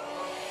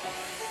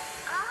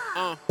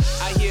I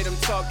hear them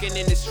talking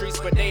in the streets,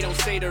 but they don't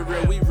say the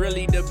real. We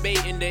really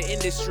debating the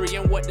industry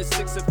and what the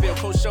sixer feel.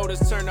 Cold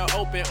shoulders turn to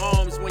open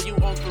arms when you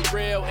on for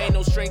real. Ain't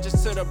no strangers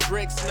to the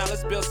bricks. Now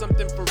let's build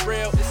something for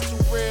real. It's too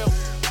real,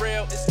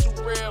 real, it's too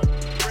real,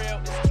 real,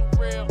 it's too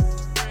real,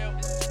 real,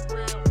 it's too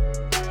real,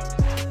 real,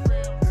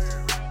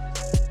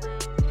 it's too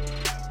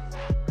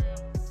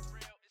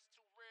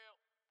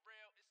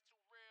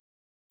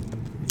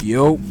real,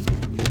 Yo,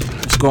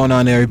 what's going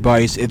on,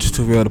 everybody? It's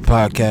Too Real, the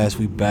podcast.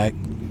 We back.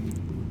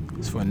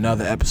 It's for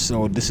another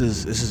episode. This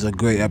is a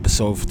great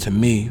episode to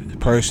me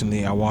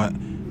personally. I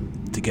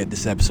want to get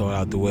this episode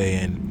out the way,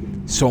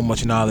 and so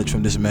much knowledge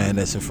from this man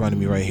that's in front of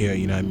me right here.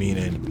 You know what I mean?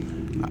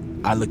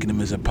 And I look at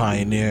him as a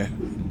pioneer.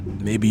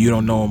 Maybe you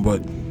don't know him, but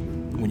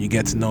when you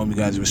get to know him, you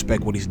guys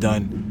respect what he's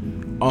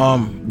done.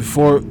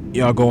 Before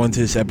y'all go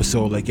into this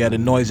episode, like, yeah, the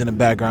noise in the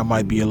background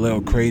might be a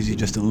little crazy,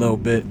 just a little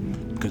bit.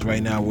 Because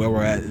right now where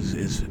we're at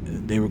is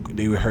they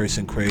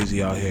rehearsing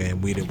crazy out here,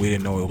 and we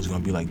didn't know it was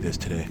gonna be like this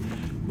today.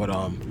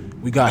 But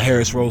we got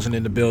Harris Rosen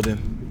in the building.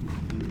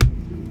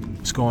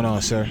 What's going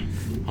on, sir?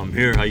 I'm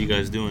here. How you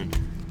guys doing?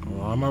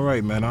 I'm all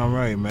right, man.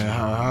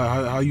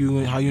 How you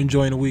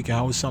enjoying the weekend?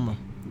 How was summer?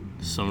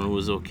 Summer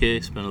was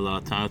okay. Spent a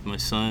lot of time with my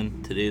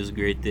son. Today is a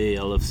great day.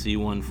 LFC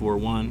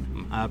 1-4-1.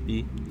 I'm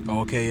happy.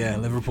 Okay, yeah,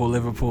 Liverpool.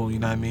 You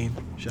know what I mean?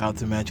 Shout out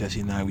to Manchester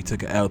United. We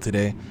took an L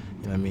today. You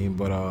know what I mean?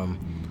 But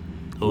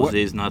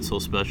Jose's not so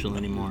special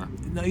anymore.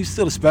 No, he's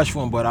still a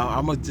special one, but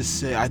I'm gonna just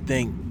say I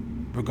think,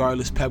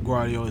 regardless, Pep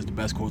Guardiola is the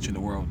best coach in the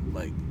world.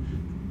 Like,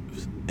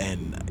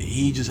 and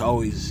he's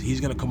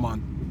gonna come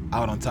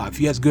out on top. If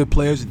he has good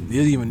players, he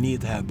doesn't even need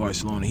to have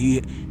Barcelona.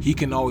 He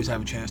can always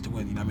have a chance to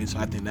win. You know what I mean? So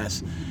I think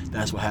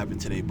that's what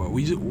happened today. But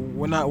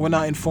we're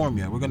not informed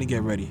yet. We're gonna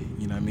get ready.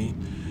 You know what I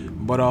mean?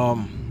 But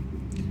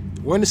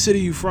where in the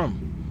city you from?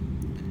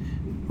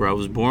 Where I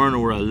was born or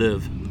where I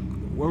live?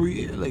 Where were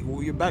you, like,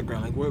 what your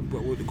background? Like, where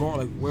were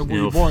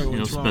you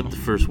born? Spent the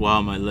first while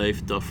of my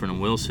life Dufferin and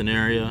Wilson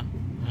area.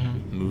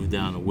 Mm-hmm. Moved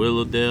down to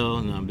Willowdale,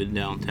 and I've been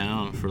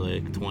downtown for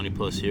like 20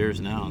 plus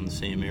years now in the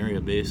same area,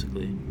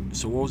 basically.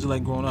 So what was it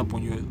like growing up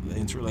when you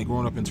were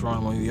growing up in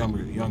Toronto when you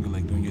were younger,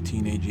 like during your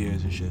teenage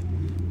years and shit?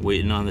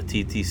 Waiting on the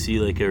TTC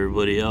like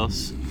everybody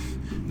else.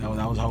 That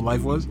was how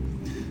life was?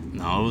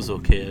 No, it was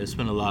okay. I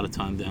spent a lot of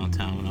time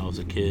downtown when I was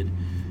a kid.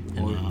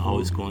 And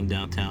always going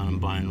downtown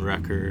and buying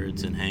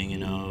records and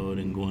hanging out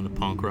and going to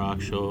punk rock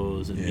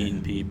shows and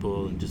meeting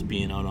people and just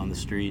being out on the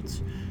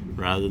streets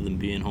rather than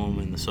being home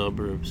in the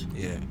suburbs.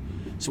 Yeah.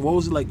 So what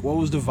was it like? What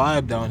was the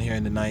vibe down here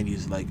in the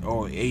 90s, like,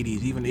 or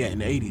 80s, even in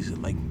the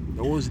 80s? Like,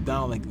 what was it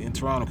down like in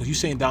Toronto? Because you're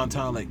saying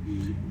downtown, like,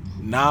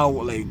 now,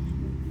 like,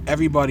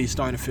 everybody's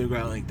starting to figure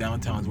out like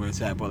downtown's where it's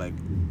at, but like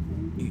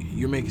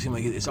you're making it seem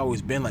like it's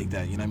always been like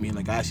that. You know what I mean?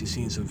 Like, I actually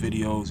seen some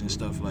videos and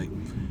stuff like.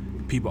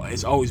 People,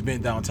 it's always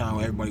been downtown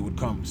where everybody would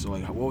come. So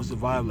like, what was the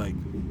vibe like?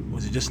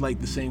 Was it just like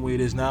the same way it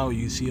is now?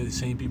 You see the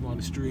same people on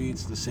the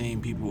streets, the same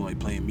people like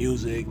playing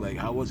music. Like,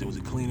 how was it? Was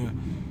it cleaner?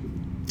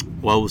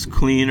 Well, it was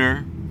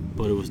cleaner,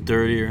 but it was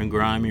dirtier and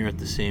grimier at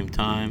the same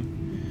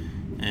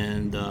time,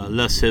 and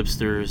less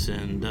hipsters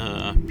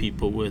and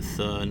people with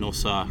no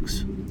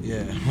socks.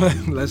 Yeah,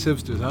 less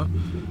hipsters, huh?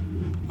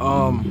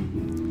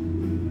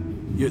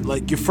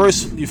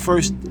 Your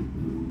first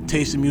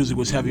taste of music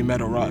was heavy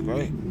metal rock,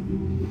 right?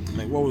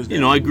 Like, what was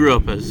that? I grew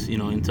up as,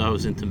 I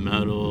was into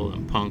metal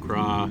and punk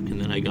rock, and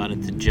then I got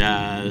into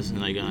jazz,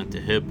 and I got into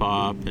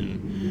hip-hop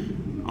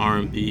and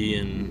R&B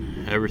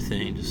and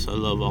everything. I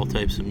love all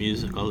types of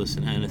music. I'll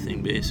listen to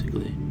anything,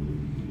 basically.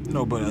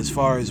 No, but as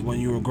far as when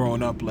you were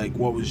growing up, like,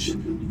 what was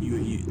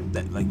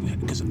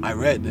because I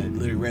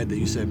literally read that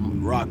you said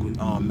rock,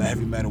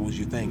 heavy metal was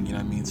your thing, you know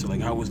what I mean? So, like,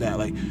 how was that?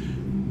 Like,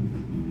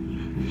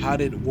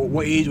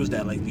 what age was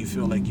that? Like, do you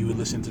feel like you would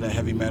listen to that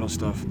heavy metal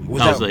stuff? That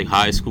was like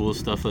high school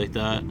stuff like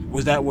that.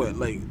 Was that what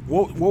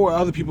were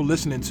other people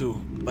listening to?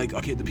 Like,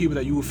 okay, the people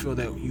that you would feel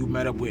that you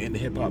met up with in the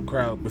hip hop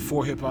crowd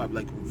before hip hop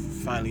like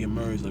finally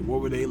emerged, like, what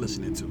were they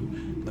listening to?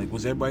 Like,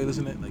 was everybody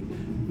listening?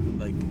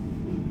 Like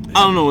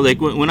I don't know. Like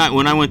when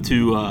I went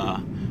to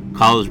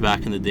college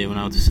back in the day, when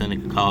I went to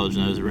Seneca College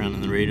and I was around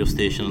on the radio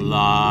station, a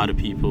lot of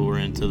people were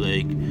into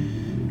like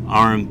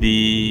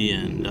R&B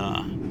and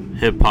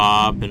hip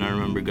hop, and I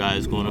remember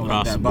guys going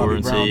across like the board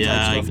and say,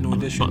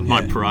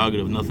 my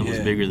prerogative, nothing was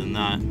bigger than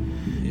that.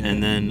 Yeah.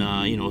 And then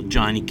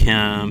Johnny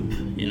Kemp,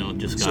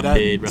 just got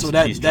paid. So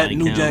that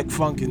New Jack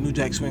Funk and New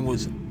Jack Swing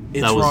was in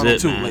Toronto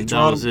too. Man. Like,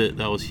 that was it.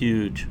 That was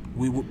huge.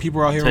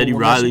 People out here. Teddy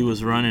Riley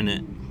was running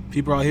it.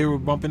 People out here were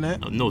bumping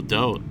that. No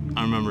doubt.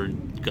 I remember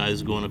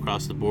guys going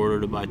across the border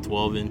to buy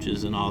 12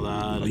 inches and all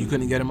that. Oh, you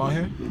couldn't get them out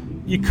here?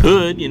 You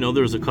could.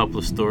 There was a couple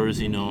of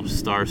stores,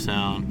 Star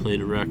Sound played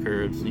a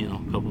record, a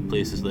couple of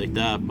places like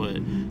that,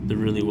 but there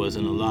really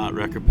wasn't a lot.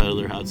 Record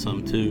Peddler had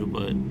some too,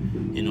 but,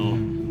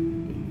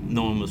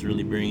 no one was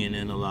really bringing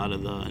in a lot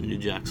of the New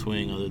Jack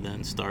Swing other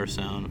than Star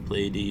Sound and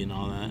Play D and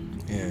all that.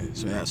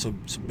 Yeah, so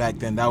back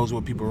then, that was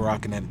what people were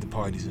rocking at the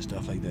parties and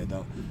stuff like that,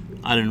 though.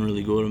 I didn't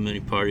really go to many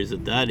parties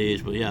at that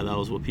age, but yeah, that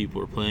was what people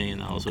were playing,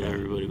 and that was what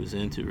everybody was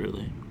into,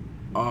 really.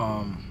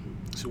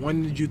 So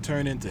when did you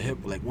turn into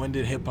like when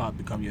did hip hop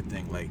become your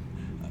thing? Like,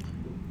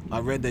 I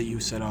read that you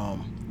said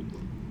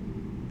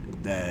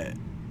that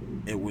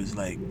it was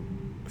like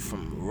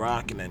from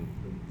rock and then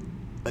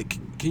like,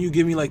 can you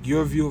give me like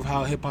your view of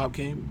how hip hop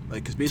came?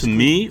 Like, cause basically to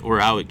me or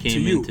how it came to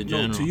you, into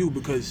general. No, to you,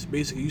 because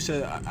basically you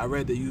said I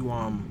read that you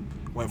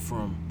went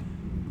from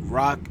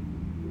rock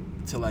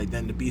to like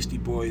then the Beastie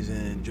Boys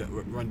and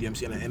Run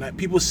DMC and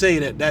people say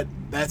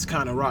that's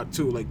kind of rock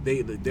too. Like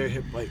they're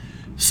hip like.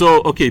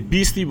 So okay,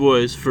 Beastie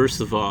Boys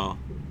first of all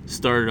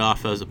started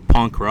off as a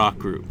punk rock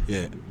group.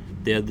 Yeah.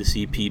 They had this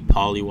EP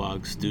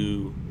Pollywog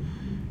Stew,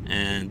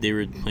 and they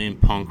were playing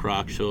punk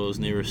rock shows,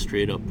 and they were a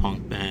straight up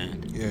punk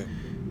band. Yeah.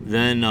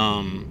 Then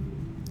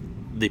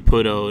they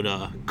put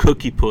out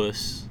Cookie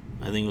Puss.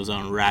 I think it was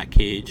on Rat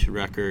Cage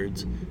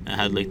Records. It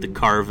had like the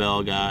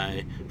Carvel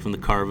guy from the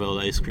Carvel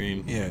ice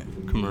cream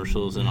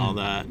commercials and all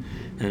that.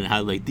 And it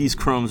had like, these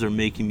crumbs are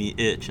making me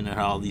itch, and it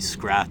had all these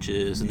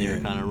scratches, and they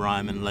were kind of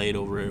rhyming light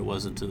over it. It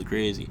wasn't too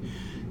crazy.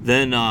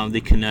 Then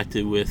they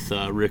connected with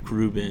Rick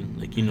Rubin.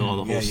 Like, you know all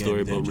the whole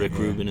story about Rick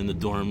Rubin in the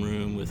dorm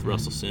room with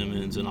Russell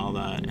Simmons and all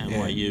that,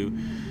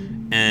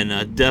 NYU.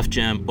 And Def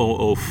Jam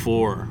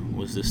 004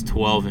 was this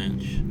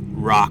 12-inch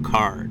rock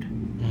hard.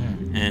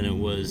 And it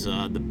was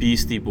the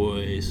Beastie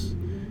Boys.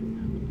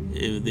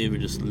 They were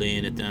just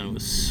laying it down. It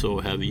was so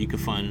heavy. You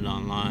could find it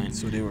online.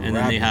 So they were and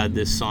then they had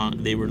this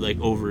song. They were like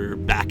over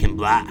Back in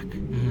Black,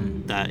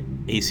 that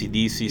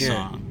AC/DC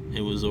song.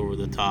 It was over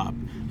the top.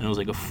 And it was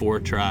like a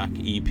 4-track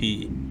EP.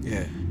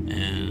 Yeah.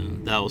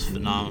 And that was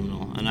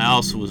phenomenal. And I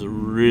also was a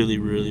really,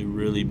 really,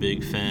 really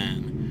big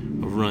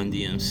fan of Run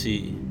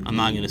DMC. I'm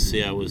not going to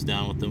say I was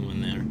down with them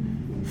when their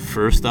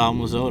first album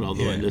was out,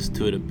 although I listened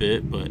to it a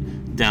bit, but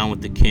Down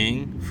with the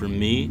King, for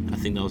me, I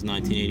think that was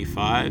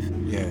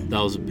 1985. Yeah. That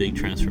was a big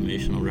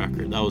transformational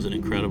record. That was an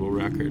incredible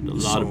record. A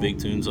lot of big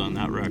tunes on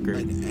that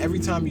record. Like, every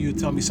time you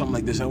tell me something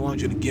like this, I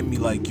want you to give me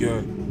like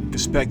your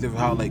perspective of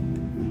how like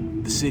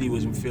the city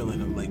was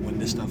feeling of like when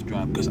this stuff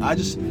dropped.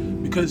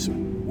 Because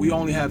we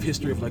only have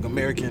history of like the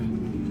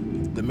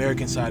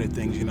American side of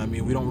things, you know what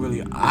I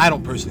mean? I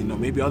don't personally know.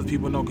 Maybe other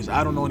people know, because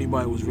I don't know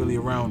anybody who was really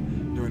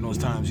around during those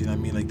times, you know what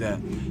I mean, like that.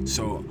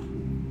 So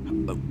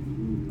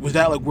was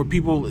that like, were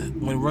people,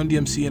 when Run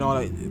DMC and all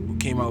that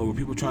came out, were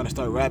people trying to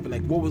start rapping?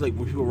 Like, what was like,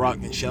 were people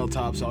rocking shell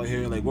tops out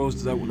here? Like, what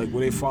was that, like, were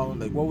they following,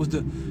 like, what was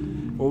the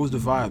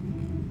vibe?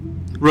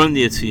 Run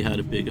DMC had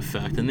a big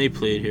effect, and they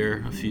played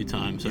here a few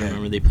times. I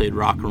remember they played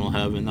Rock and Roll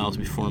Heaven. That was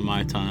before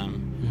my time.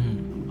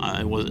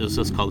 It was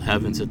just called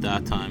Heavens at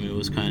that time. It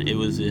was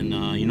in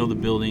you know the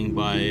building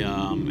by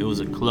it was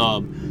a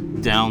club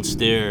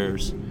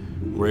downstairs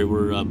where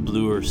Blue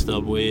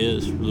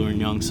and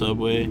Young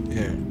Subway.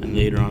 Yeah. And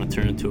later on it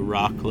turned into a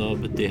rock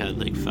club, but they had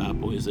like Fat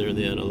Boys there.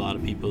 They had a lot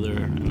of people there,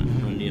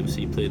 and Run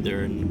DMC played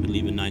there, and I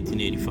believe in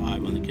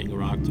 1985 on the King of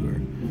Rock tour.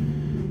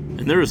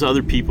 And there was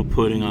other people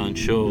putting on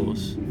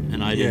shows,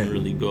 and I didn't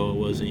really go. It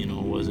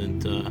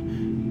wasn't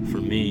for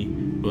me.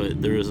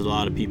 But there was a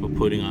lot of people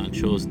putting on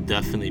shows.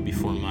 Definitely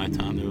before my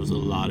time, there was a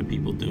lot of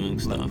people doing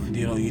stuff. Like,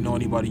 you know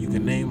anybody you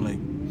can name? Like,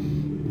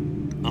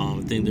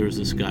 I think there was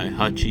this guy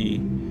Hutchie.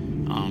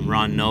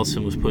 Ron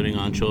Nelson was putting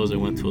on shows. I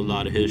went to a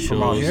lot of his shows.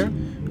 From out here?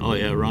 Oh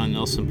yeah, Ron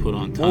Nelson put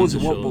on tons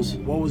of shows.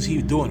 What was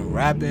he doing?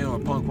 Rapping or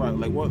punk rock?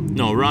 Like what?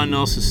 No, Ron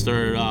Nelson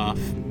started off.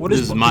 This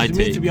is my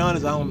take. To be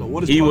honest, I don't know.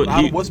 What's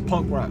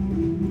punk rock?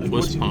 Like,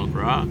 what's punk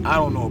rock? I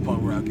don't know what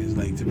punk rock is.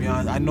 Like, to be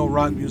honest, I know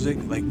rock music.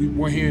 Like,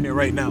 we're hearing it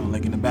right now,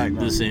 like in the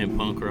background. This ain't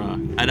punk rock.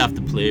 I'd have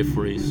to play it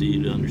for you so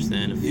you'd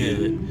understand and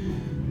feel it.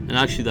 And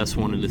actually, that's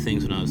one of the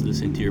things when I was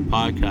listening to your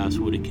podcast.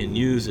 What it can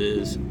use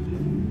is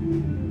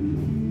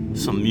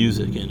some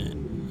music in it.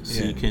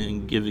 So you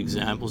can give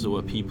examples of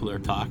what people are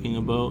talking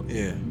about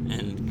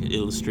and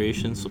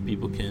illustrations so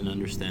people can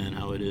understand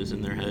how it is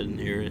in their head and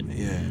hear it.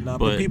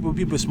 But people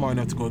are smart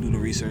enough to go do the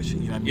research.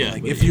 You know what I mean?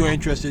 Like, if you're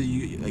interested,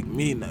 you like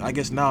me. I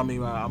guess now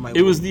maybe I might.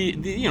 It was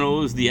it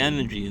was the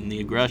energy and the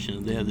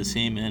aggression. They had the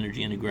same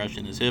energy and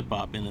aggression as hip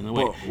hop, and in a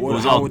way, it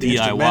was all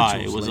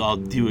DIY. It was all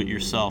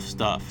do-it-yourself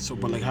stuff. So,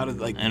 but like, how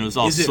did like? And it was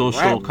all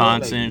social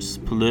conscience,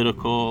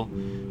 political.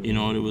 You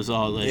know, it was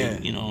all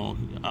like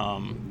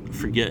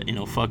forget,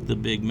 fuck the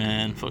big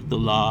man, fuck the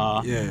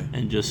law,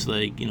 and just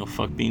like,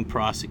 fuck being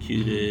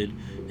prosecuted,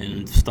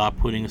 and stop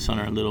putting us on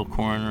our little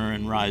corner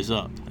and rise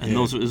up. And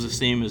those was the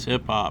same as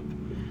hip hop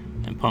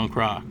and punk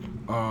rock.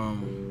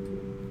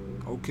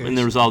 Okay. And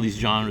there was all these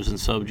genres and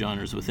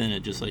subgenres within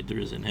it, just like there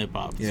is in hip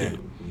hop too.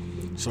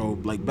 So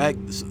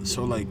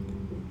like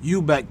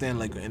you back then,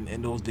 like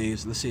in those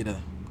days, let's say the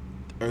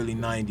early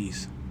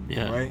 90s,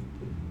 right?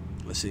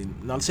 Let's say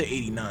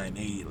 89,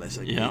 80, let's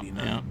say 89.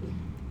 Yeah.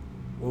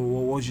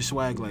 What was your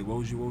swag like? What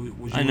was you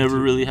I never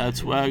really had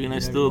swag, and I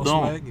still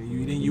don't. Swag?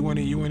 You weren't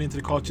into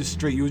the culture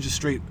straight. You were just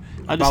straight.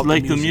 I just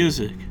like the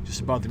music.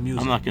 Just about the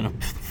music. I'm not gonna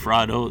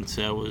fraud out and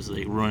say I was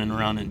like running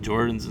around in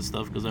Jordans and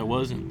stuff, because I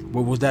wasn't.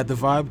 But was that the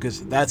vibe?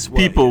 Because that's what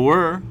people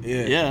were.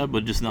 Yeah,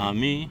 but just not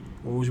me.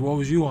 What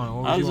was you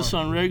on? I was just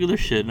on regular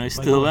shit, and I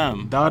still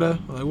am. Dada?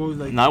 Like, what was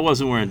like? And I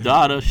wasn't wearing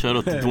Dada. Shout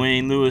out to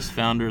Dwayne Lewis,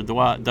 founder of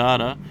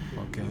Dada.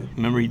 Okay.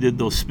 remember he did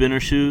those spinner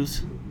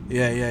shoes?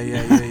 Yeah.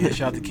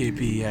 Shout out to KP.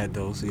 He had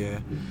those. Yeah.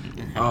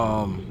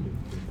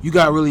 You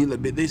got really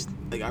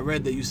like I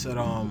read that you said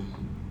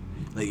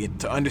like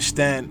to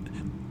understand.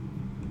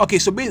 Okay,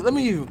 so let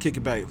me even kick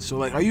it back. So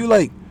like, are you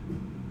like,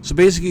 so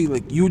basically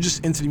like you were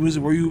just into the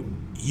music? Were you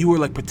were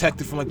like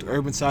protected from like the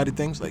urban side of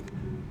things? Like,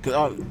 cause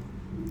I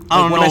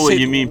don't know what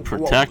you mean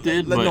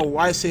protected. But no,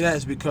 why I say that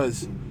is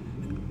because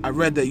I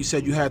read that you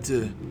said you had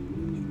to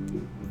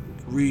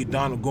read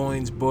Donald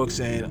Goines' books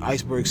and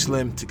Iceberg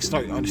Slim to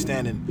start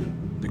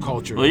understanding the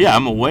culture. Well, yeah,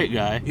 I'm a white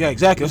guy. Yeah,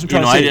 exactly. That's what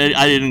I'm trying to say.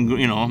 I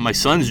didn't, my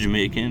son's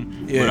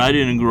Jamaican, but I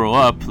didn't grow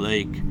up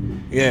like.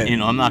 Yeah.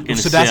 I'm not gonna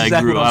say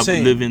I grew up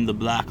living the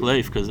black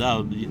life, because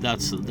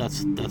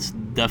that's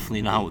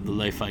definitely not the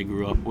life I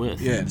grew up with.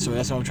 Yeah. So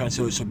that's what I'm trying to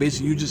say. So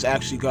basically, you just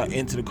actually got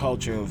into the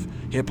culture of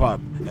hip hop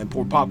and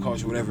pop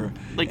culture, whatever.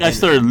 Like, I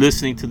started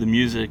listening to the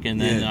music,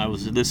 and then I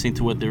was listening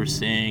to what they were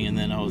saying, and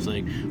then I was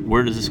like,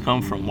 where does this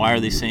come from? Why are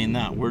they saying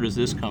that? Where does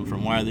this come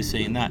from? Why are they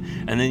saying that?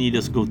 And then you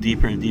just go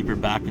deeper and deeper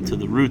back into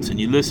the roots, and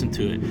you listen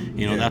to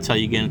it. That's how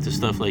you get into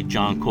stuff like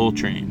John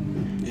Coltrane.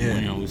 Yeah.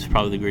 Who's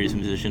probably the greatest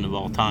musician of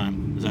all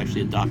time. There's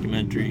actually a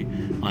documentary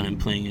on him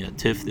playing at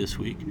TIFF this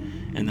week,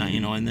 and that,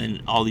 and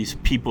then all these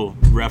people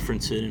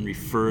reference it and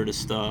refer to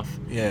stuff.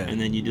 Yeah. And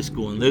then you just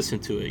go and listen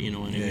to it. You know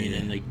what I mean?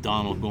 And like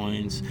Donald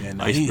Goines,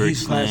 Iceberg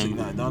he's Slim,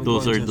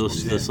 those are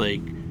those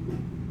like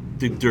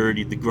the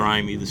dirty, the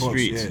grimy, the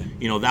streets.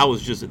 Yeah. That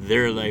was just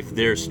their life,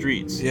 their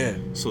streets. Yeah.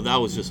 So that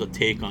was just a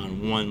take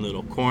on one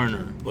little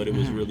corner, but it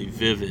was really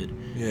vivid.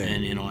 Yeah.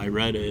 And I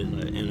read it,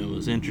 and it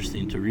was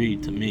interesting to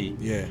read to me.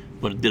 Yeah.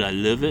 But did I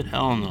live it?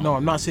 Hell no. No,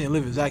 I'm not saying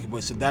live exactly,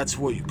 but so that's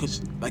what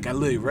because like I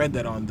literally read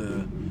that on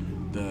the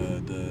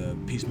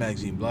Peace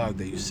Magazine blog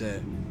that you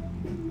said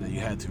that you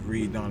had to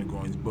read Donald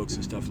Goines' books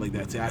and stuff like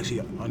that to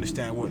actually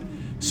understand what.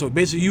 So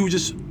basically, you were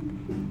just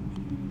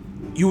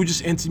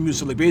into music.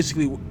 So like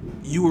basically,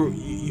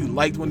 you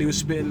liked when they were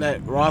spitting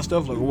that raw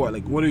stuff, like what?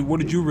 Like what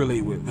did you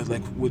relate with? Because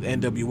like with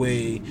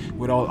NWA,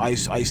 with all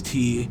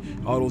Ice-T,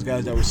 all those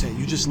guys that were saying,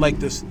 you just like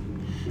this.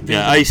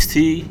 Yeah,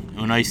 Ice-T.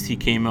 When Ice-T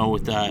came out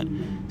with that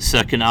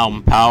second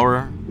album,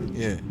 Power.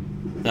 Yeah.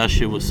 That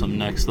shit was some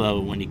next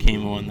level when he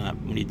came on that,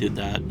 when he did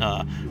that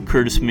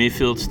Curtis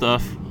Mayfield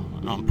stuff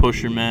on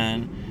Pusher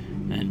Man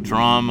and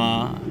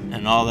Drama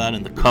and all that,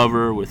 and the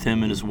cover with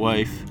him and his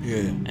wife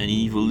and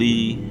Evil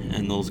Lee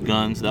and those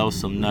guns. That was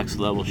some next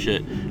level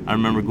shit. I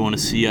remember going to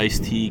see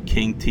Ice-T,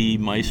 King T,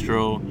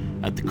 Maestro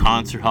at the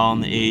concert hall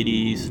in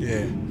the 80s.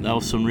 Yeah. That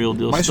was some real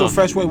deal Maestro stuff.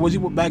 Fresh Way, was he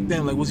back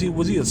then? Like was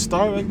he a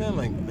star back then?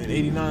 Like in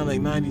 89,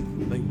 like 90?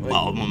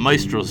 Well,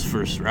 Maestro's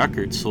first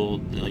record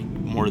sold like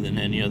more than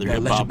any other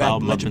hip hop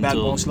album up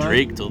until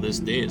Drake till this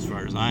day, as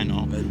far as I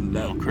know.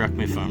 Correct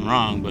me if I'm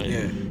wrong, but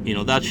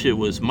that shit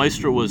was,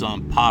 Maestro was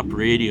on pop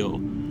radio.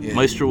 Yeah.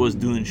 Maestro was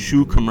doing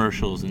shoe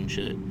commercials and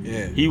shit.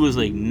 Yeah. He was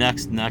like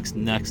next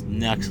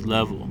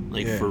level,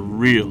 like for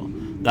real.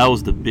 That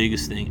was the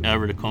biggest thing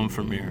ever to come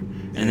from here.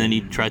 And then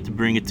he tried to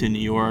bring it to New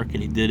York,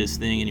 and he did his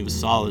thing, and he was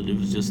solid. It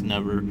was just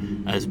never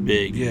as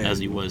big as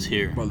he was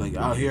here. But like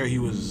out here, he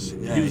was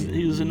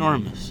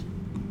enormous.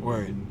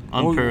 Word.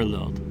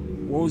 Unparalleled.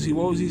 What was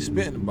he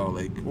spitting about?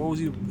 Like what was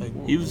he like?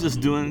 He was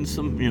just doing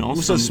some, He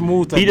was a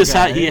smooth type he just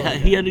guy.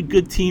 He had a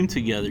good team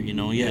together. He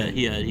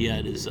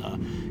had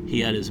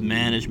his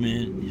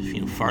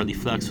management. Farley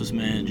Flex was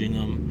managing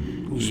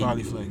him. Who's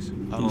Farley Flex?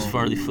 Who's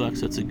Farley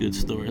Flex? That's a good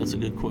story. That's a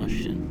good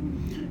question.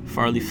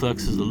 Farley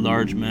Flex is a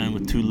large man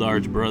with two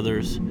large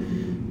brothers,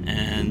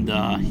 and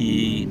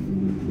he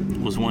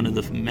was one of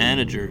the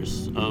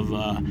managers of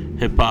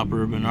hip-hop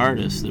urban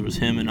artists. There was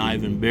him and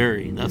Ivan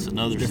Berry. That's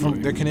another story.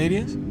 They're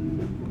Canadians?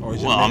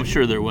 Well, I'm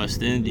sure they're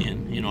West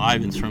Indian.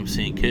 Ivan's from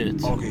St.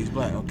 Kitts. Okay, he's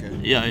black, okay.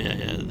 Yeah.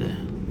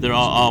 They're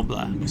all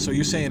black. So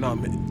you're saying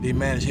they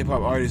manage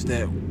hip-hop artists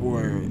that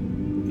were...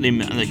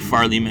 Like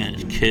Farley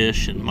managed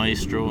Kish and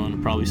Maestro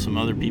and probably some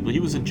other people. He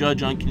was a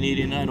judge on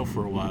Canadian Idol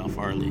for a while,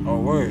 Farley. Oh,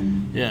 word.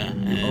 Yeah,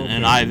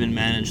 and Ivan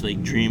managed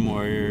like Dream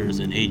Warriors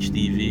and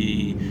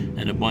HDV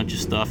and a bunch of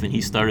stuff, and he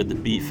started the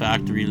Beat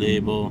Factory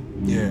label.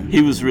 Yeah.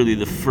 He was really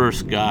the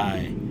first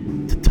guy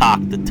to talk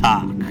the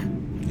talk.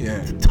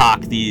 Yeah. To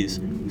talk these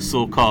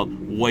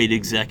so-called white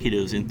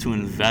executives into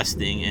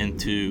investing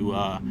into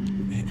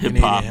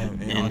hip-hop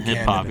and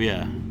hip-hop,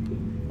 yeah.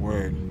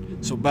 Word.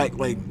 So back,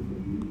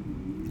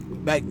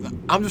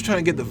 I'm just trying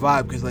to get the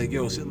vibe, because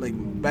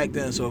back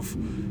then, so if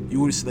you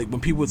would when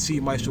people would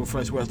see Maestro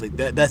Fresh West, like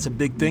that's a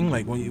big thing.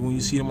 Like when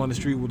you see them on the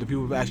street, would the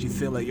people actually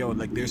feel like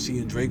they're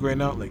seeing Drake right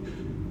now? Like,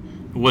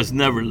 it was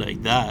never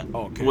like that.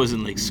 Okay. It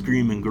wasn't like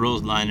screaming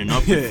girls lining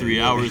up for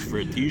 3 hours for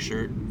a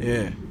T-shirt.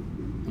 Yeah.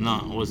 No,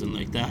 it wasn't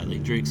like that.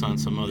 Like Drake's on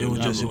some other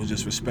level. It was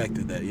just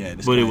respected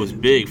that, But it was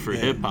big for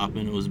hip-hop,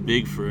 and it was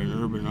big for an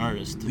urban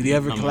artist. Did he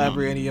ever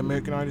collaborate any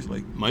American artists?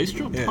 Like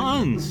Maestro?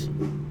 Tons.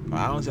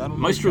 I don't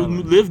Maestro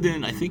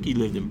I think he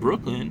lived in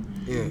Brooklyn.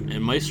 Yeah.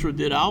 And Maestro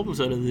did albums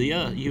out of the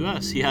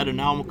U.S. He had an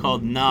album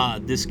called Nah,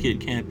 This Kid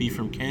Can't Be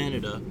From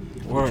Canada.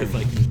 Which, if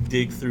I can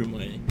dig through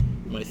my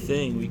my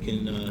thing, we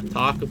can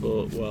talk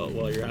about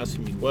while you're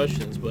asking me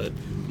questions. But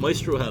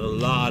Maestro had a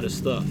lot of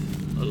stuff,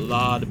 a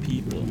lot of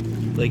people.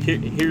 Like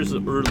here's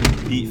the early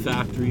Beat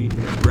Factory,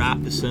 Rap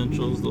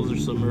Essentials. Those are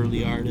some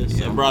early artists.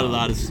 Yeah, I brought a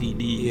lot of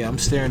CDs. Yeah, I'm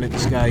staring at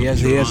this guy. He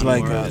has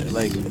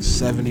like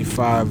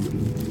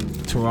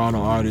 75 Toronto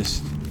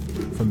artists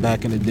from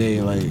back in the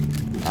day, like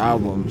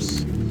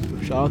albums.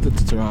 Shout out to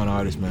the Toronto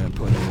artists, man,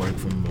 putting in work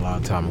from a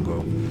long time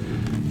ago.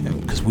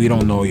 Because we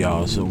don't know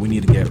y'all, so we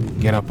need to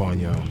get up on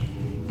y'all.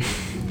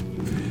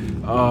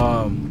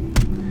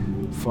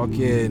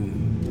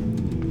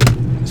 Fucking,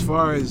 as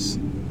far as,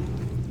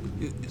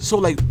 so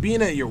like being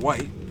that you're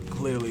white,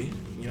 clearly,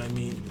 you know what I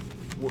mean?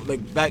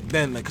 Like back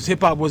then, like, cause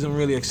hip hop wasn't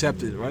really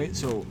accepted, right?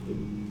 So,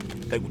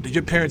 like, did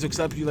your parents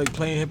accept you like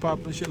playing hip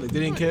hop and shit? Like, they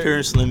didn't care. My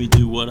parents let me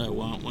do what I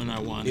want when I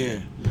want.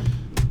 Yeah.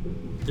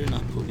 They're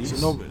not police.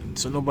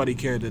 So nobody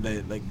cared that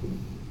they, like.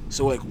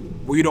 So like,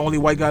 were you the only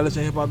white guy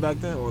listening to hip hop back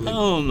then, or like?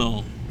 Oh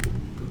no.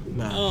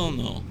 Nah. Oh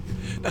no.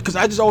 Cause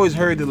I just always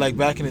heard that like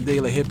back in the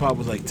day, like hip hop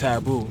was like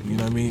taboo. You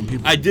know what I mean?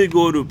 People. I did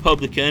go to a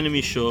Public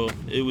Enemy show.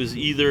 It was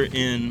either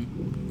in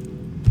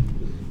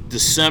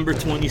December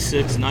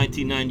 26,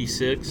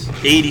 1996,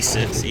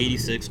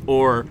 86,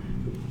 or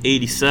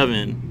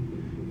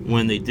 87,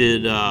 when they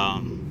did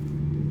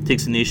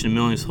Takes a Nation of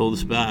Millions to Hold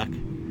Us Back.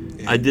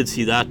 Yeah. I did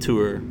see that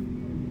tour,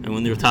 and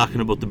when they were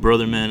talking about the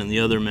Brother Man and the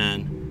Other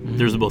Man,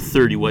 there was about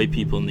 30 white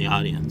people in the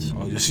audience.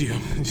 Oh, just you.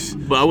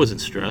 But I wasn't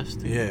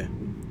stressed. Yeah.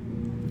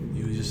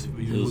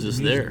 It was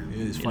just there.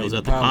 It was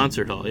at the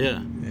concert hall, yeah.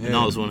 And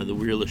that was one of the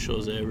weirdest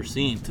shows I ever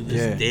seen to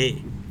this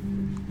day.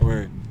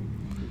 Word.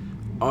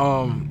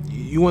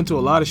 You went to a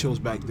lot of shows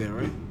back then,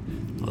 right?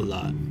 A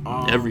lot.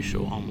 Every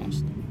show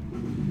almost.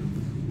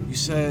 You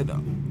said,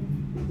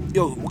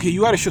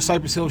 you had a show,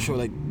 Cypress Hill show,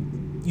 like,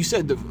 you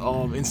said the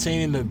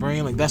Insane in the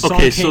Brain, like that song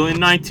Okay, so in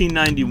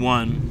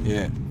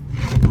 1991,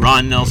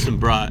 Ron Nelson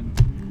brought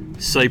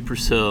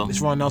Cypress Hill.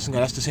 It's Ron Nelson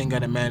guy. That's the same guy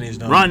that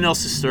managed. Ron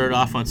Nelson started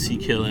off on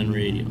CKLN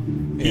Radio.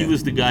 He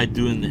was the guy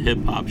doing the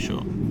hip hop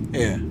show.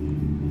 Yeah.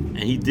 And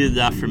he did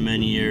that for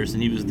many years,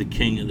 and he was the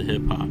king of the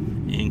hip hop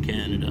in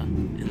Canada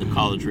in the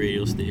college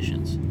radio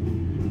stations.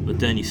 But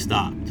then he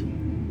stopped,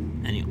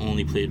 and he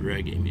only played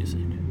reggae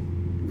music.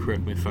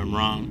 Correct me if I'm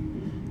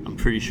wrong. I'm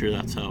pretty sure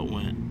that's how it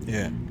went.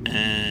 Yeah.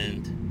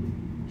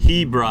 And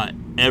he brought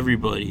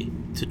everybody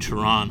to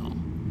Toronto.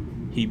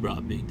 He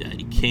brought Big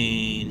Daddy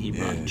Kane, he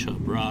brought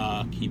Chub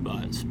Rock, he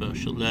brought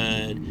Special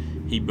Ed,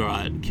 he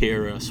brought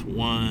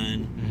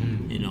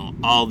KRS-One, you know,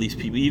 all these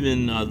people.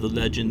 Even the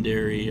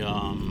legendary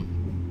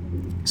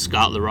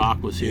Scott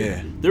LaRock was here.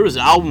 Yeah. There was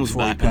albums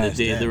before back in the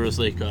day. That. There was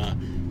like a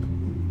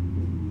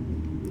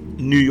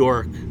New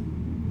York,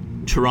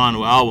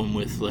 Toronto album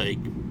with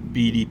like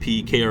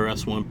BDP,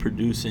 KRS-One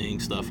producing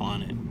stuff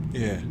on it.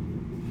 Yeah.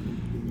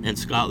 And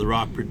Scott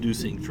LaRock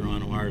producing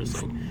Toronto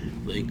artists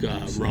like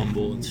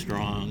Rumble and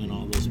Strong and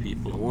all those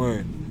people.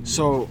 Word.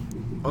 So,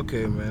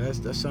 okay, man,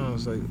 that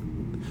sounds like.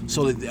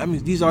 So I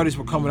mean, these artists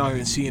were coming out here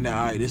and seeing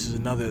that.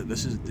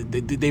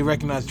 Did they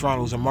recognize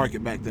Toronto as a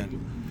market back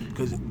then?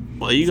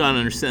 Well, you gotta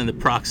understand the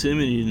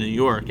proximity to New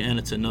York, and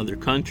it's another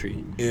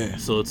country. Yeah.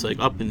 So it's like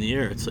up in the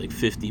air. It's like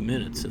 50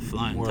 minutes of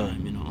flying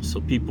time, you know.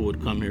 So people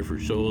would come here for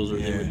shows, or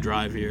they would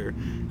drive here,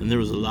 and there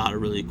was a lot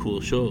of really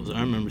cool shows. I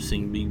remember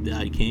seeing Big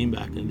Daddy Kane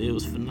back in the day. It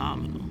was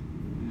phenomenal.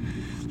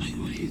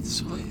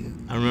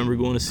 I remember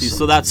going to see.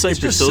 So that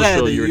Cypress Hill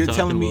show you're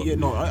talking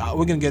about.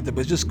 We're gonna get there,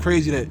 but it's just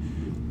crazy that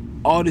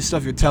all this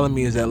stuff you're telling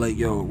me is that like,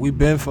 yo, we've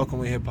been fucking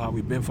with hip hop,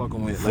 we've been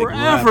fucking with like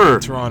forever in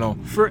Toronto,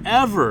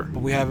 forever,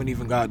 but we haven't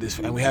even got this,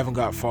 and we haven't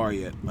got far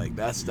yet. Like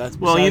that's.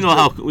 Well, you know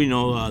how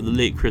the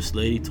late Chris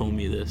Lady told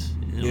me this.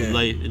 You know,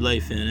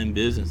 life in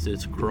business,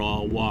 it's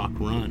crawl, walk,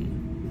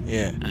 run.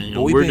 Yeah, and you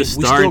know, we're just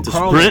starting to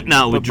sprint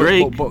now with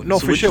Drake. But no,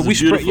 for sure we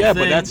sprint. Yeah,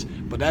 but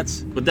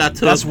that's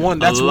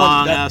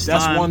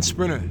one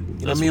sprinter.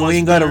 You know what I mean? We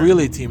ain't got a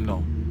relay team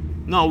though.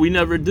 No, we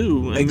never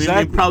do. Exactly.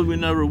 I mean, we probably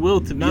never will,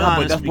 to be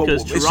honest,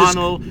 because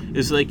Toronto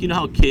is like, you know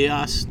how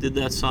Chaos did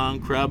that song,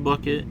 Crab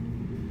Bucket?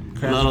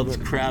 A lot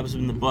of crabs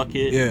in the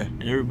bucket,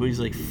 and everybody's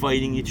like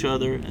fighting each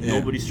other, and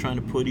nobody's trying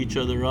to put each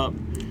other up,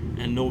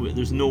 and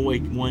there's no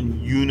like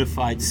one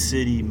unified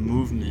city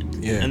movement,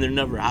 and there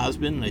never has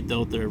been, and I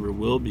doubt there ever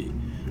will be.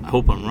 I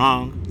hope I'm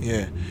wrong.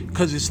 Yeah,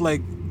 because it's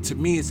like, to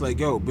me, it's like,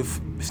 yo,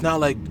 it's not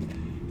like,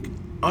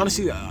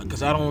 honestly,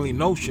 because I don't really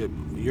know shit.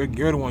 You're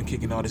the one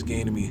kicking all this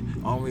game to me.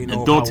 I don't really know.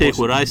 And don't take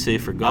what I say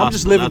for gospel. I'm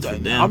just living. That's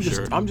for damn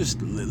sure. I'm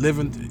just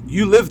living.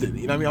 You lived it.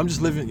 You know what I mean? I'm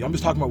just living. I'm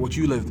just talking about what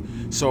you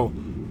lived. So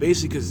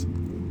basically, because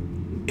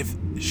if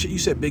you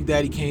said Big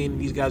Daddy Kane,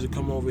 these guys would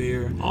come over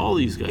here. All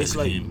these guys it's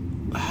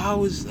came. Like,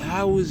 how is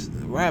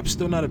rap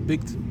still not a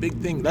big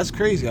thing? That's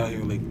crazy out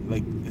here.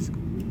 Like it's,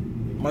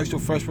 Maestro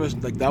Fresh Prince,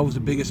 like that was the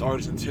biggest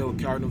artist until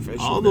Cardinal Fresh.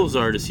 All those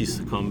artists used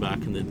to come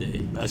back in the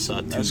day. I saw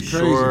Too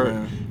Short,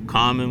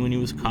 Common when he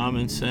was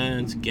Common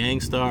Sense,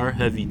 Gangstar,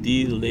 Heavy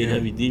D, the late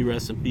Heavy D,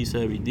 rest in peace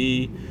Heavy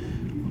D.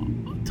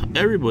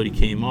 Everybody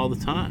came all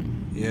the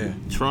time. Yeah.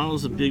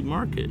 Toronto's a big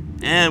market,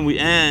 and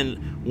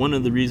one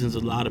of the reasons a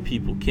lot of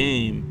people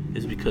came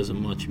is because of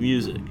Much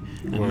Music.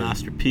 And Word.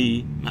 Master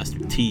T,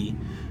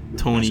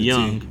 Tony Master T,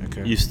 Young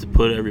okay. used to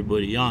put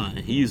everybody on.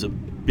 He's a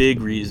big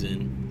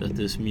reason that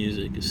this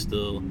music is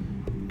still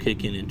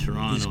kicking in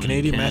Toronto. He's and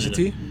Canadian, Canada.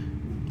 Master T?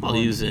 Well,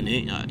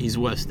 he's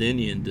West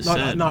Indian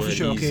descent. No, for but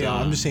sure. he's, Okay,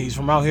 I'm just saying he's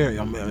from out here.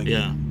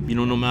 Yeah, you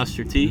don't know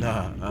Master T?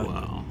 Nah.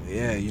 Wow.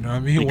 Yeah, you know what I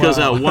mean? Because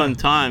Wow. at one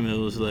time it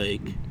was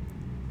like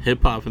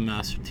hip hop and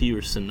Master T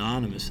were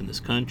synonymous in this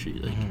country.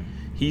 Like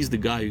he's the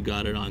guy who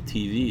got it on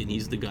TV, and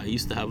he's the guy who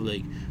used to have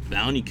like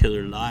Bounty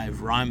Killer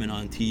live rhyming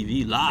on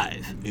TV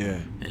live.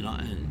 Yeah.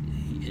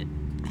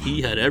 And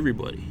he had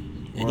everybody,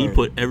 and he Word.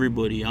 put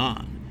everybody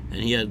on,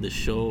 and he had the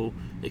show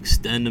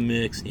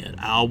Extendamix, and he had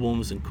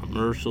albums and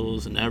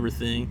commercials and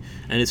everything.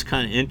 And it's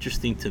kind of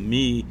interesting to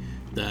me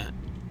that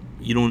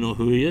you don't know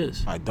who he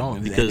is. I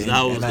don't. Because And-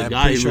 that was and the I'm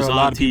guy pretty who sure was a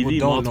lot on of people TV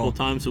don't multiple know.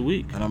 times a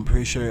week. And I'm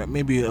pretty sure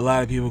maybe a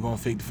lot of people gonna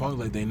fake the funk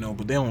like they know,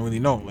 but they don't really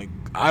know. Like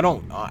I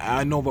don't.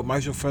 I know about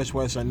Maestro Fresh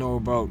West. I know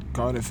about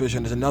Carter Fisher.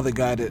 And there's another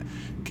guy that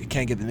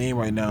can't get the name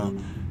right now,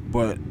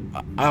 but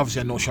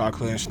obviously I know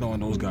Choclair and Snow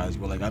and those guys.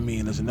 But like I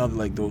mean, there's another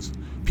like those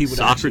people.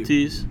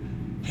 Socrates.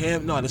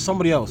 Him? No, there's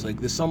somebody else. Like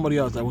there's somebody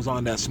else that was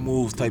on that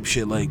smooth type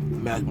shit. Like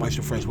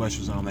Maestro Fresh West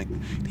was on. Like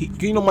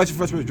Maestro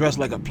Fresh West dressed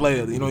like a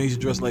player. You know, he's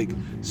dressed like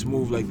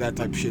smooth, like that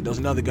type of shit. There's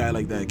another guy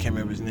like that. I can't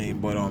remember his name,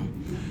 but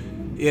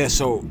yeah.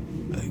 So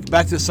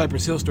back to the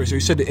Cypress Hill story. So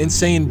you said the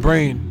Insane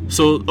Brain.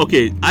 So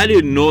okay, I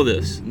didn't know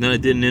this. And then I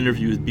did an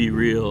interview with Be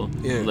Real,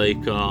 Yeah.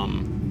 like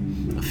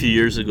a few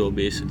years ago,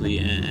 basically,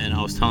 and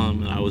I was telling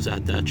him that I was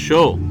at that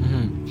show,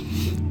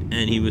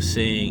 and he was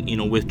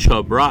saying, with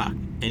Chubb Rock.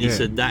 And he Yeah.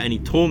 said that, and he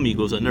told me, he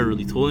goes, I never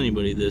really told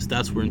anybody this.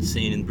 That's where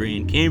Insane and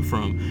Brain came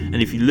from.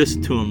 And if you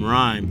listen to him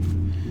rhyme,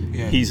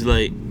 Yeah. he's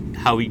like,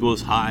 how he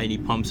goes high and he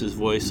pumps his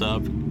voice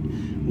up.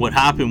 What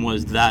happened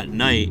was that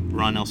night,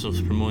 Ron Nelson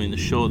was promoting the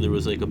show, there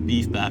was like a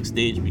beef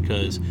backstage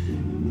because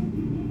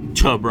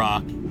Chubb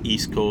Rock,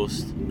 East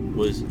Coast,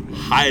 was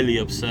highly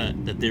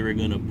upset that they were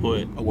going to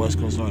put a West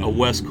Coast a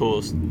West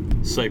Coast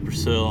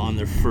Cypress Hill on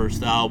their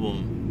first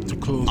album to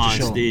close the on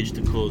show. stage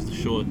to close the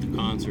show at the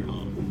concert hall.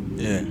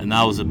 Yeah. And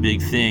that was a big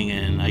thing,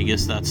 and I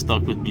guess that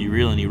stuck with Be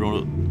Real, and he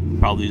wrote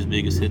probably his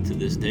biggest hit to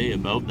this day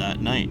about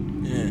that night.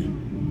 Yeah.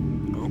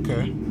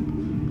 Okay.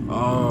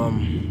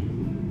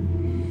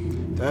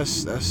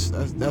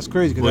 That's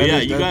crazy. 'Cause Well,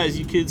 that yeah, is-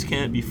 you kids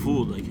can't be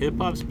fooled. Like,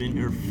 hip-hop's been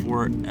here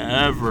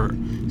forever,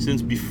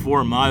 since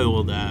before my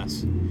old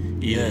ass.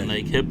 Even, Yeah.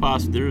 like,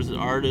 hip-hop's, there's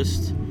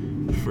artists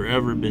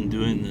forever been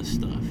doing this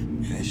stuff.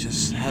 It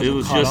just hasn't It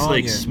was caught just on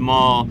like yet.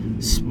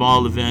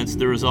 small events.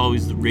 There was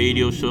always the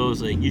radio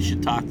shows. Like, you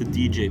should talk to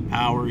DJ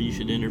Power. You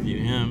should interview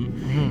him.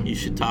 Mm-hmm. You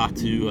should talk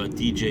to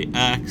DJ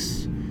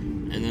X.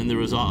 And then there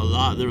was a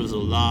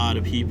lot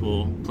of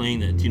people playing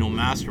that. Do you know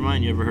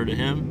Mastermind? You ever heard of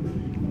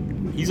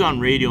him? He's on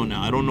radio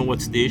now. I don't know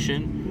what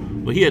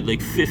station, but he had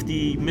like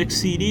 50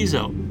 mixed CDs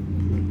out,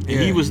 and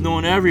he Yeah. was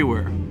known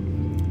everywhere.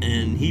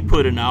 And he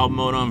put an album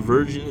out on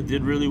Virgin that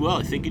did really well.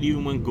 I think it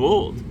even went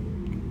gold.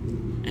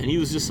 And he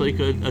was just like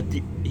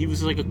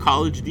a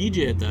college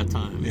DJ at that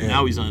time. Yeah. And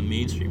now he's on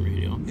mainstream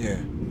radio. Yeah.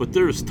 But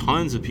there's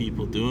tons of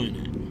people doing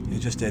it.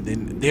 It's just that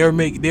they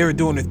were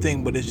doing a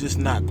thing, but it's just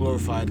not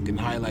glorified and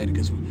highlighted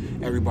because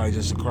everybody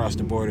just across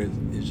the border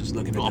is just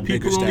looking at Well, the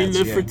bigger people only stats.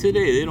 live Yeah. for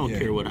today. They don't Yeah.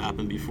 care what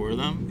happened before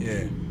them.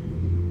 Yeah.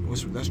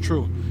 That's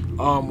true.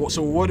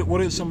 So what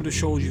are some of the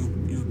shows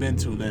you've been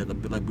to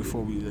that like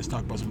before let's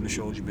talk about some of the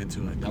shows you've been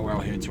to like that were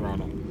out here in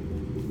Toronto.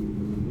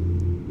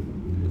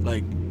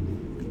 Like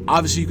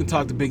obviously you can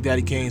talk to Big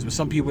Daddy Kane's, but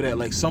some people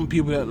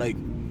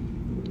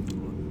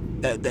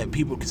that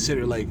people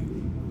consider like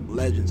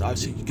legends.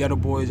 Obviously, Ghetto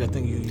Boys. I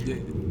think you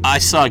did. I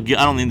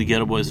don't think the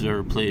Ghetto Boys have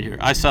ever played here.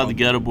 I saw the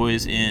Ghetto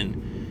Boys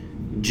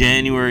in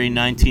January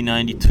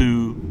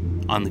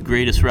 1992 on the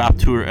greatest rap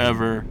tour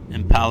ever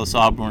in Palace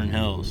Auburn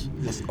Hills.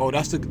 That's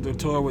the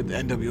tour with the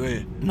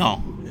NWA.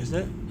 No. Is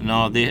that?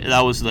 No,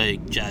 that was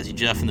like Jazzy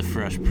Jeff and the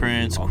Fresh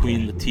Prince, Okay.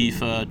 Queen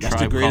Latifah, That's the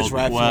Tribe greatest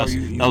Called rap Quest.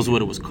 tour you- That was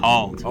what it was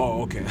called.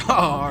 Oh, okay.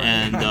 All right.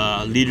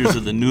 And Leaders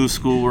of the New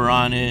School were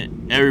on it.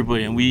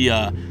 Everybody. And we,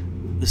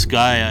 this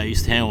guy I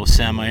used to hang with,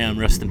 Sam I Am,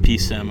 rest in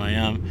peace, Sam I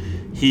Am.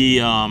 He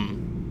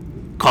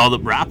called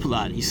up Rap a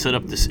Lot. He set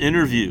up this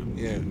interview.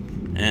 Yeah.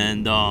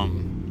 And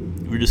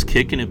we were just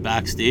kicking it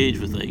backstage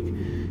with like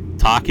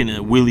talking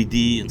to Willie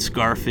D and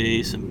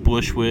Scarface and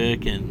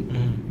Bushwick, and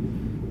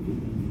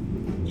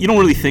you don't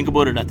really think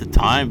about it at the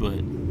time,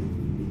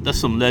 but that's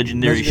some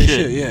legendary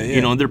shit. Yeah.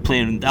 You know, they're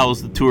playing. That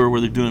was the tour where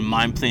they're doing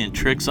Mind Playing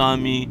Tricks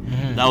on Me.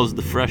 That was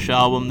the Fresh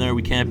album. There,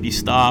 We Can't Be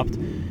Stopped.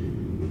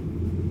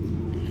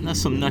 And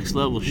that's some next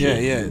level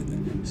shit. Yeah.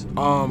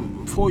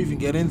 Before you even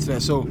get into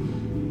that, so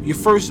your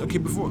first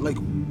before like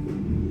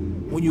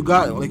when you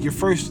got like your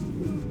first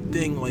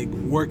thing like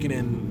working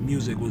in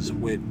music was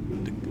with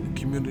the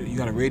community. You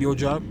got a radio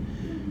job.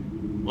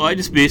 Well, I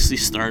just basically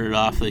started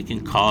off like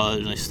in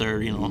college, and I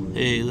started,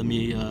 hey, let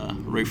me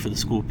write for the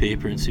school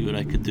paper and see what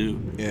I could do.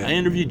 Yeah. I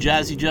interviewed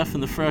Jazzy Jeff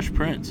and the Fresh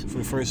Prince. For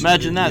the first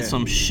Imagine year, that, yeah.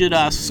 some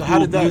shit-ass So school how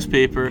did that-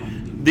 newspaper.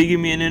 They give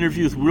me an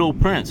interview with Will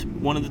Prince,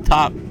 one of the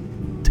top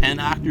 10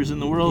 actors in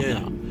the world Yeah.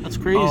 now. That's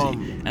crazy.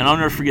 And I'll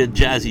never forget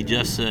Jazzy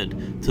Jeff said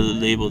to the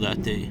label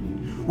that day,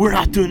 "We're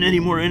not doing any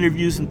more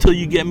interviews until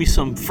you get me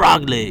some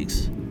frog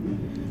legs."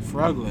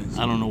 Frog legs.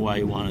 I don't know why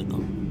he wanted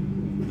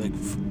them. Like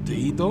to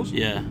eat those?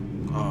 Yeah.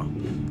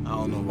 I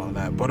don't know about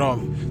that, but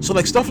so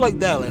like stuff like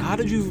that. Like, how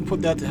did you even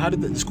put that? How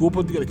did the school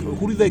put together?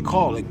 Who did they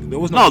call? Like, there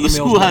was No, the emails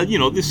school back-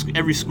 had,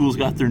 every school's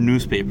got their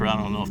newspaper. I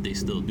don't know if they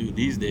still do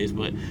these days,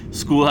 but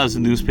school has a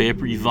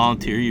newspaper. You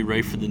volunteer, you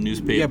write for the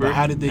newspaper. Yeah, but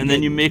how did they And then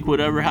get- you make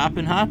whatever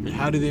happen. How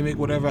did they make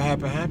whatever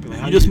happen? Like,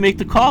 how You did just make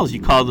the calls. You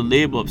call the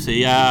label up, say,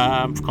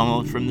 "Yeah, I'm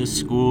calling from this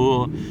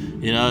school.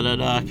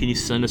 Can you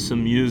send us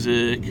some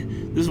music?"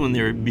 This is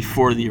when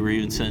before they were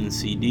even sending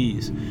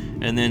CDs,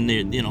 and then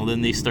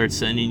they start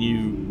sending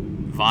you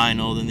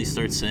vinyl. Then they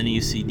start sending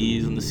you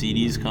CDs. When the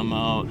CDs come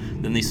out,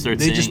 then they start.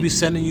 They saying, just be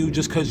sending you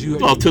just because you.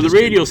 Well, to the just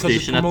radio because it's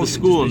station at the promotion,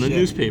 school and just- the yeah.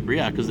 newspaper,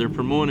 yeah, because they're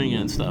promoting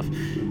it and stuff.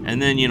 And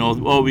then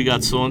we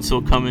got so and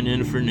so coming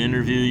in for an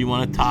interview. You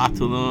want to talk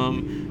to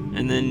them,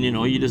 and then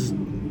you just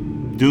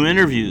do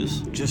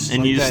interviews, Just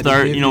and like you that,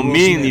 start they gave you Will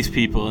meeting Smith. these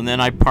people. And then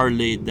I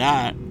parlayed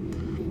that.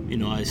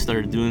 I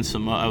started doing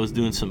I was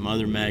doing some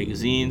other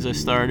magazines. I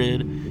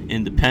started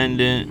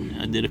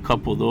Independent. I did a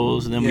couple of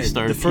those, and then we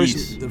started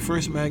Peace. The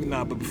first mag,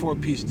 but before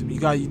Peace,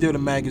 you did a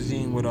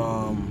magazine with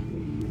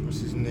what's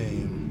his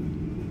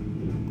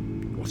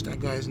name? What's that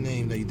guy's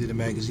name that you did a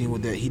magazine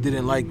with that he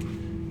didn't like?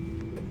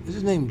 Is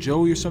his name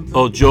Joey or something?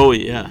 Oh,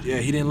 Joey, yeah. Yeah,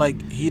 he didn't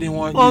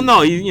want.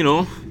 Well, you.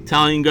 no,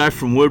 Italian guy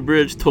from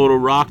Woodbridge, total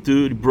rock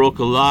dude. He broke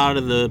a lot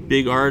of the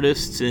big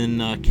artists in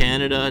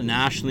Canada,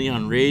 nationally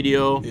on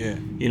radio. Yeah.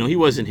 He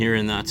wasn't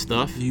hearing that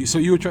stuff. So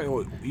you were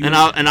trying.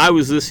 And I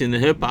was listening to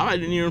hip hop. I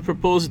didn't even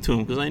propose it to him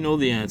because I know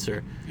the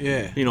answer.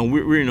 Yeah.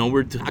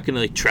 We're talking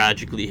like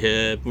Tragically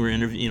Hip. We're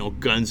interviewing,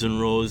 Guns N'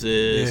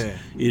 Roses.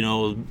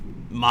 Yeah.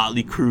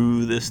 Motley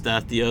Crue, this,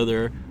 that, the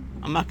other.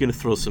 I'm not gonna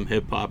throw some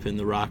hip hop in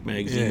the rock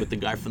magazine Yeah. with the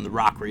guy from the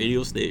rock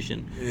radio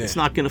station. Yeah. It's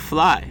not gonna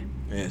fly.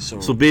 Yeah.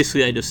 So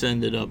basically, I just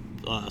ended up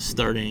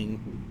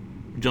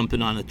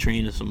jumping on a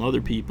train of some other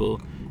people,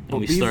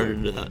 and we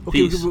started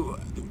Peace.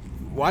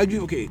 Why'd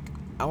you? Okay,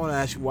 I want to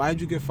ask you,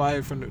 why'd you get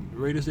fired from the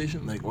radio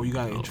station? Like, or you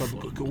got in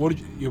trouble? fuck. What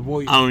did your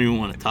boy? I don't even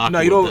want to talk. No,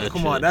 about you don't. that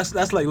Come shit. on,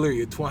 that's like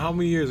literally how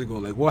many years ago?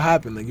 Like, what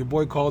happened? Like, your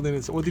boy called in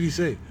and said, what did he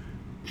say?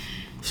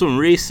 Some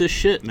racist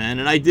shit, man.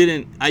 And I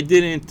didn't.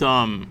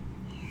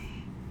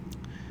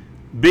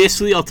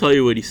 Basically, I'll tell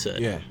you what he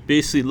said. Yeah.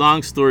 Basically,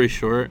 long story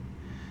short,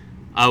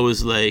 I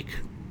was like,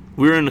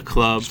 we were in a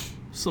club,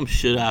 some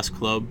shit ass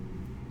club,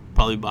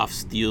 probably off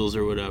Steels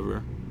or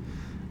whatever.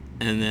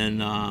 And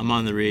then I'm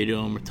on the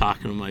radio and we're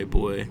talking to my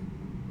boy.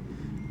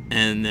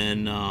 And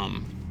then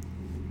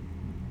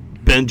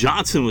Ben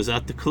Johnson was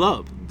at the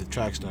club. The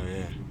track star,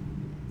 yeah.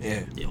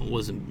 Yeah. It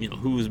wasn't,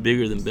 who was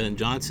bigger than Ben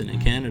Johnson in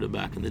Canada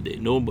back in the day?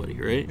 Nobody,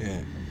 right?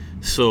 Yeah.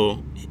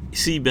 So,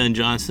 see Ben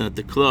Johnson at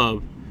the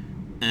club,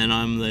 and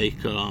I'm like,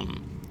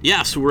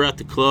 yeah, so we're at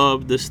the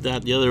club, this,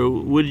 that, the other.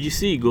 What did you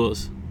see? He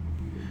goes,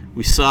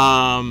 we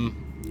saw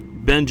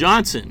Ben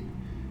Johnson.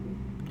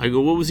 I go,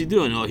 what was he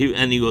doing? Oh,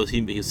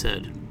 he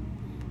said,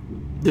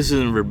 this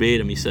isn't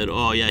verbatim. He said,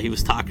 oh, yeah, he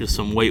was talking to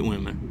some white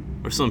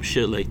women or some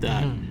shit like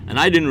that. Mm-hmm. And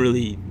I didn't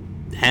really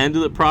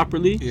handle it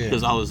properly Yeah.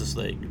 because I was just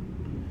like,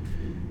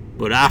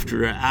 but after,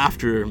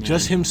 man,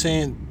 Just him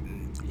saying,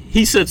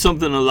 he said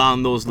something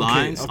along those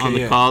lines okay, on the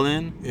yeah.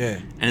 call-in. yeah.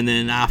 And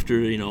then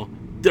after,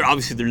 they're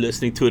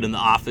listening to it in the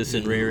office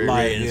and Ray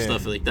Live, and yeah.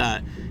 stuff like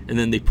that. And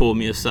then they pulled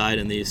me aside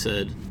and they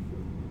said,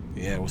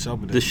 Yeah, what's up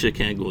with that? this shit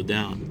can't go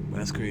down.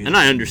 That's crazy. And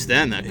I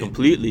understand that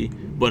completely,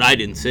 but I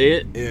didn't say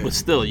it. Yeah. But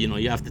still,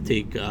 you have to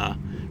take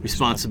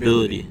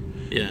responsibility.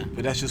 Yeah.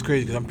 But that's just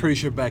crazy because I'm pretty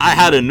sure back. I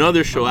had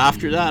another show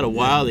after that, a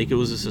while, like it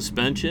was a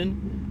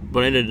suspension,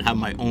 but I didn't have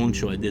my own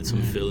show. I did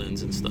some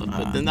fill-ins and stuff.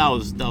 But then that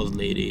was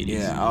late 80s.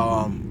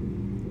 Yeah.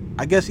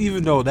 I guess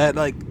even though that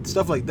like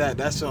stuff like that,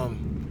 that's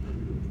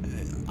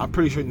I'm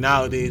pretty sure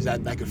nowadays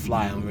that could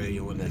fly on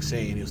radio with like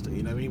saying it,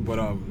 you know what I mean? But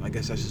I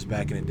guess that's just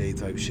back in the day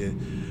type shit.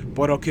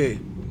 But okay,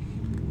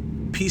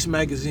 Peace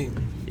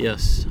Magazine,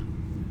 Yes.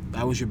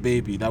 that was your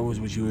baby. That was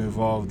what you were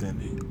involved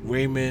in.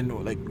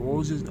 Raymond, like what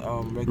was his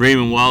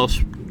Raymond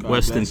Walsh,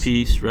 rest in bless.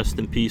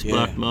 peace, Yeah.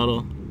 Black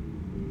Metal.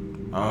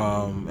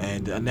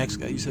 And the next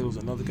guy you said was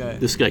another guy.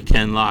 This guy,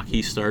 Ken Locke,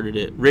 he started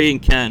it. Ray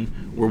and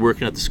Ken were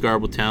working at the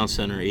Scarborough Town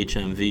Center,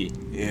 HMV.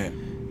 Yeah.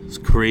 It's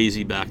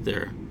crazy back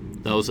there.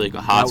 That was like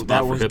a hot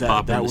spot for hip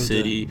hop in the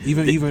city.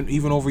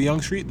 Even over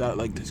Young Street, that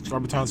like the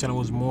Scarborough Town Center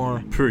was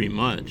more. Pretty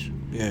much.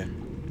 Yeah.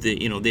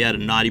 They had a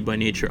Naughty by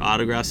Nature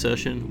autograph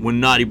session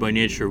when Naughty by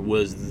Nature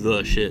was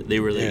the shit.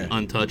 They were like Yeah.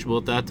 untouchable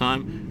at that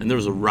time, and there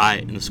was a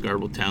riot in the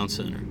Scarborough Town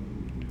Center.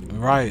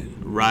 Right.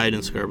 Riot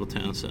in Scarborough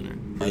Town Center.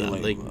 For that.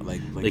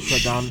 Like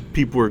shut down.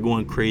 People were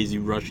going crazy,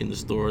 rushing the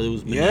store. It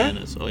was Yeah?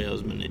 bananas. Oh yeah, it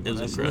was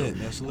That's incredible. lit.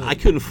 That's lit. I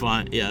couldn't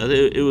find. Yeah,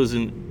 it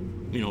wasn't.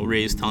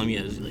 Ray's telling me,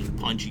 I was like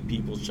punching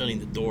people, shutting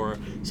the door.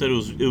 Said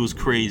it was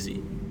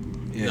crazy.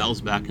 Yeah. That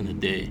was back in the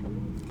day.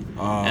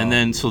 And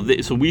then so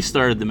we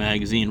started the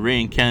magazine.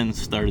 Ray and Ken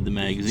started the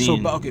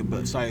magazine.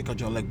 But sorry to cut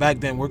you off. Like back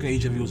then, working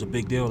at HMV was a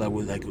big deal. That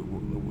was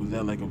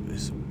that like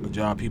a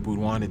job people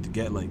wanted to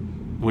get? Like,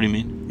 what do you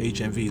mean?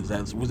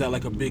 HMV was that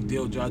like a big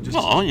deal job?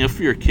 If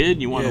you're a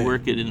kid, you want to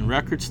work in a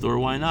record store.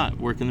 Why not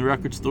work in the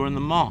record store in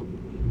the mall?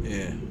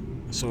 Yeah.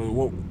 So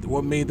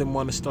what made them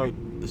want to start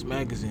this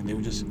magazine? They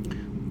were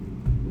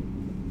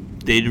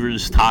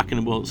just talking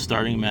about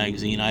starting a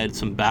magazine. I had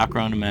some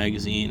background in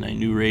magazine. I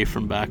knew Ray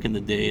from back in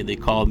the day. They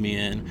called me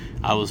in.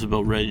 I was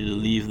about ready to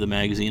leave the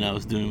magazine I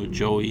was doing with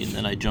Joey, and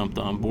then I jumped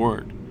on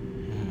board.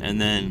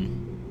 And then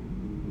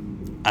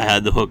I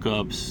had the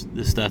hookups,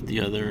 this, that,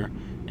 the other,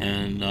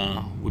 and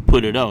we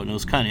put it out. And it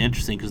was kind of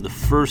interesting because the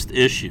first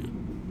issue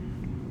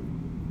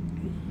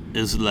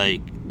is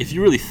like, if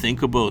you really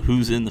think about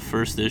who's in the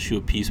first issue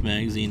of Peace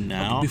magazine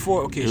now,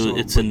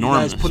 it's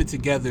enormous. You guys put it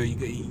together.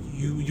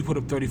 You put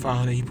up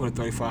 3,500. He put up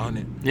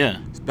 3,500.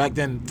 Yeah. Back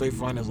then,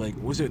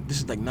 3,500 was like, this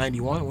is like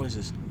 91. What is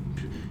this?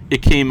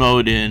 It came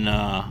out in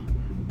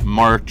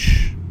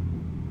March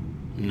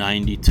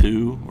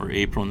 92 or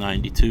April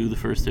 92, the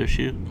first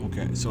issue.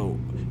 Okay, so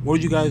what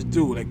did you guys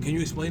do? Like, can you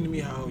explain to me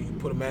how you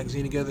put a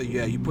magazine together?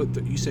 Yeah,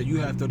 you said you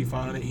had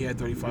 3,500. He had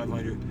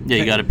 3,500. Yeah,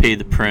 you got to pay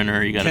the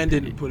printer. Ken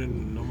didn't put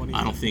in no money.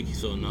 I don't think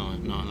so. No,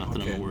 not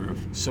that I'm aware of.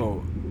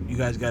 So you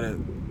guys got to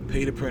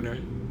pay the printer.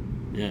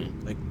 Yeah.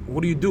 Like,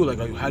 what do you do?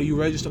 Like, how do you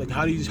register? Like,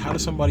 how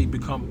does somebody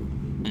become?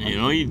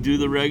 You do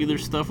the regular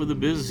stuff with a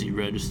business. You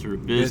register a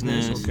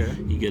business. Okay.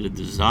 You get a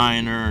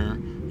designer.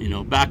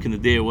 Back in the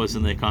day, it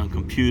wasn't like on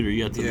computer.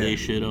 You had to lay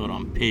shit out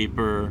on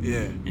paper.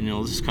 Yeah.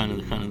 This is kind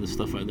of the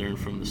stuff I learned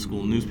from the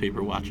school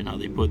newspaper, watching how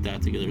they put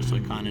that together. So I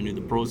kind of knew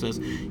the process.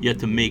 You had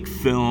to make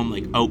film,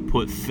 like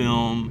output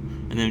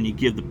film, and then you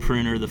give the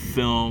printer the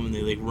film, and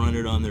they like run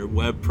it on their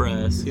web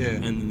press. Yeah.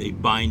 And then they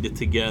bind it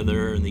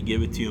together, and they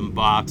give it to you in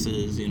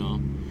boxes.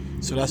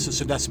 So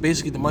that's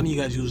basically the money you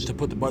guys use to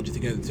put the budget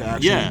together to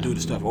actually do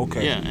the stuff.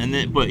 Okay. Yeah, and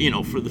then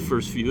for the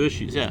first few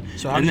issues, yeah.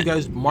 So how do you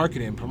guys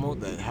market and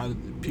promote that? How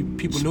did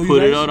people know you guys?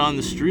 Put it out on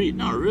the street?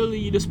 Not really.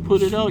 You just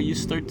put it out. You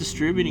start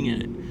distributing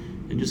it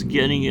and just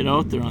getting it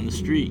out there on the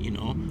street.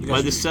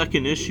 By the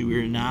second issue, we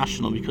were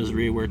national because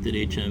Ray worked at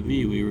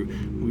HMV.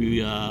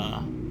 We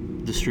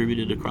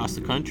distributed across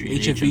the country.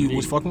 HMV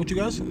was fucking with you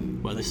guys?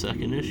 By the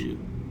second issue.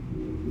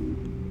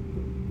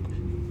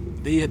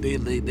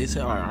 They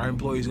said our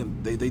employees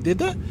they did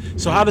that.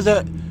 So how does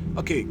that?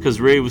 Okay. Because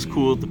Ray was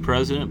cool with the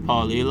president,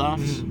 Paul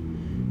Elofs,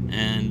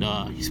 and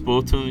he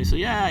spoke to him. He said,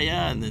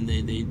 yeah, and then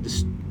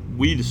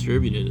we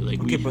distributed it.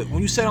 Okay, but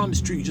when you said on the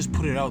street, you just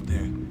put it out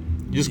there.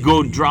 You just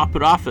go drop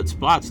it off at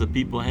spots that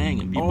people hang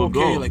and people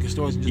go. Like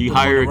stores. You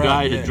hire a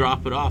guy to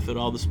drop it off at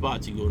all the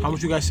spots you go to. How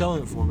much you guys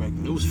selling it for back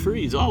then? It was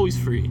free. It's always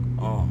free.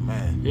 Oh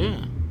man.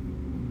 Yeah.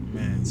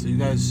 Man, so you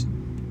guys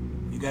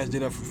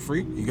did that for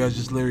free? You guys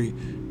just literally.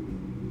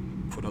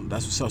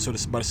 That's what's up.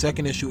 So by the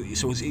second issue,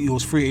 so it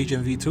was free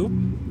HMV too?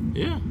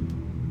 Yeah.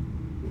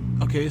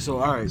 Okay, so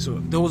all right, so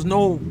there was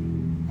no.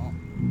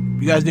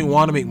 You guys didn't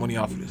want to make money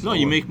off of this. No,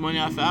 you make money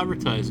off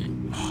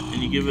advertising,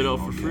 and you give it out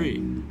for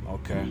free.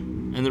 Okay.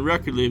 And the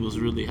record labels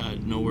really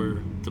had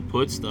nowhere to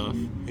put stuff.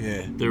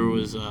 Yeah. There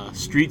was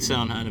Street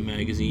Sound had a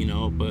magazine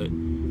out, but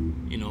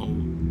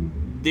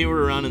they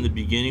were around in the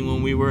beginning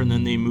when we were, and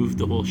then they moved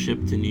the whole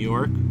ship to New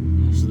York.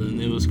 So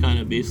then it was kind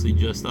of basically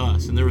just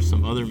us, and there were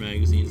some other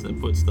magazines that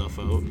put stuff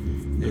out.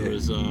 There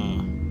was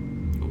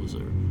what was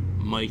there?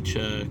 Mic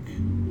Check.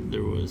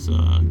 There was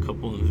a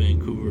couple in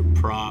Vancouver,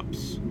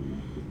 Props.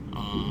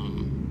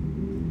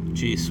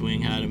 J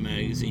Swing had a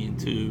magazine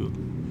too,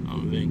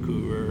 in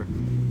Vancouver.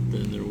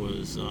 Then there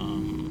was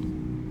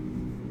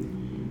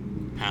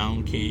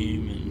Pound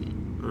came and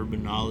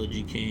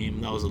Urbanology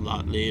came. That was a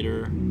lot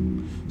later.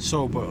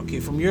 So, but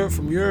okay, for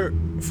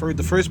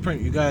the first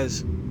print, did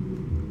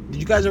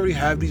you guys already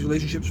have these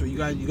relationships where you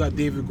got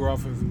David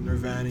Groff and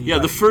Nirvana?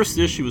 The first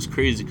issue was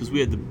crazy because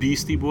we had the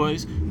Beastie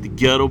Boys, the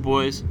Ghetto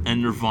Boys,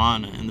 and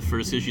Nirvana in the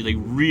first issue, like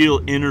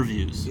real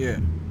interviews. Yeah.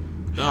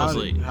 How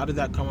did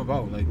that come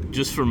about? Like,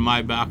 just from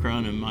my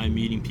background and my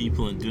meeting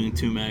people and doing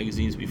 2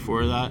 magazines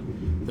before that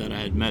I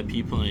had met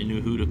people and I knew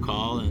who to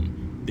call,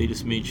 and they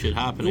just made shit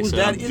happen. Is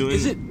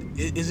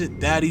it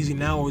that easy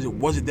now, or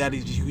was it that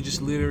easy? You could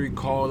just literally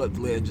call up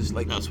the just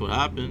like. That's what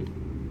happened.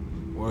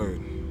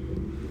 Word.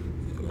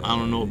 I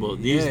don't know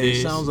about these days.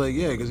 It sounds like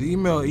because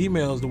email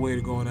is the way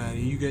to go now.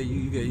 You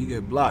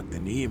get blocked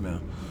in the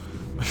email.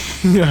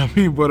 You know what I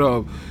mean?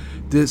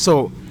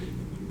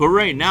 But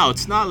right now,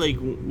 it's not like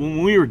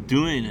when we were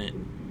doing it,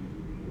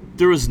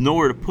 there was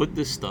nowhere to put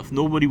this stuff.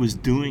 Nobody was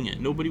doing it.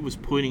 Nobody was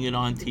putting it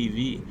on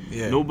TV.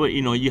 Yeah. Nobody,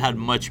 you had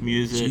Much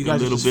Music, so you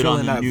guys a little bit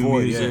on the new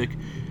music,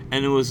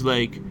 and it was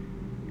like,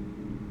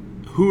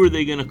 who are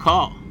they gonna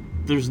call?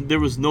 There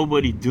was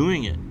nobody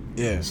doing it.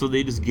 Yeah. So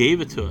they just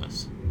gave it to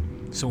us.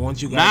 So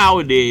once you guys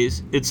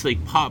nowadays, it's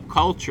like pop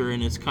culture,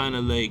 and it's kind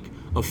of like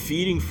a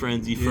feeding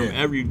frenzy from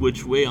every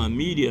which way on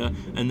media,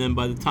 and then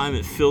by the time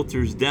it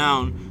filters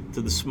down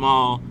to the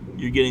small,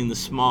 you're getting the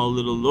small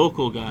little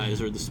local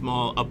guys or the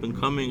small up and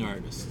coming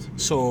artists.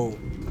 So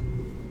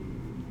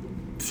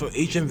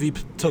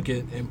HMV took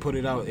it and put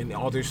it out in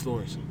all their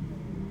stores.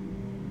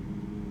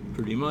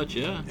 Pretty much,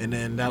 yeah. And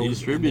then they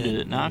distributed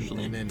it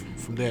nationally. And then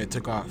from there it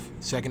took off.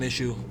 Second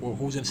issue. Well,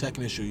 who's in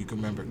second issue? You can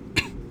remember.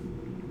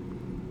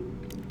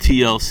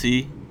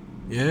 TLC.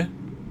 Yeah.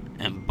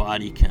 And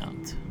Body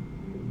Count.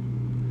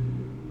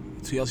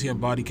 TLC and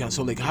Body Count.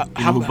 So like, you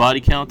know who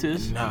Body Count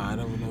is? Nah, I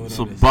don't know what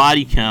so that is.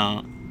 Body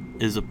Count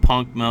is a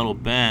punk metal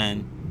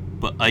band,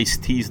 but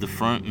Ice-T's the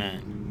front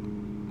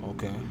man.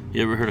 Okay.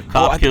 You ever heard of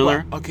Cop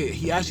Killer? Okay,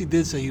 he actually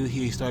did say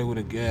he started with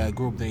a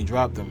group, then he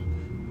dropped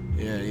them.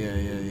 Yeah.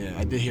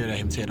 I did hear that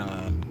him say it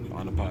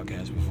on the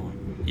podcast before.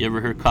 You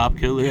ever heard Cop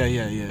Killer?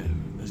 Yeah.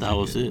 That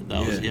was it.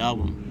 That was the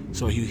album.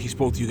 So he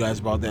spoke to you guys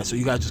about that. So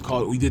you guys just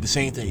called. We did the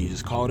same thing. You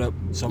just called up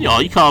somebody. Yeah,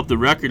 you call up the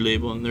record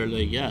label and they're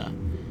like, yeah,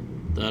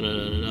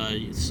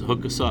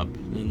 hook us up,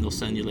 and they'll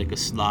send you like a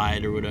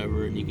slide or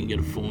whatever, and you can get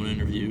a phone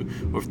interview.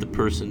 Or if the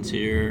person's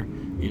here,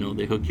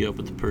 they hook you up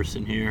with the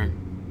person here.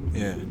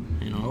 Yeah.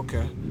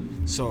 Okay.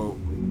 So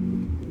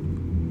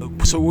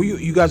were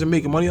you guys are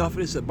making money off of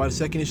this by the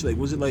second issue? Like,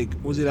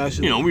 was it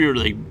actually? We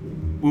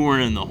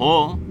weren't in the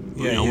hole.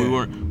 Yeah. We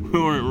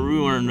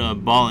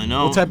weren't balling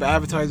out. What type of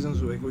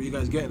advertisements were you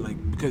guys getting?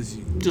 Like, because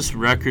just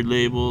record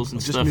labels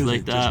and stuff music,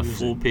 like that.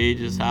 Full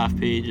pages, half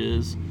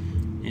pages.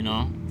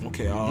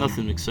 Okay.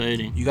 Nothing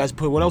exciting. You guys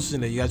put what else was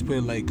in there? You guys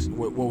put like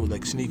what was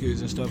like sneakers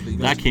and stuff.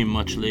 That came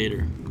much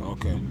later.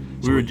 Okay.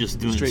 We were just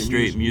doing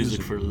straight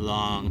music for a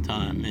long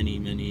time,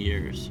 many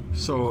years.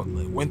 So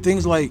when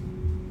things like,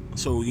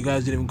 so you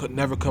guys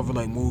never cover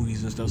like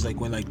movies and stuff. It's like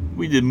when like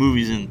we did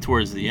movies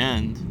towards the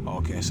end.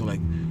 Okay, so like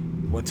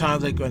what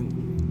times like when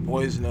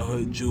Boys in the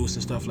Hood, Juice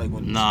and stuff like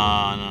when.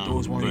 Nah.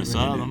 Those weren't even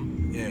saw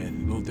them. Yeah,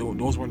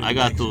 those weren't. I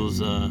got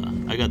those.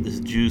 I got this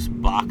Juice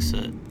box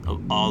set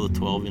of all the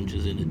 12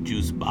 inches in a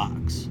Juice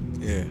box.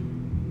 Yeah.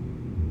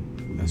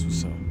 That's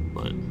what's up.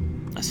 But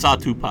I saw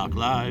Tupac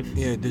live.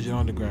 Yeah, Digital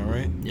Underground,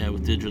 right? Yeah,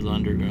 with Digital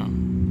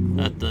Underground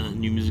at the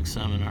New Music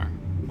Seminar.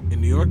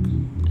 In New York?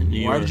 In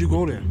New York. Why did you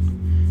go there?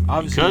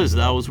 Obviously, because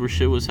that was where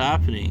shit was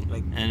happening,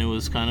 and it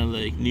was kind of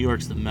like New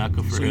York's the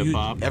mecca for hip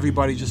hop.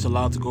 Everybody's just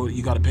allowed to go.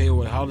 You got to pay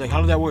or how did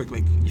that work?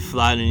 Like you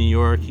fly to New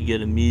York, you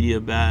get a media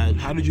badge.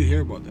 How did you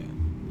hear about that?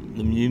 I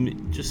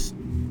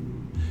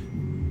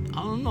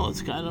don't know.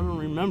 I don't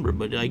remember,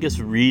 but I guess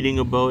reading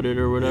about it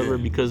or whatever,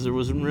 because there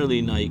wasn't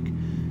really like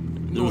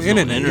no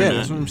internet. Yeah,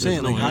 that's what I'm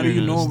saying. Like, how do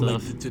you know?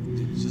 Like,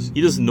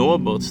 you just know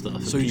about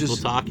stuff. So and people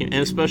talking,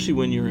 and especially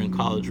when you're in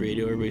college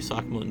radio, everybody's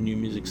talking about New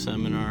Music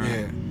Seminar.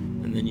 Yeah.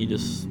 And then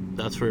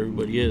that's where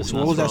everybody is. So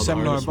what was that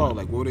seminar about?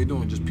 Like, what were they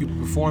doing? Just people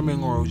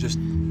performing, or just?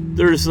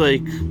 There's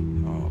like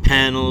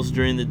panels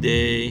during the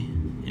day.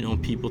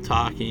 People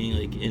talking,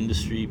 like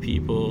industry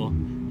people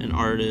and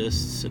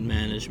artists and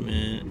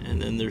management,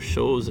 and then there's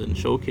shows and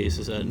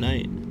showcases at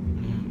night.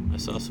 I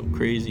saw some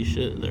crazy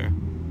shit there.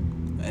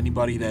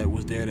 Anybody that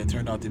was there that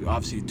turned out to be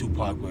obviously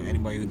Tupac, but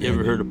anybody who you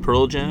ever heard of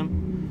Pearl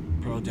Jam?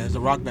 Pearl Jam, it's a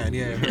rock band.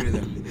 Yeah, I heard of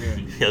them.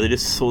 Yeah, they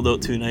just sold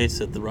out 2 nights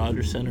at the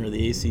Rogers Center or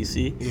the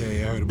ACC. Yeah, I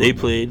heard about They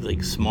that. played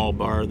like small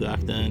bar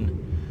back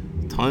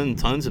then.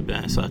 Tons of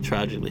bands. I saw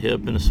Tragically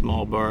Hip in a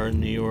small bar in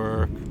New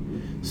York.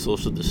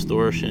 Social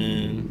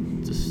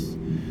Distortion. Just,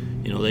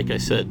 like I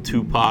said,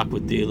 Tupac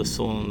with De La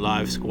Soul and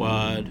Live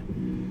Squad.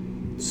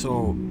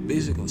 So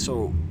basically,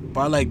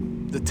 by like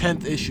the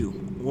 10th issue,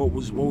 what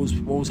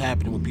was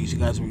happening with Peace? You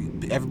guys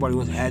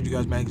had you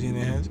guys magazine in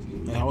their hands.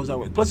 Like, how was that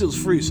work? Plus, it was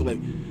free. So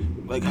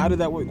like how did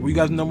that work? Were you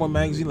guys the number one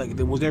magazine? Like,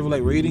 was there ever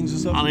like ratings and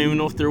stuff? I don't even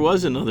know if there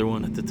was another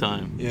one at the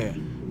time. Yeah.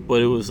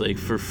 But it was like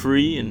for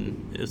free,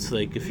 and it's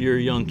like if you're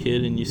a young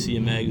kid and you see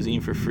a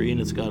magazine for free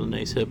and it's got a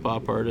nice hip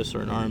hop artist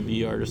or an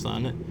R&B artist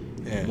on it,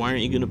 why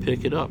aren't you gonna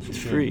pick it up? It's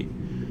free.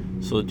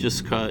 So it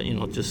just kept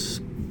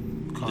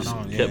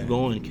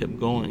going, kept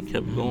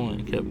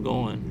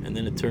going, and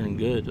then it turned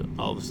good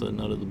all of a sudden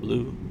out of the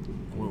blue.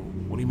 Well,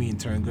 what do you mean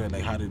turn good?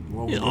 Like, how did?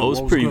 What was it was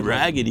pretty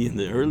raggedy in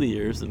the early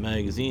years. The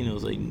magazine, it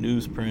was like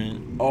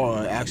newsprint. Oh,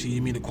 actually,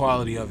 you mean the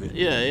quality of it?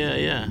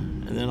 Yeah.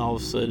 And then all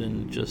of a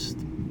sudden,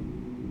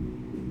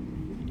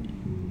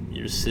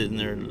 you're sitting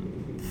there.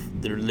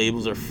 Their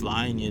labels are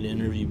flying you to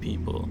interview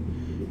people,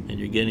 and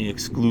you're getting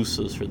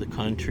exclusives for the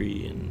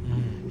country, and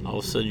all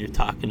of a sudden you're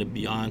talking to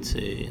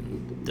Beyonce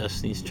and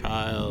Destiny's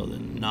Child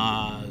and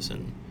Nas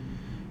and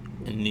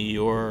in New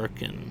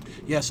York and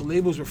so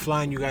labels were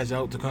flying you guys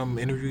out to come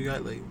interview you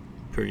guys, like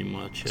pretty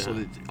much. Yeah. So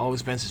that all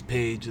expenses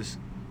paid. Just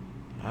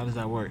how does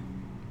that work?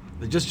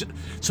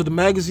 So the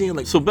magazine,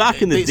 like, so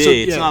back in the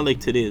day, it's not like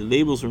today. The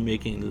labels were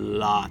making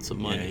lots of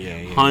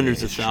money,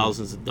 hundreds of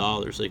thousands of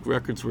dollars. Like,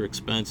 records were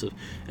expensive,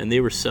 and they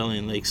were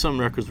selling, like, some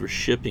records were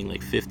shipping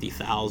like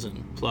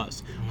 50,000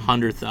 plus,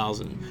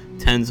 100,000,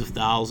 tens of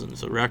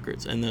thousands of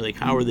records, and they're like,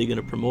 how are they going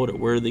to promote it?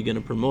 Where are they going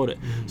to promote it?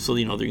 So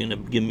they're going to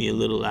give me a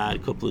little ad, a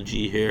couple of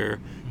G here.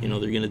 They're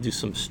going to do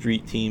some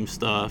street team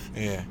stuff.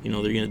 They're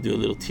going to do a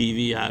little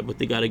TV ad, but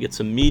they got to get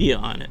some media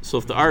on it. So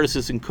if the artist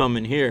isn't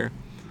coming here,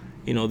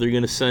 they're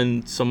going to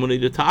send somebody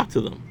to talk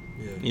to them.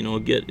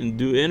 get and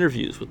do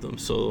interviews with them.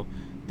 So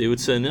they would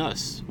send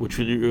us, which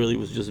really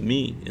was just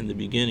me in the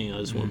beginning. I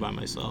just went by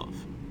myself.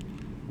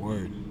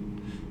 Word.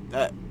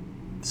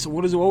 So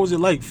what was it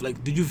like?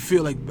 Like, did you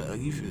feel like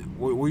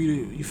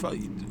you felt?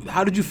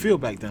 How did you feel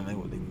back then? Like,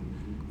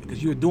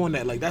 because you were doing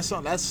that. Like,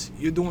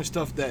 you're doing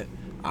stuff that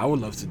I would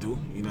love to do.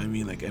 You know what I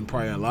mean? Like, and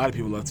probably a lot of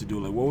people love to do.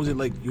 Like, what was it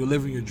like? You were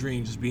living your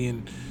dream, just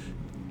being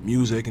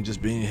music and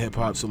just being hip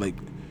hop. So like,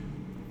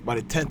 by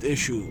the 10th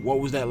issue, what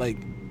was that like?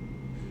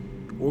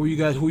 Who were you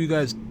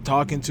guys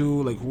talking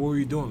to? Like, what were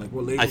you doing? Like,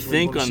 what labels? I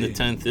think on the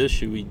 10th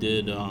issue we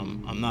did.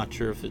 I'm not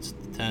sure if it's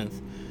the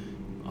 10th.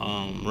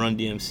 Run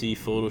DMC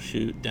photo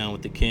shoot down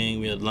with the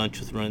King. We had lunch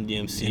with Run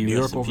DMC. In New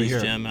York, over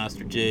here. Jam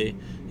Master Jay.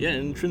 Yeah,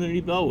 in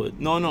Trinity Bellwood.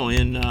 No,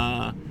 in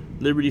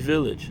Liberty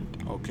Village.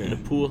 Okay. In the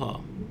pool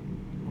hall.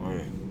 All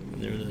right.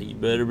 And they were like, "You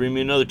better bring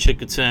me another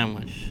chicken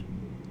sandwich."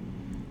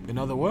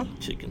 Another what?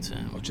 Chicken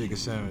sandwich. Oh, chicken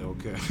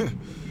sandwich. Okay.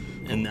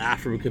 And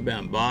Africa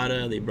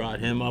Bambaataa, they brought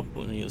him up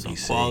when he was on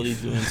Quality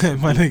doing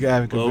my nigga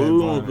Africa Bambaataa. Bambaataa. We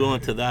won't go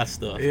into that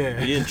stuff. Yeah.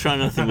 He didn't try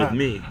nothing with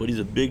me, but he's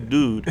a big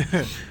dude.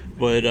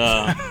 But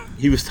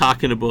he was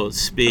talking about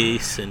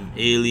space and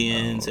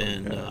aliens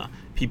and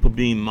people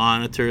being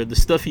monitored. The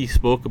stuff he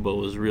spoke about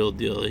was real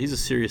deal. He's a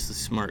seriously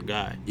smart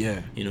guy.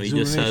 Yeah. He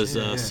just has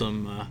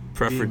some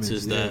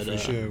preferences Demons, that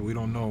for sure. We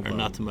don't know are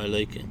not to my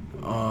liking.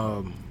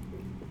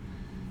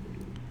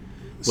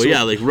 So,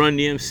 like Run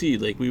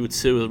DMC, like we would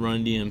sit with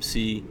Run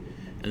DMC,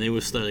 and they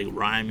would start like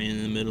rhyming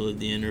in the middle of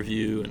the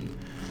interview and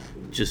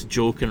just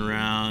joking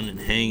around and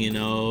hanging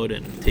out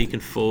and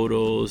taking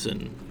photos,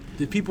 and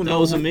did people that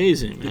know was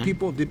amazing, man.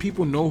 Did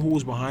people know who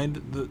was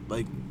behind the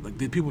like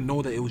did people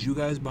know that it was you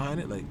guys behind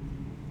it? Like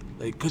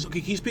because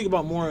can you speak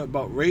more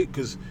about Ray?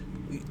 Because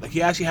like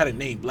he actually had a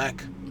name,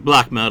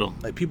 Black Metal.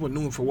 Like people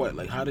knew him for what?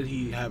 Like how did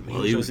he have?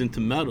 Well, he was into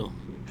metal.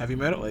 Heavy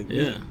metal, like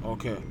yeah.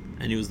 Okay.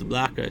 And he was the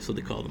black guy, so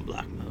they called him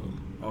Black Metal.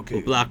 Okay.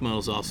 But Black Metal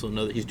is also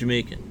another. He's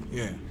Jamaican.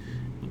 Yeah.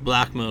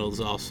 Black metal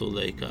is also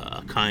like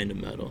a kind of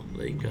metal,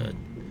 like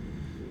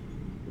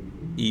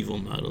evil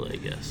metal, I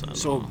guess. I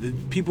don't know.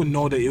 Did people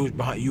know that it was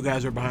behind? You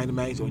guys were behind the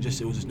magazine, or it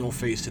was just no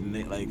face to the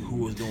name? Like who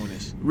was doing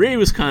this? Ray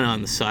was kind of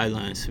on the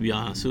sidelines, to be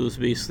honest. It was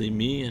basically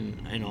me,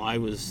 and I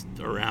was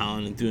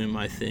around and doing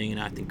my thing and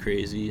acting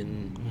crazy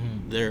and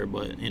there,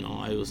 but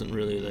I wasn't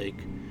really like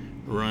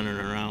running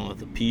around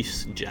with a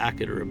piece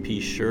jacket or a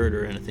piece shirt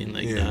or anything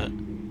like that.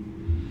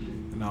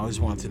 And I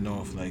just wanted to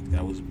know if like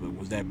that was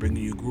that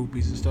bringing you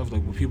groupies and stuff?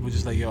 Like were people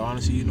just like, yo,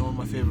 honestly,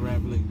 my favorite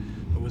rapper? Like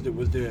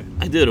was there?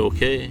 I did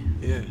okay.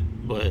 Yeah.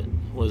 But it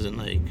wasn't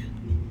like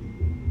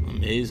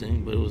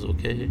amazing, but it was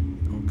okay.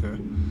 Okay.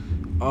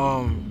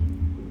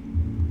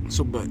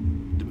 So, but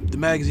the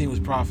magazine was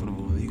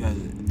profitable. You guys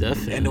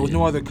definitely. And there was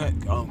no other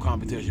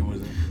competition,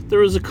 was there? There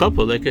was a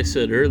couple, like I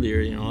said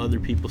earlier. Other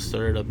people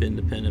started up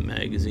independent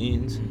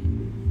magazines,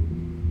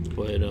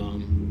 but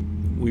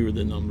we were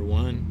the number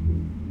one.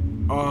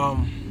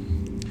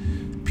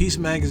 Peace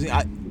Magazine.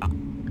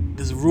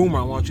 There's a rumor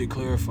I want you to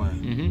clarify.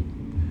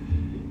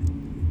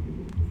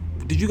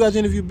 Did you guys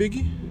interview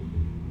Biggie?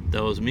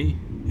 That was me.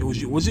 It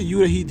was you. Was it you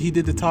that he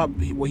did the top?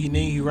 What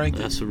he ranked?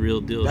 That's a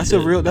real deal. That's a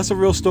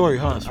real story,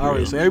 huh? That's all real.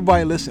 right. So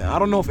everybody listen. I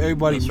don't know if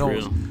everybody That's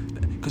knows, real.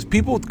 because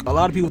a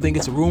lot of people think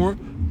it's a rumor.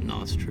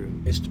 No, it's true.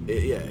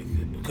 Yeah.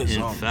 Because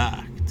in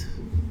fact,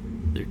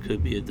 there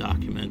could be a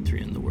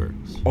documentary in the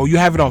works. Oh, you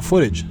have it on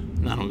footage?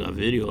 I don't got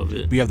video of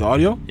it. Do you have the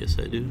audio? Yes,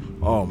 I do.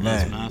 Oh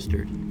man, it's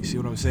mastered. You see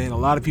what I'm saying? A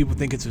lot of people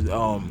think it's fake.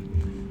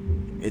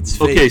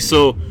 Okay,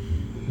 so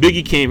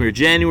Biggie came here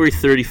January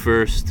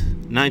 31st,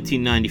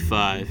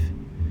 1995,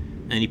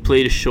 and he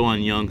played a show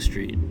on Yonge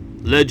Street.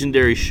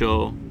 Legendary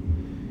show.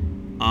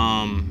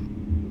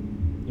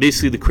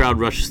 Basically, the crowd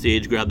rushed the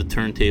stage, grabbed the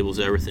turntables,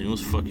 everything. It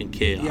was fucking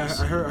chaos. Yeah,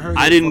 I heard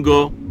I didn't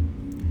go,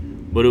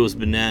 but it was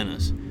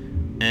bananas.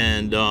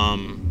 And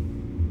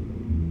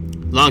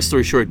long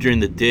story short, during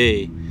the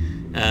day,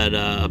 at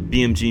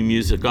BMG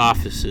Music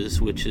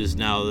offices, which is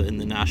now in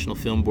the National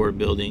Film Board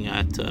building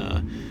at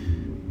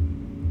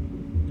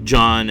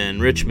John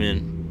and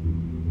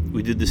Richmond,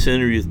 we did this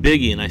interview with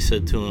Biggie, and I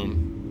said to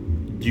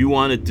him, do you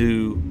want to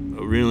do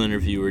a real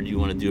interview or do you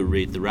want to do a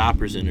Rate the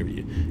Rappers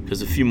interview?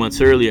 Because a few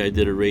months earlier I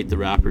did a Rate the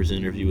Rappers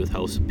interview with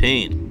House of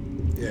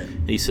Pain. Yeah.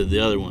 And he said the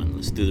other one,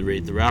 let's do the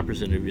Rate the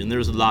Rappers interview. And there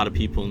was a lot of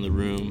people in the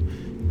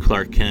room.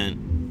 Clark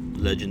Kent,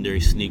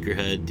 legendary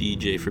sneakerhead,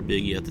 DJ for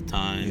Biggie at the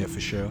time. Yeah, for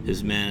sure.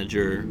 His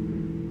manager,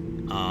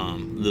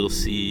 Little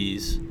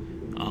C's.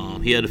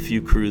 He had a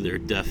few crew there,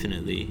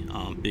 definitely.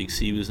 Big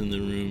C was in the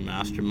room.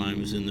 Mastermind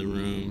was in the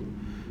room.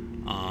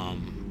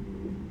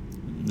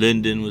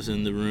 Lyndon was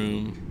in the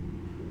room.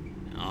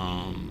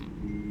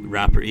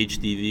 Rapper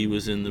HDV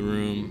was in the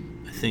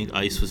room. I think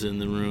Ice was in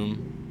the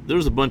room. There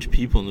was a bunch of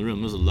people in the room.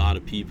 There was a lot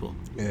of people.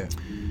 Yeah.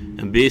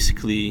 And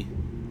basically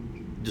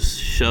just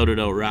shouted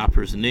out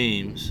rappers'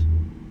 names,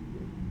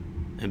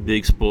 and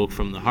Big spoke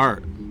from the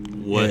heart.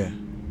 What? Yeah.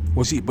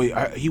 Was he?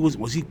 But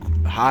was he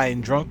high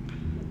and drunk?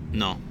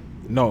 No.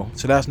 No.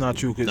 So that's not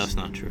true. 'Cause that's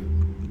not true.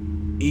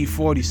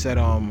 E40 said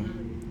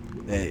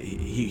that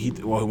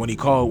when he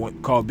called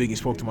Biggie,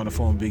 spoke to him on the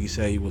phone, Biggie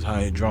said he was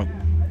high and drunk.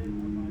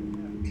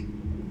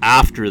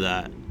 After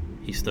that,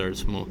 he started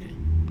smoking.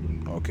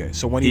 Okay,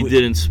 so when he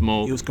didn't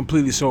smoke, he was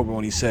completely sober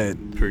when he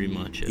said pretty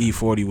much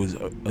E40 was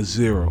a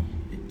zero.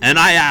 And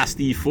I asked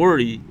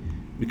E40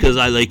 because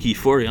I like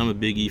E40. I'm a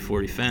big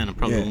E40 fan. I'm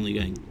probably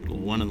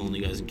one of the only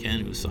guys in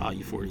Canada who saw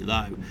E40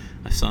 live.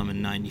 I saw him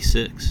in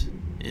 '96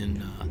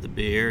 in the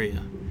Bay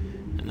Area,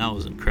 and that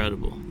was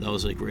incredible. That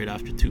was like right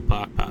after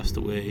Tupac passed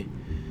away,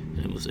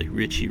 and it was like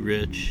Richie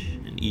Rich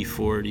and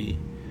E40.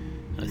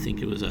 I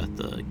think it was at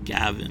the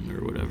Gavin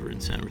or whatever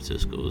in San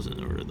Francisco,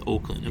 or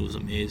Oakland. It was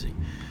amazing.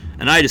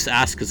 And I just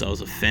asked because I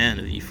was a fan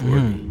of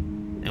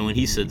E40. And when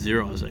he said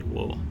zero, I was like,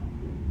 whoa.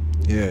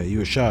 Yeah, you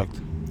were shocked.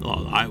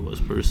 Oh, I was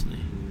personally.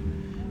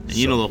 And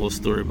you know the whole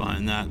story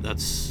behind that.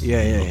 That's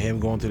him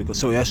going to the.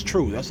 So that's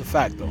true. That's a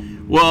fact, though.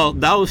 Well,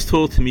 that was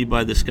told to me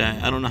by this guy.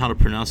 I don't know how to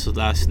pronounce his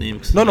last name.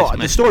 No,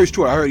 the story's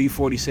true. I heard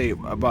E40 say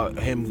about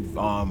him,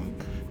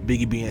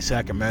 Biggie being in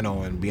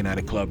Sacramento and being at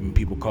a club and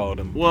people called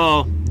him.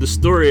 Well, the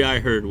story I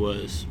heard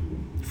was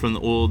from the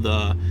old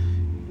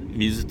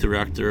music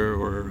director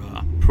or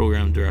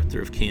program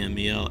director of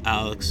KMEL,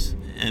 Alex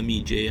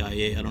Mejia.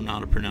 I don't know how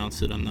to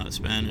pronounce it. I'm not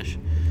Spanish.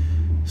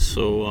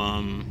 So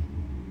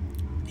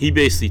he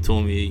basically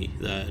told me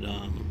that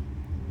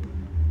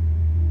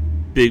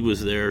Big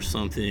was there or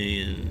something,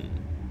 and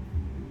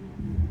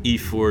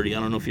E40. I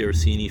don't know if you ever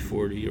seen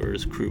E40 or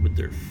his crew, but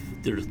they're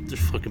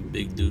fucking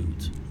big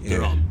dudes. Yeah.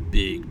 They're all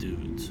big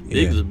dudes.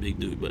 Big is a big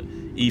dude, but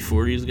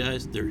E40's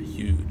guys, they're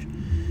huge.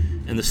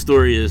 And the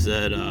story is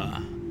that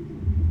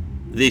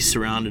they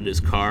surrounded his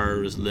car,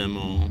 his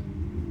limo,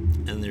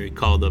 and they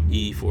called up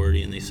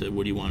E40 and they said,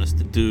 "What do you want us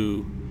to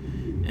do?"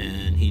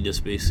 And he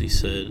just basically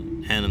said,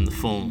 "Hand him the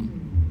phone."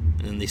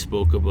 And then they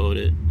spoke about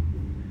it,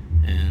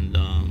 and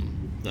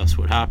that's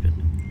what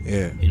happened.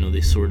 Yeah. You know,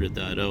 they sorted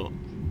that out.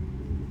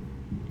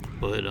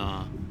 But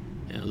a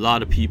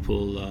lot of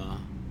people,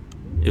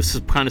 it was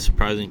kind of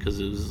surprising because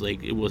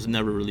it was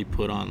never really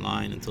put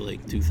online until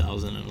like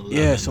 2011.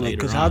 Yeah, so like,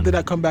 because how did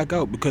that come back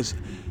out? Because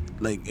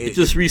like it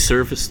just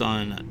resurfaced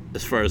on,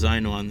 as far as I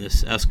know, on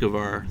this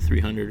Escobar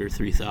 300 or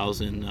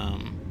 3000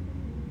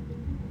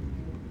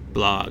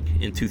 blog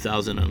in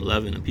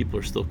 2011, and people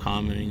are still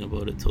commenting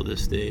about it till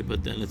this day.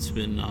 But then it's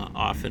been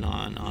off and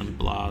on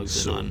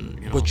blogs and on.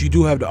 You know, but you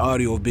do have the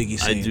audio of Biggie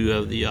saying. I do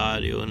have the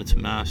audio, and it's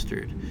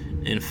mastered.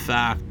 In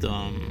fact,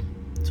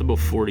 it's about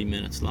 40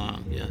 minutes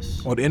long.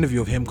 Yes. Oh, the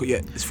interview of him,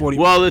 it's 40.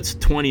 Well, it's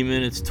 20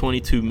 minutes,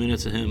 22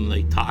 minutes of him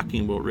like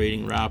talking about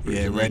rating rappers,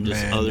 and then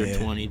just other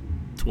 20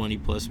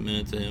 plus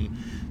minutes of him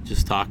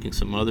just talking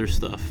some other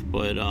stuff.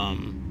 But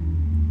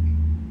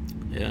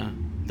yeah,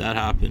 that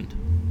happened.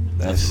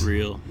 That's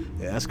real.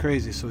 Yeah, that's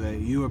crazy. So that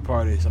you were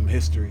part of some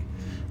history,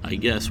 I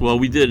guess. Well,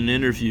 we did an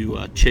interview.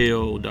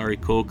 Cheo Dari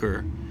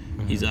Coker,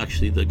 he's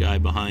actually the guy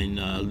behind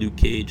Luke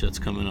Cage that's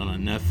coming on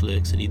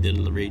Netflix, and he did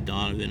Ray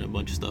Donovan, a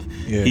bunch of stuff.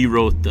 Yeah. He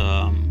wrote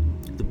the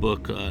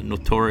book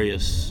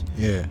Notorious.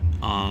 Yeah.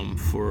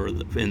 For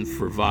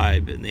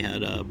Vibe, and they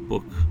had a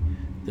book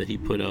that he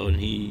put out, and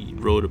he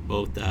wrote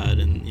about that,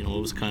 and you know,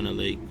 it was kind of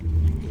like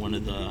one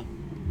of the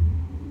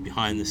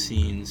behind the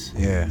scenes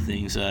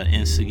things that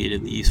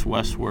instigated the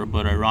East-West war.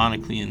 But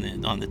ironically,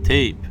 on the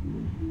tape,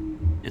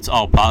 it's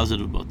all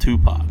positive about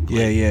Tupac.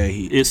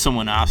 Like,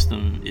 someone asked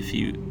him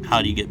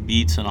how do you get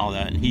beats and all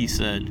that, and he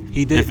said,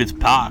 if it's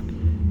Pac,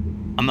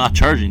 I'm not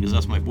charging because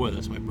that's my boy,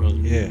 that's my brother.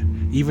 Yeah.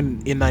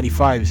 Even in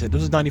 '95, he said,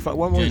 "This is '95.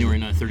 What was January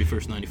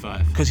 31st,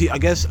 '95." Because I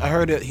guess I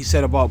heard it. He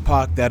said about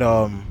Pac that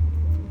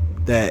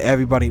that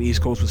everybody in the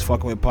East Coast was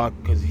fucking with Pac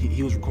because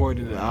he was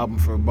recording the album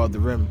for Above the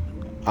Rim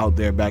out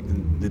there back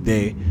in the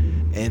day,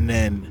 and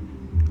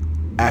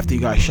then after he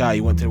got shot,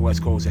 he went to the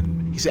West Coast,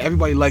 and he said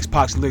everybody likes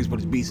Pac's lyrics, but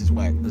his beats is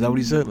whack. Is that what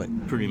he said? Like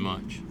pretty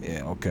much.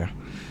 Yeah. Okay.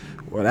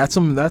 Well, that's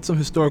some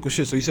historical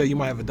shit. So you said you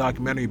might have a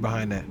documentary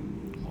behind that.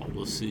 Well,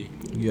 we'll see.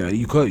 Yeah,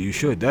 you could. You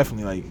should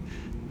definitely. Like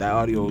that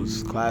audio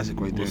is classic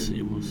right there.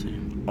 We'll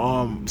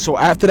see. So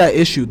after that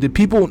issue, did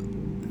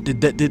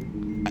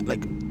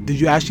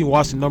you actually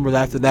watch the numbers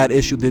after that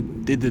issue?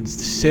 Did the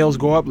sales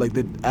go up? Like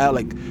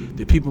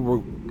did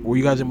people were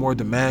you guys in more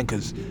demand?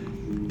 Because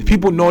the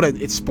people know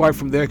that it sparked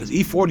from there. Because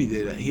E40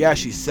 did it. He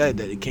actually said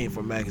that it came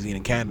from a magazine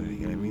in Canada.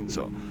 You know what I mean?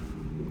 So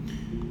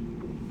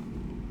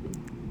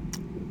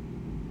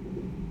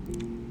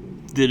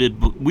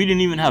we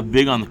didn't even have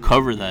Big on the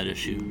cover of that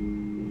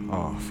issue.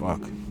 Oh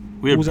fuck.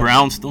 We had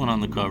Brownstone on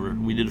the cover.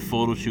 We did a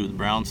photo shoot with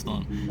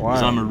Brownstone. Wow.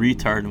 Because I'm a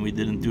retard and we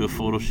didn't do a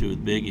photo shoot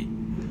with Biggie.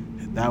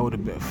 That would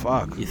have been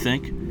fuck. You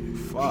think?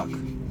 Fuck.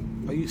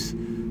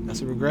 That's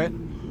a regret?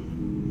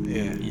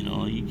 Yeah. You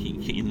know,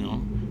 you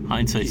know,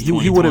 hindsight's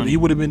 20/20. He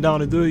would have been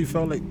down to do it. You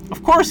felt like.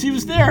 Of course he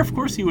was there. Of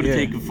course he would have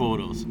taken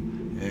photos.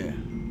 Yeah.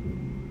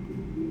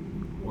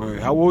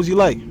 Word. How old was he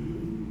like?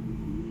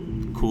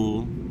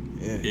 Cool.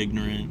 Yeah.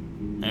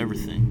 Ignorant.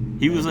 Everything.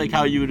 He was like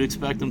how you would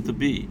expect him to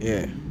be.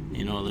 Yeah.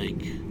 You know,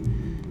 like.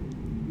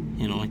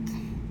 You know, like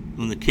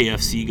when the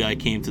KFC guy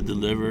came to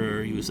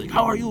deliver, he was like,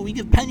 "How are you? We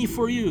get penny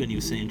for you," and he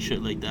was saying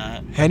shit like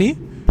that. Henny?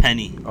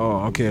 penny.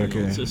 Oh, okay, okay.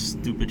 It's just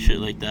stupid shit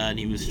like that.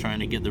 He was trying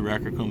to get the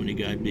record company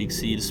guy, Big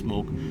C, to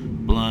smoke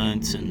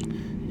blunts, and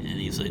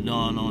he's like,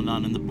 no,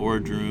 not in the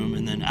boardroom.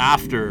 And then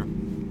after,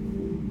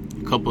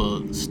 a couple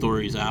of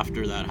stories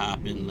after that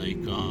happened,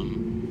 like,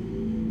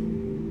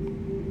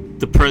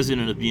 the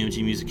president of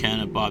BMG Music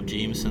Canada, Bob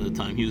Jameson, at the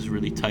time, he was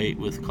really tight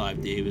with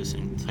Clive Davis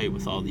and tight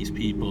with all these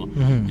people.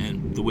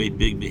 And the way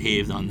Big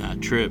behaved on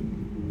that trip,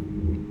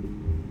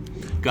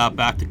 got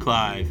back to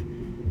Clive,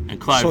 and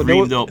Clive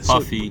reamed out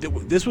Puffy.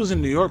 This was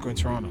in New York or in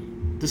Toronto?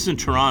 This is in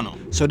Toronto.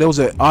 So there was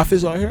an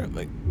office out here?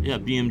 Like, yeah,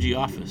 BMG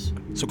office.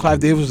 So Clive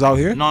Davis was out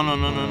here? No.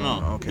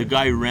 Okay. The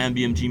guy who ran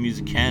BMG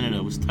Music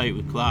Canada was tight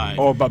with Clive.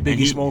 Oh, about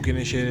Biggie smoking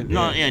and shit?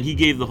 No, and he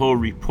gave the whole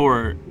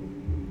report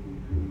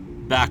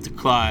back to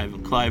Clive,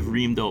 and Clive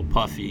reamed out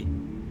Puffy,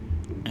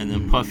 and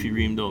then Puffy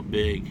reamed out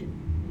Big,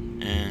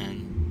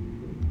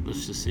 and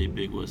let's just say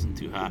Big wasn't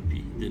too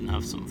happy. Didn't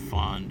have some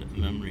fond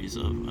memories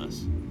of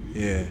us.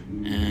 Yeah.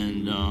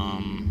 And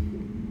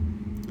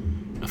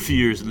a few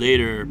years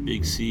later,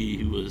 Big C,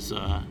 who was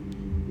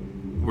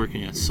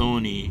working at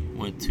Sony,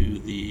 went to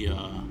the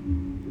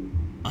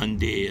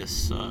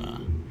Undeus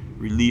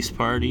release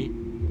party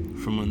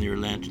from when they were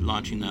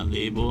launching that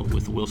label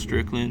with Will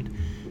Strickland.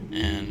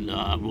 And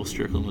Will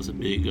Strickland was a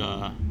big,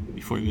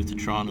 before he moved to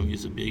Toronto, he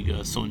was a big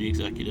Sony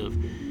executive.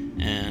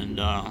 And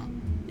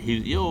he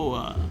was,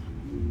 yo,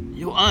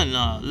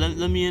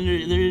 let me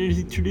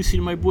introduce you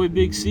to my boy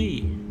Big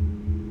C.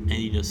 And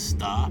he just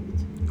stopped.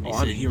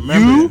 He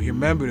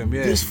remembered him,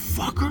 yeah. This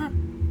fucker?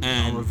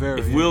 And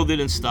if Will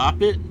didn't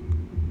stop it,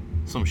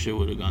 some shit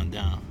would have gone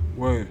down.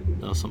 Word.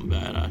 That was some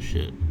badass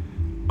shit.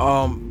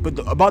 But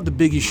about the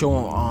Biggie show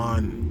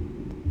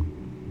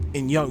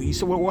in Young, you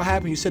said what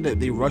happened? You said that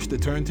they rushed the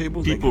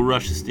turntables. People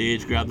rushed the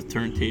stage, grabbed the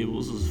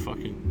turntables. It was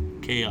fucking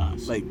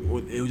chaos. Like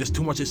it was just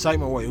too much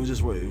excitement. It was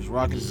just it was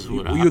rocking. This is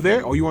what Were you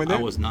there? Oh, you weren't there?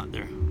 I was not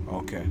there.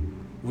 Okay.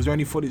 Was there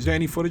any footage? Is there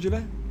any footage of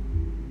that?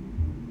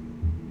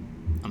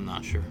 I'm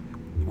not sure.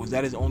 Was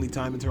that his only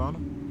time in Toronto?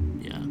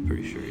 Yeah, I'm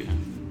pretty sure. Yeah.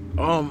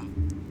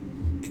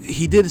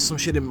 He did some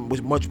shit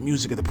with Much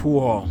Music at the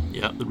pool hall.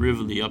 Yeah, the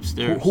Rivoli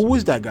upstairs. Who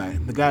was that guy?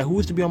 The guy who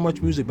used to be on Much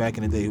Music back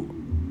in the day.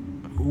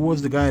 Who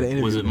was the guy that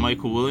interviewed? Was it him?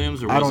 Michael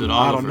Williams or was it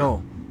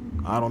Oliver?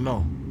 I don't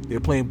know. They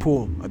were playing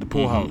pool at the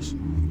pool house.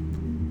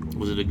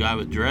 Was it a guy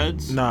with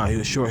dreads? Nah, he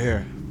was short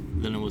hair.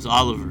 Then it was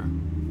Oliver.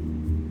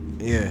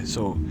 Yeah.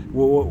 So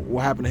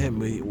what happened to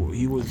him?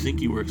 He was. I think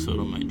he works out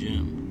on my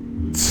gym.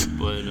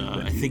 But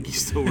I think he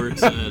still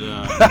works at.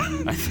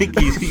 I think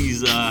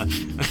he's at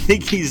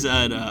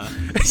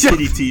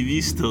City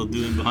TV still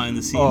doing behind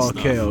the scenes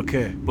stuff.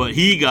 Okay. But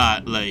he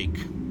got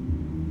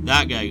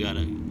that guy got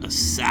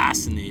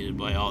assassinated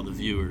by all the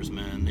viewers,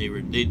 man.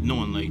 No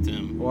one liked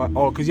him.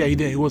 Cause he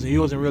didn't. He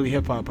wasn't really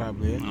hip hop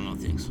probably. Yeah? I don't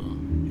think so.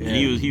 Yeah.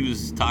 And he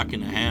was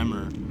talking to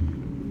Hammer.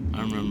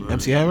 I remember.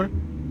 MC Hammer.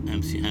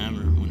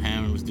 When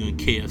Hammer was doing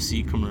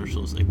KFC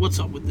commercials, like, what's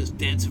up with this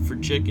dancing for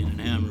chicken? And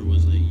Hammer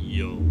was like,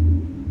 yo,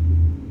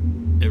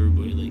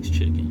 everybody likes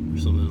chicken, or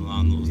something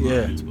along those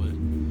lines. But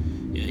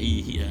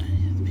yeah,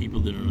 people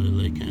didn't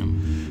really like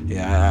him.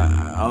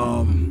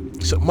 Yeah.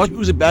 So Much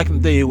Music back in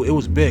the day, it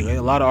was big. Like,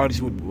 a lot of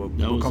artists would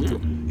come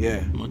through.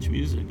 Yeah. Much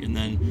Music, and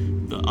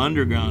then the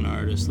underground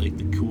artists, like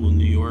the cool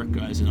New York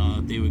guys and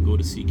all, they would go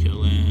to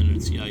CKLN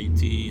and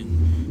CIUT,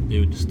 and they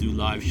would just do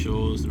live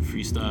shows and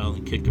freestyle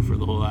and kick it for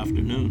the whole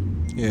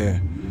afternoon. Yeah,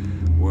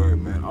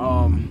 word, man.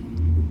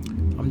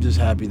 I'm just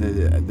happy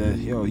that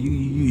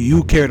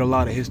you carried a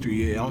lot of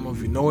history. I don't know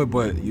if you know it,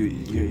 but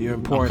you're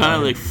important. I'm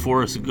kind of like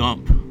Forrest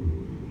Gump.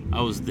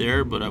 I was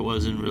there, but I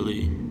wasn't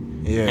really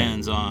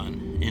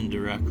hands-on,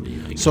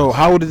 indirectly. So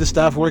how did the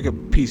staff work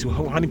at Peace?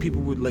 How many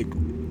people would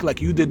like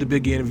you did the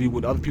big interview?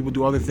 Would other people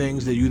do other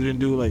things that you didn't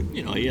do? Like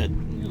you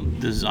had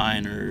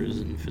designers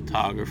and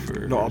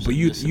photographers. No, but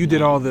you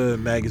did all the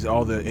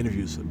all the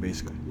interviews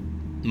basically.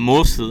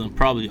 Most of them,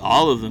 probably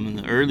all of them in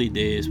the early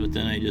days, but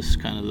then I just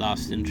kind of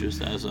lost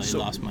interest as I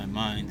lost my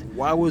mind.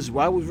 Why was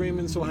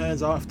Raymond so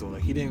hands off though?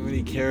 Like he didn't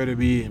really care to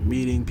be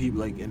meeting people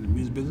like in the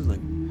music business,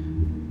 like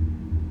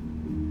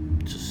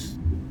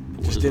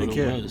just didn't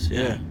care.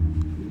 Yeah.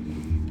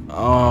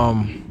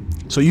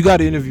 So you got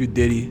to interview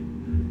Diddy,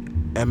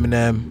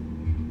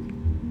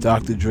 Eminem,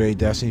 Dr. Dre,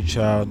 Destiny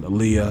Child,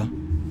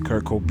 Aaliyah,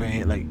 Kurt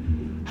Cobain. Like,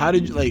 how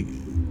did you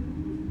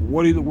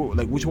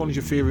which one is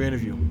your favorite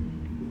interview?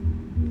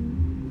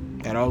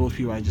 At all those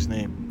people I just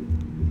named.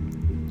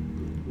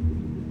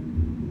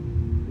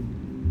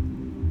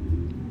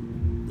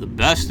 The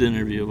best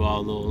interview of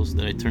all those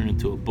that I turned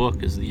into a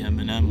book is the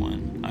Eminem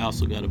one. I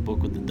also got a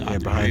book with the Dr.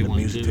 Behind Dre the one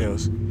Music too.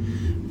 Tales.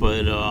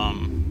 But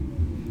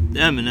the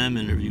Eminem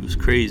interview was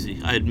crazy.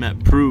 I had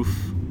met Proof,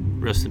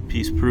 rest in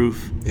peace,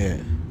 Proof.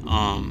 Yeah.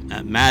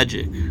 At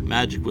Magic.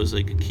 Magic was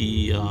like a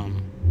key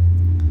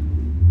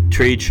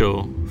trade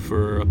show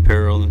for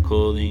apparel and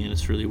clothing, and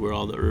it's really where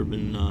all the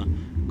urban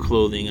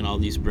clothing and all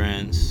these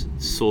brands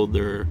sold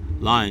their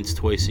lines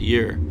twice a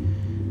year.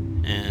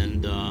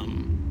 And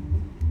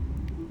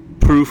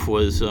Proof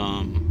was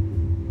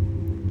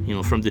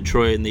from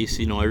Detroit, and they,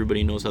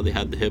 everybody knows how they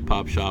had the hip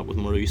hop shop with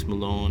Maurice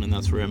Malone, and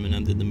that's where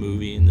Eminem did the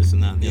movie and this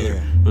and that and the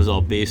other. It was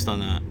all based on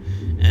that.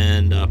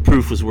 And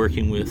Proof was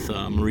working with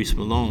Maurice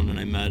Malone, and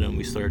I met him.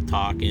 We started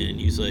talking, and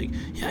he's like,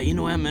 yeah, you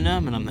know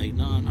Eminem? And I'm like,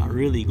 no, not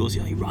really. He goes,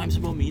 yeah, he rhymes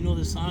about me. You know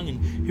this song?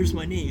 And here's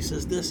my name. He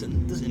says this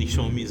and this. And he's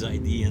showing me his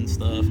ID and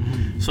stuff.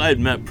 So I had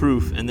met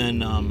Proof, and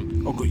then...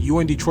 okay, you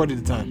were in Detroit at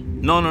the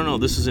time? No.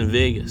 This is in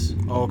Vegas.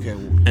 Oh, okay.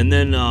 And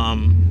then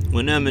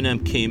when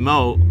Eminem came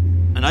out,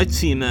 and I'd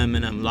seen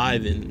Eminem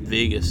live in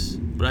Vegas,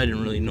 but I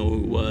didn't really know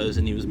who it was,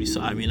 and he was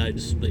beside me, and I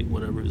just, like,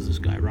 whatever is this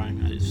guy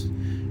rhyming?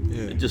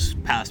 It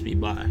just passed me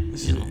by.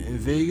 In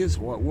Vegas?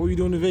 What were you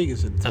doing in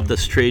Vegas at the time? At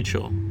this trade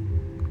show.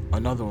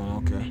 Another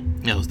one, okay.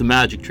 Yeah, it was the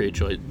Magic trade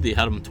show. They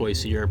had them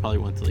twice a year. I probably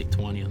went to like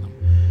 20 of them.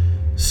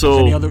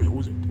 So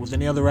was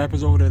any other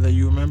rappers over there that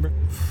you remember?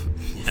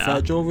 Yeah.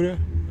 Fat Joe over there?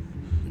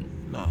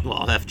 No.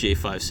 Well,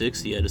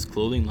 FJ560 had his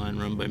clothing line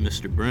run by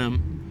Mr.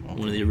 Brim,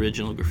 one of the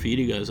original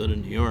graffiti guys out of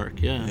New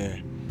York. Yeah.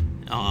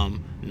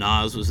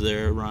 Nas was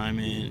there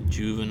rhyming,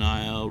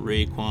 Juvenile,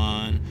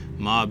 Raekwon,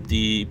 Mobb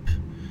Deep.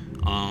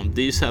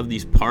 They just have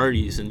these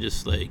parties, and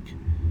just like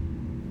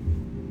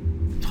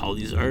all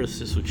these artists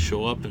just would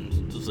show up, and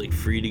it was like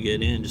free to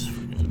get in. Just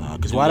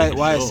because why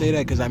I say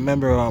that? Because I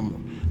remember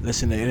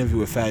listening to an interview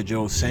with Fat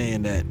Joe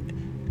saying that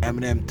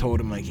Eminem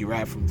told him like he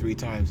rapped from 3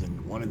 times,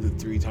 and one of the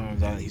 3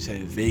 times he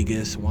said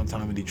Vegas, one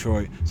time in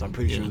Detroit. So I'm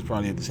pretty sure it was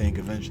probably at the same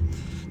convention.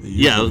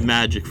 Yeah, it was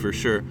Magic for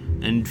sure.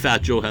 And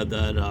Fat Joe had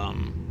that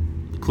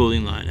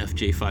clothing line,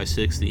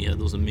 FJ560. He had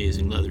those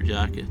amazing leather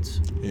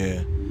jackets.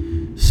 Yeah.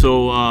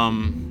 So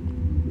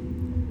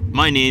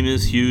My Name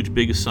Is huge,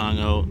 biggest song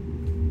out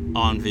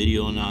on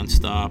video,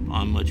 non-stop,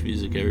 on Much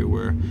Music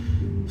everywhere.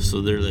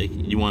 So they're like,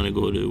 you want to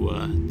go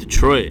to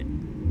Detroit?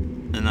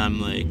 And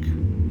I'm like,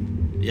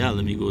 yeah,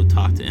 let me go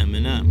talk to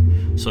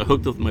Eminem. So I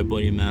hooked up with my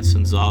buddy Matt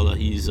Sanzala.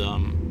 He's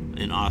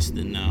in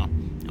Austin now.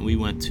 And we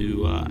went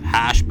to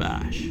Hash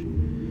Bash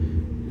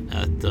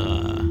at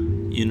the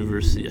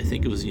University, I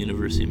think it was the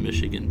University of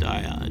Michigan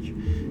Dioge.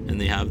 And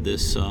they have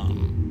this,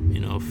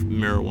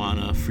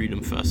 marijuana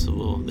freedom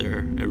festival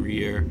there every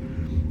year.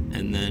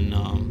 And then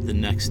the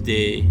next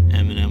day,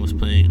 Eminem was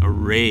playing a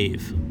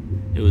rave.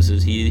 It was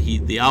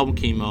the album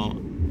came out.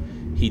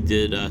 He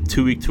did a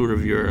 2-week tour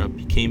of Europe.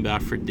 He came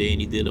back for a day,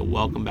 and he did a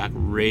welcome back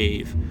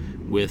rave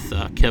with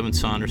Kevin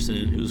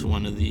Saunderson, who's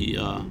one of the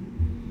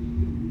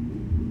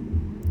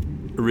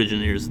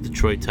originators of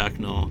Detroit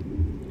techno,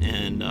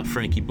 and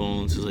Frankie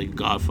Bones, who's like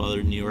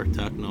godfather of New York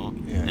techno.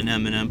 Yeah. And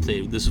Eminem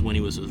played. This is when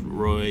he was with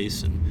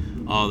Royce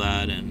and all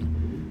that, and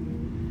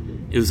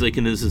it was like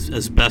in this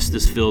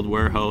asbestos-filled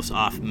warehouse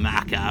off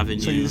Mack Avenue.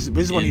 So this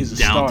is when he's a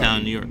downtown star.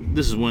 New York.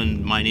 This is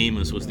when My Name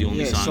Is was the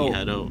only song he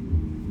had out.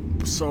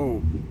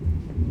 So.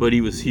 But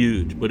he was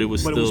huge. But it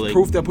was still like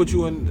Proof that put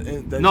you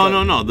in.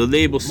 No. The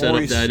label set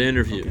up that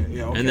interview,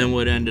 okay. And then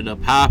what ended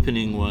up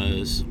happening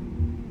was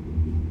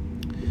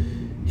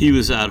he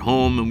was at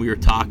home, and we were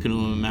talking to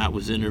him. And Matt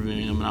was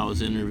interviewing him, and I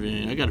was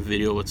interviewing. I got a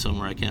video of it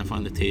somewhere. I can't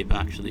find the tape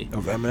actually.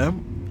 Of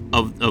Eminem.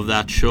 Of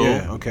that show,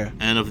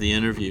 and of the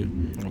interview,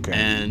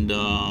 and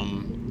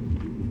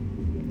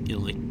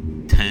like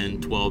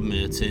 10, 12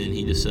 minutes in,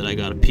 he just said, "I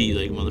gotta pee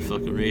like a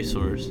motherfucking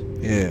racehorse,"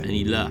 and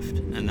he left,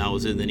 and that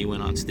was it. Then he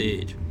went on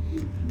stage.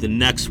 The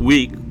next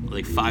week,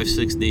 like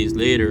 5-6 days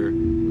later,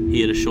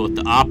 he had a show at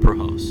the Opera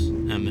House.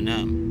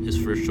 Eminem, his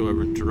first show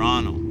ever in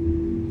Toronto,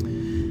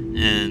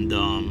 and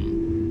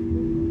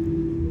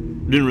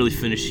didn't really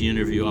finish the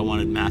interview. I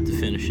wanted Matt to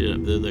finish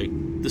it. They're like,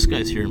 "This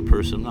guy's here in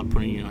person. I'm not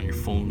putting you on your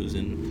phone. Who's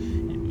in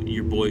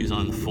your boy's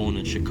on the phone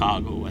in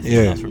Chicago." I think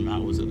that's where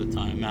Matt was at the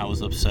time. Matt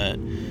was upset,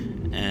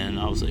 and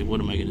I was like,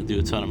 "What am I gonna do?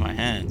 It's out of my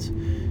hands."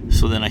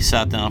 So then I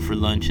sat down for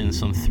lunch in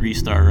some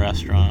 3-star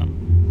restaurant,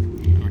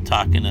 and we're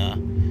talking to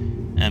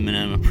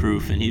Eminem and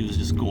Proof, and he was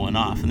just going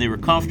off, and they were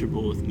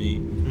comfortable with me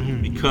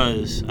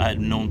because I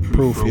had known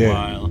Proof for a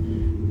while.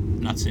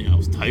 Not saying I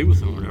was tight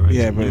with him or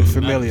whatever. But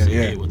familiar.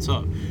 Hey, what's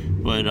up?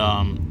 But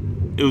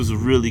it was a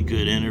really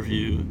good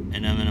interview,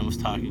 and Eminem was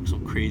talking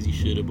some crazy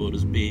shit about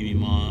his baby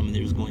mom, and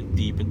he was going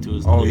deep into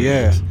his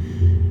lyrics.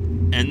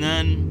 And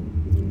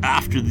then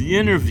after the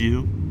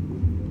interview,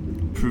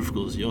 Proof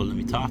goes, "Yo, let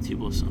me talk to you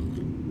about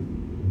something."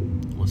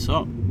 "What's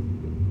up?"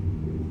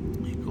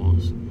 He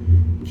goes,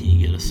 "Can you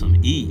get us some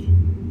E?"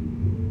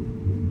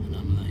 And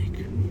I'm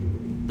like,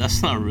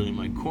 that's not really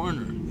my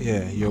corner.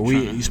 Yeah, your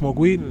weed. You smoke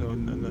weed?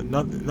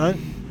 None?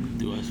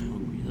 Do I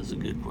smoke weed? That's a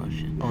good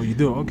question. Oh, you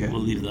do? Okay.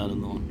 We'll leave that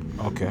alone.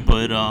 Okay.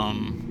 But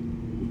I'm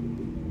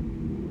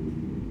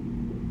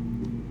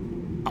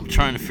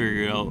trying to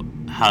figure out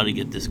how to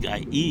get this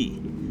guy E.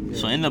 Yeah.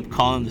 So I ended up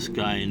calling this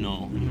guy,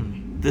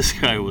 This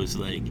guy was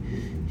like,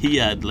 he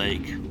had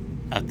like,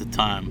 at the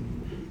time,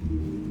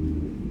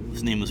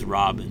 his name was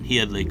Robin. He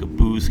had like a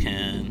booze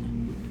can.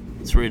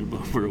 It's right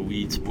above where a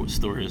weed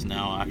store is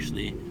now,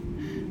 actually.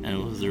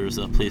 And there was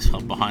a place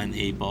called Behind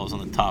the 8 Balls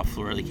on the top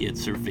floor. Like, he had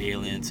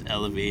surveillance,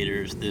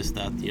 elevators, this,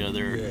 that, the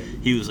other. Yeah.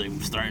 He was like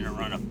starting to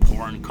run a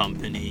porn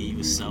company. He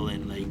was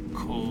selling like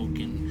coke,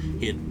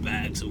 and he had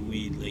bags of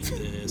weed like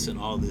this and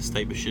all this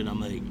type of shit. I'm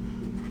like,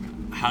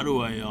 how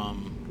do I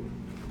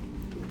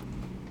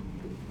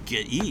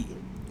get E?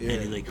 Yeah.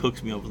 And he like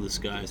hooks me up with this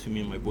guy. So me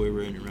and my boy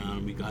were running around,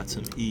 and we got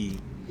some E,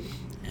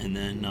 and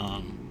then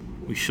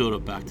we showed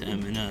up back to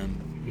Eminem,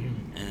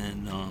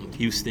 and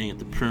he was staying at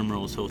the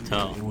Primrose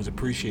Hotel. It was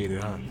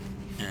appreciated, huh?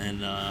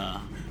 And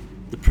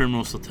the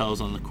Primrose Hotel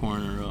is on the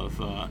corner of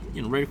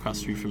right across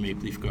the street from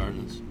Maple Leaf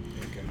Gardens.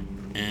 Okay.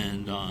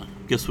 And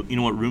guess what? You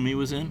know what room he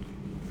was in?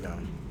 No.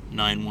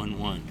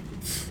 911.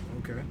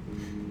 Okay.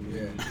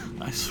 Yeah.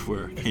 I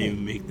swear, I can't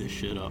even make this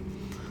shit up.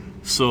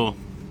 So,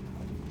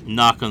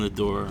 knock on the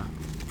door.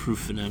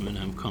 Proof and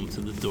Eminem come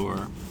to the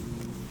door.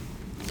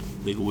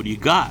 They go, "What do you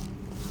got?"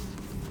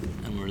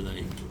 And we're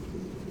like,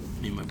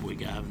 me and my boy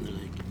Gavin, they're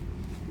like,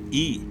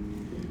 "E."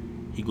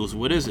 He goes,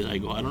 "What is it?" I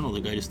go, "I don't know.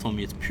 The guy just told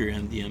me it's pure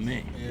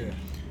MDMA." Yeah.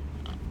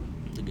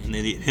 And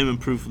him and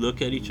Proof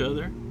look at each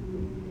other,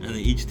 and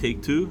they each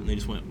take two, and they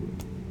just went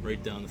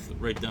right down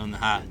the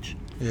hatch.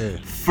 Yeah.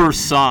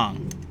 First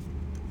song,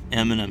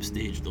 Eminem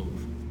stage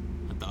dove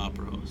at the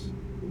Opera House.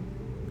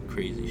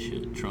 Crazy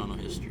shit. Toronto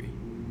history.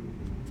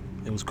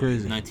 It was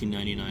crazy.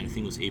 1999. I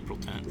think it was April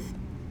 10th.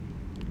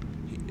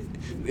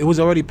 It was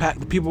already packed.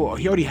 The people,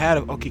 he already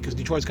had because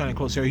Detroit's kind of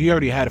close here. He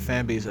already had a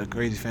fan base, a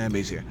crazy fan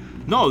base here.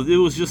 No, it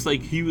was just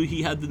like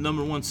he had the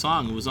number one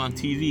song. It was on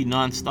TV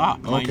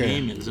nonstop. My Okay.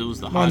 Name Is. It was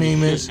the My hottest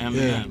Name shit, Is,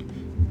 Eminem.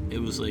 It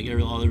was like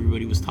all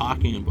everybody was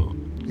talking about.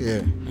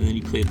 Yeah. And then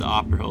he played the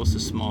Opera House, a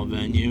small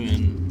venue,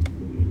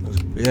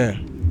 and Yeah.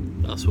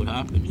 that's what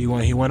happened. He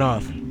went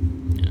off.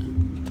 Yeah.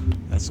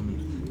 That's some.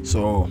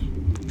 So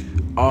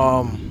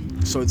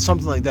it's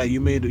something like that. You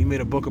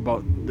made a book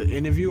about the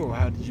interview, or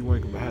how did you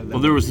work? Well,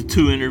 there was the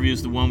two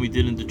interviews. The one we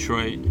did in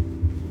Detroit,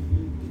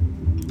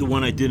 the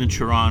one I did in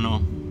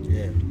Toronto,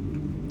 Yeah.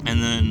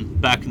 and then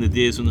back in the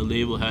days when the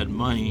label had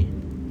money,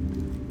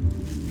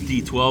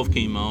 D12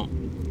 came out,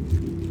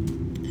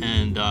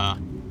 and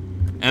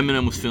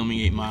Eminem was filming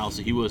 8 Mile,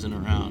 so he wasn't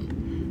around.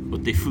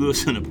 But they flew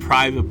us in a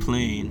private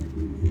plane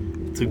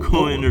to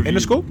go interview. In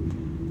the scope?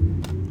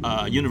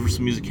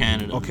 Universal Music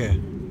Canada. Okay.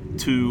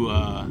 To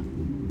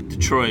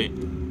Detroit,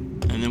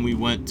 and then we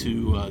went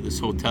to this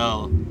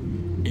hotel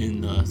in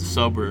the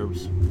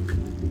suburbs,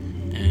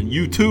 and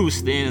U2 was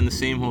staying in the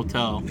same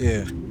hotel.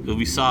 Yeah. Because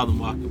we saw them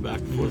walking back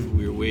and forth when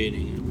we were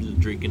waiting, and we were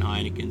drinking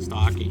Heinekens,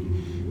 talking,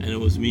 and it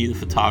was me, the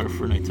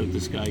photographer, and I took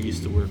this guy who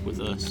used to work with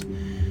us,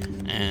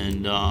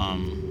 and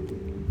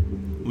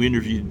we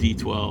interviewed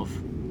D12,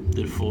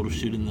 did a photo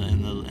shoot in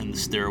the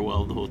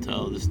stairwell of the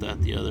hotel, this, that,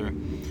 the other,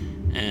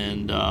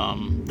 and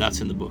that's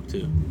in the book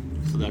too.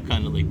 So that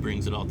kind of like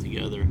brings it all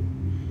together.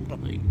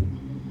 Like,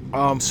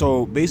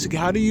 So basically,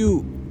 how do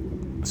you?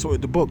 So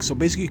the book. So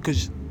basically,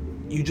 because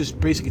you just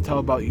basically tell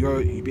about your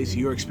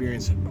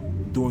experience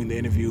doing the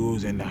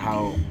interviews and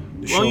how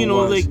the show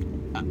was. like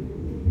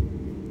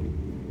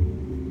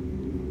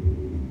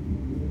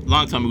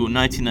long time ago,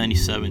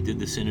 1997, did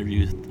this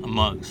interview with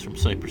Muggs from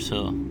Cypress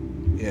Hill.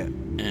 Yeah.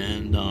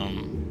 And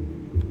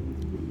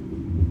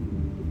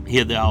he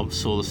had the album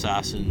Soul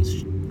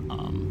Assassins,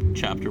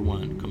 Chapter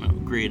 1 come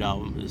out. Great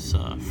album. His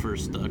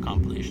first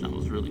compilation album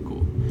was really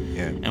cool.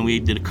 Yeah. And we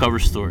did a cover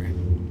story.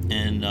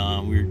 And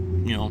we were,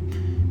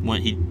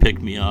 when he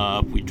picked me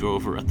up, we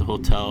drove her at the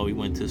hotel. We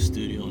went to the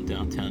studio in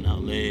downtown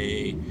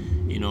LA.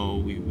 We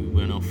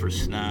went out for a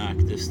snack,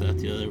 this, that,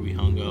 the other. We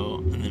hung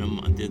out. And then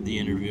I did the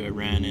interview. I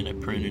ran it. I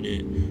printed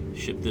it,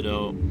 shipped it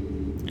out.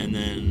 And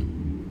then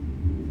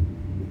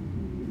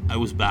I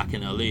was back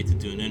in LA to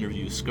do an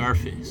interview with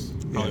Scarface,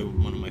 probably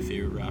one of my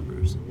favorite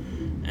rappers.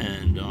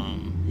 And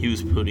he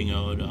was putting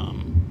out, I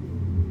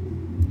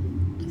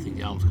think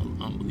the album's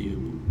called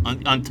Unbelievable,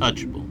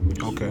 Untouchable, which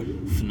is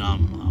a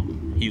phenomenal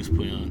album. He was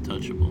putting out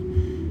Untouchable.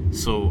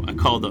 So I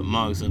called up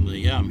Muggs. I'm like,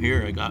 yeah, I'm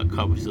here. I got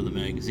copies of the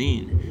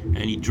magazine.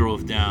 And he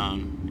drove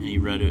down and he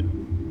read it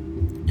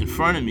in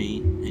front of me.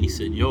 And he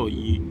said, yo,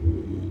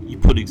 you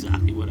put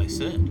exactly what I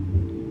said.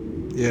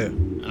 Yeah.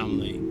 And I'm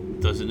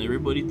like, doesn't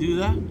everybody do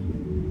that?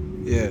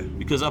 Yeah.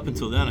 Because up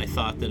until then, I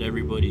thought that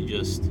everybody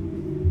just...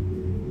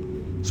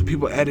 So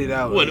people edit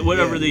out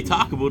whatever they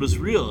talk about is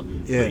real.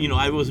 Yeah. But,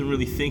 I wasn't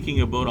really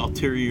thinking about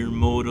ulterior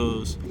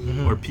motives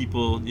or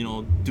people,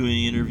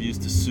 doing interviews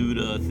to suit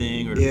a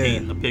thing or to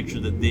paint a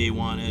picture that they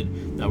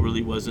wanted that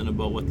really wasn't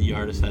about what the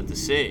artist had to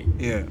say.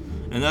 Yeah.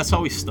 And that's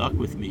always stuck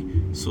with me.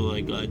 So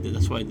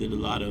that's why I did a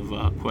lot of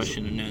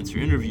question and answer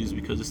interviews,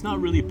 because it's not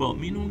really about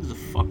me. No one gives a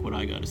fuck what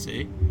I gotta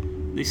say.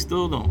 They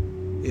still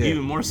don't. Yeah.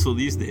 Even more so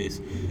these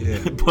days. Yeah.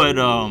 But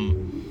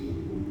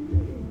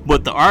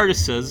what the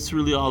artist says, it's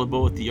really all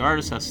about what the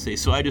artist has to say.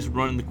 So I just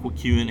run the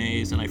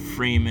Q&As and I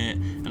frame it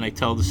and I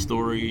tell the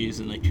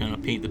stories and I kind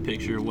of paint the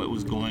picture of what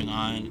was going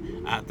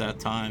on at that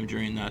time,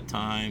 during that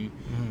time.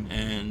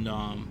 And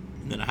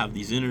then I have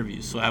these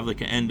interviews. So I have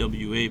like an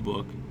NWA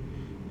book,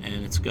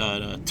 and it's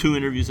got 2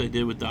 interviews I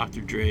did with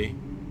Dr. Dre.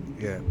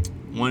 Yeah.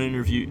 1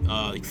 interview,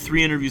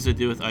 3 interviews I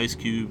did with Ice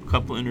Cube, a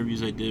couple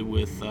interviews I did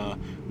with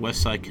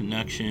West Side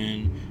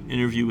Connection,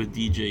 interview with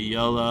DJ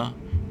Yella,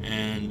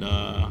 and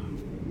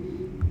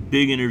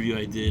big interview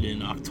I did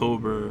in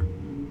October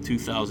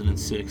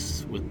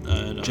 2006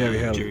 with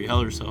Jerry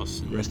Heller's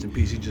house. And Rest in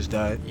peace. He just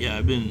died.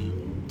 yeah,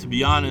 to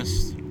be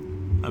honest,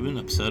 I've been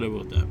upset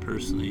about that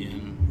personally,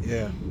 and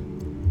Yeah.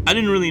 I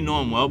didn't really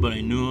know him well, but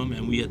I knew him,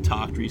 and we had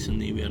talked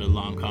recently. We had a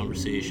long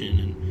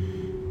conversation,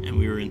 and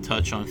we were in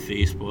touch on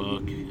Facebook,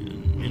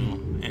 and you know,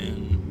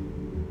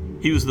 and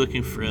he was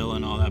looking frail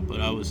and all that,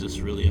 but I was just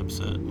really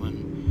upset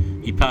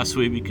when he passed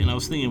away. Because I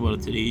was thinking about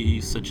it today.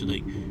 He's such a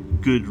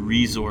good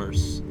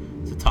resource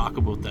to talk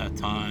about that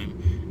time,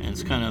 and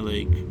it's kind of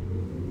like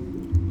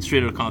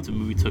Straight Outta Compton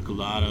movie took a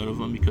lot out of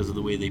him because of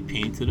the way they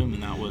painted him,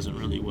 and that wasn't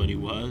really what he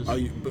was.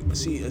 But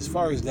see, as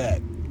far as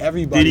that,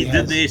 everybody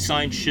did they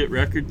sign shit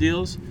record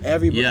deals?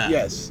 Everybody, Yeah.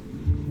 yes.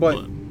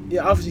 But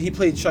yeah, obviously he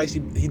played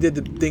Shiesty. He did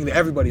the thing that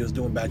everybody was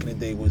doing back in the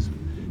day, was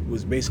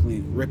basically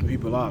ripping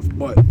people off.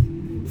 But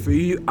for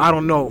you, I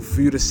don't know.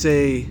 For you to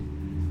say,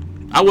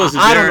 I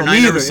wasn't I there, don't and know I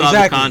never either. saw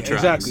Exactly, the contracts.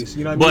 exactly. So,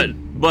 you know what I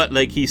mean? But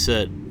like he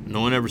said,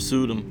 no one ever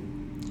sued him.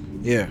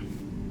 Yeah.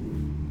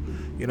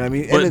 You know what I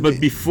mean?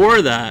 But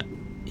before that,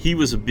 he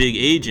was a big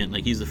agent.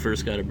 Like, he's the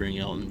first guy to bring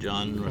Elton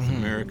John in North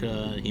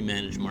America. He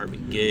managed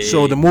Marvin Gaye.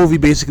 So the movie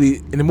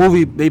in the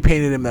movie they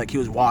painted him like he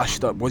was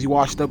washed up. Was he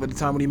washed up at the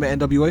time when he met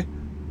NWA?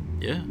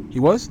 Yeah. He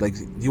was? Like,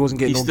 he wasn't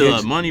getting He no still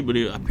gigs? had money, but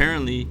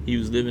apparently he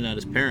was living at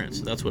his parents'.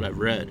 That's what I've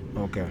read.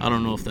 Okay. I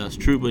don't know if that's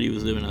true, but he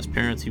was living at his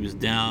parents'. He was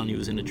down. He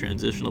was in a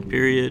transitional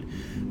period,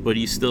 but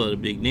he still had a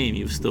big name.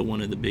 He was still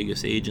one of the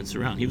biggest agents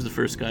around. He was the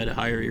first guy to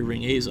hire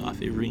Irving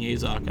Azoff. Irving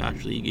Azoff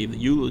actually gave the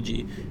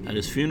eulogy at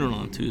his funeral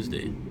on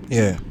Tuesday.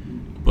 Yeah.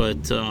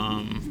 But,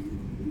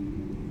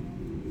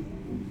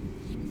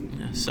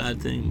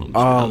 sad thing, but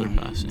other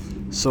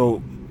passing.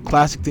 So,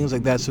 classic things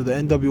like that. So, the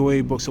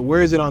NWA book. So,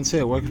 where is it on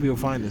sale? Where can people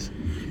find this?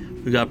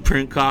 We got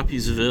print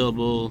copies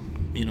available.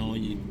 You know,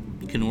 you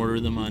can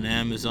order them on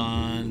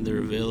Amazon. They're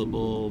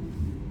available.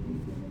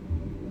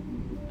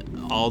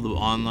 All the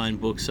online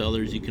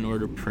booksellers, you can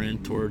order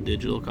print or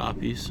digital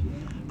copies.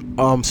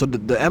 So,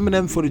 the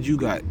Eminem footage you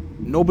got,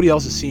 nobody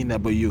else has seen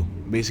that but you.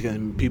 Basically,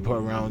 and people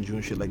around you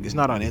and shit. Like, it's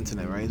not on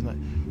internet, right? It's not.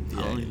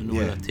 I don't even know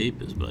where that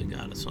tape is, but I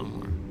got it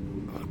somewhere.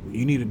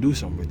 You need to do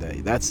something with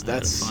that. That's I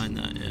gotta find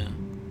that, yeah.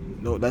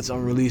 No, that's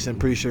unreleased. I'm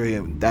pretty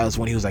sure that was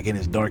when he was like in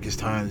his darkest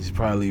times. He's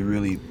probably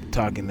really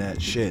talking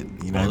that shit.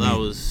 You know what I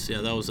mean?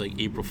 That was like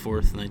April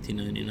 4th,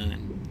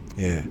 1999.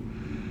 Yeah.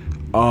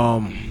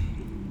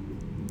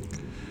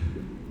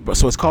 But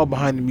so it's called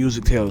Behind the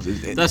Music Tales.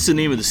 That's the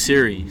name of the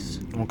series.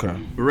 Okay.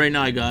 But right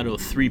now I got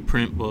 3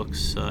 print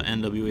books: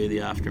 NWA: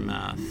 The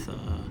Aftermath,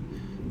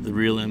 The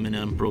Real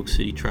Eminem, Broke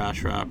City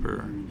Trash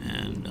Rapper,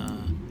 and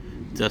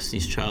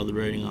Destiny's Child, The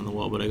Writing on the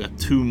Wall. But I got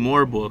 2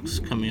 more books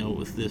coming out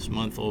with this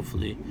month,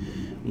 hopefully.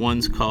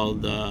 One's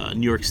called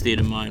New York State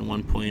of Mind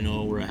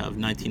 1.0, where I have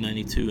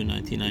 1992 and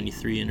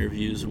 1993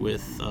 interviews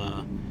with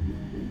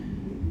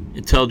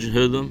Intelligent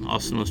Hoodlum,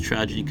 also known as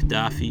Tragedy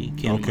Gaddafi,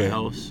 came to my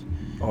house.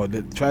 Oh,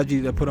 the tragedy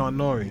that put on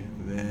Nori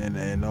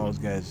and those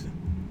guys.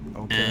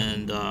 Okay.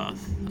 And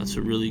that's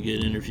a really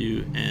good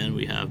interview. And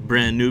we have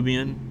Brand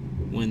Nubian,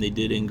 when they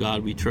did In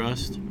God We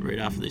Trust, right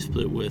after they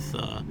split with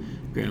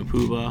Grand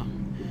Poobah.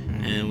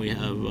 And we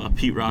have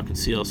Pete Rock and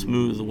CL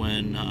Smooth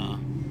when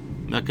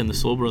Mecca and the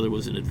Soul Brother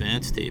was an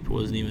advanced tape. It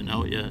wasn't even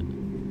out yet.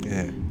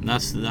 Yeah. And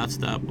that's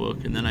that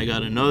book. And then I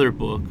got another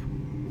book,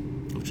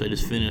 which I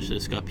just finished.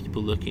 It's got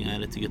people looking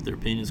at it to get their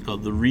opinions,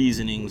 called The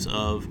Reasonings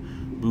of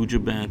Buju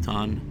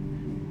Banton,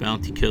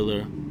 Bounty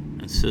Killer,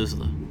 and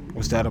Sizzla.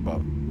 What's that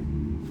about?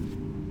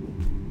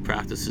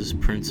 Practices,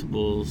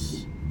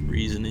 principles,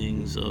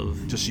 reasonings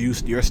of... Just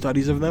your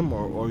studies of them,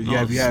 or you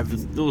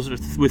have... Those are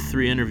with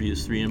 3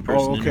 interviews, 3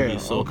 in-person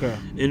interviews. So,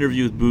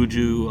 interview with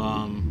Buju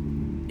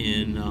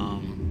in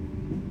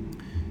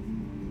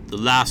the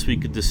last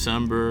week of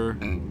December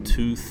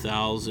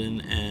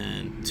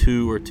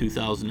 2002 or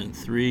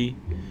 2003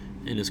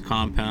 in his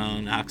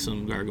compound,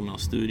 Axum Gargamel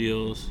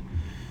Studios.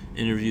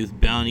 Interview with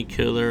Bounty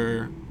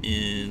Killer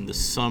in the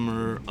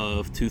summer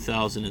of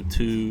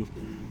 2002,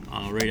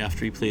 right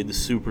after he played the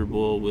Super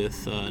Bowl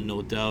with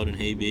No Doubt and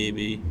Hey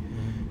Baby.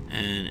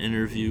 And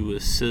interview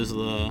with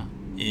Sizzla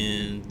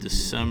in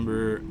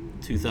December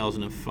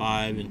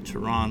 2005 in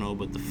Toronto,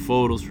 but the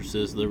photos for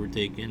Sizzla were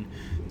taken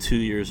 2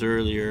 years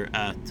earlier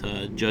at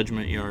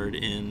Judgment Yard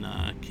in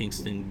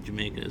Kingston,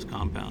 Jamaica, his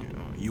compound.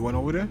 You went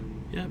over there?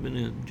 Yeah, I've been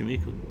to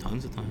Jamaica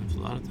tons of times, a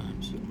lot of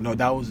times. No,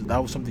 that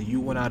was something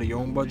you went out of your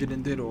own budget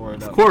and did, or?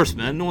 Of course,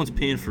 man. No one's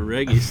paying for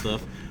reggae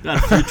stuff.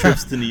 Got a few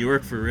trips to New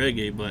York for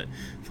reggae, but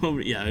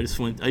yeah, I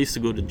used to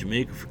go to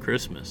Jamaica for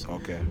Christmas.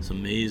 Okay. It's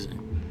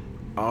amazing.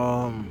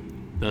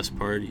 Best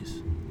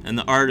parties. And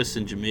the artists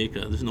in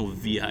Jamaica, there's no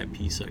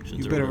VIP sections.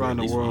 You've been around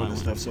the world and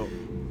stuff, so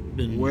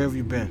where have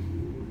you been?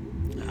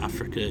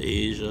 Africa,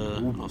 Asia,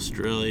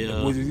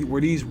 Australia.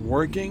 Were these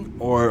working,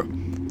 or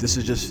this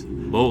is just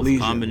both, leisure?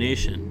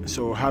 Combination?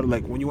 So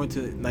when you went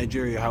to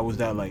Nigeria, how was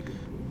that like?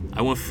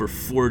 I went for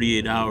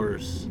 48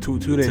 hours two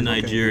days to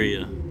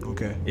Nigeria.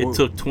 Okay. It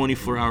took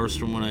 24 hours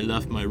from when I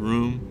left my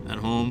room at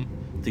home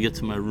to get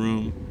to my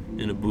room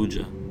in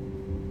Abuja.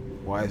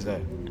 Why is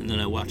that? And then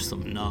I watched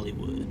some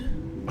Nollywood.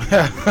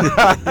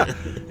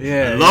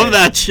 Yeah, I love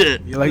that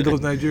shit. You like those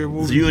Nigerian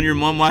movies? So you and your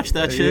mom watch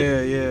that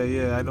shit?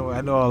 Yeah. I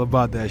know all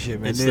about that shit,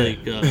 man. It's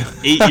like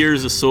 8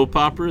 years of soap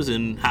operas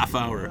in half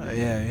hour.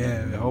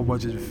 Yeah, a whole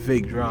bunch of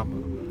fake drama.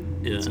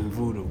 Yeah, Some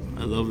voodoo.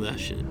 I love that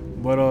shit.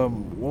 But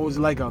what was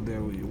it like out there?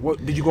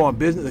 What did you go on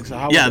business? Like, so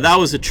how That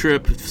was a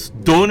trip.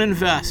 Don't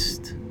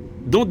invest.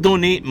 Don't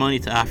donate money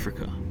to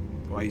Africa.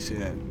 Why you say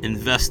that?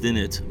 Invest in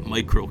it.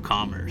 Micro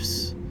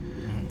commerce.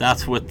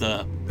 That's what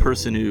the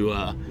person who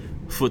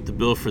foot the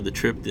bill for the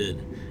trip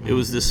did. It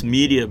was this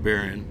media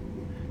baron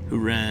who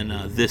ran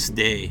This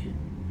Day,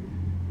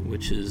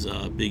 which is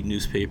a big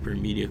newspaper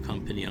and media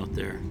company out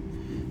there,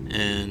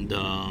 and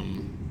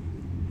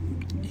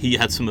he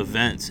had some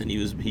events, and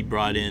he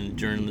brought in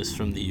journalists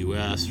from the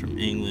U.S., from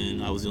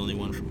England. I was the only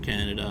one from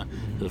Canada.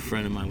 A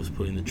friend of mine was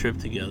putting the trip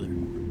together,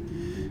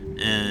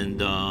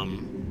 and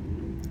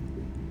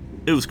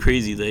it was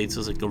crazy. They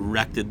just like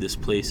erected this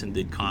place and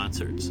did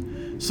concerts.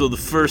 So the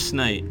first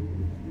night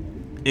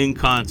in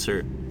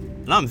concert,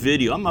 and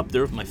I'm up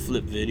there with my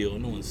flip video.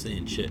 No one's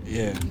saying shit.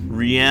 Yeah.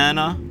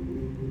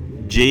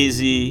 Rihanna,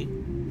 Jay-Z,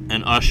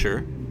 and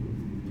Usher.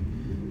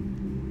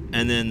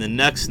 And then the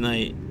next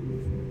night,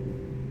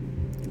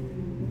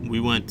 we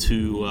went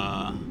to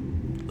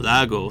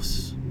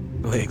Lagos.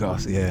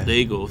 Yeah.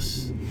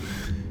 Lagos.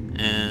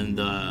 And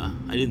I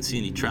didn't see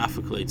any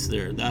traffic lights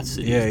there. That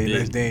city is big.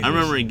 That's dangerous. I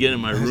remember getting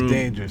in my room,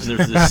 dangerous. and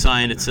there's this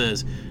sign that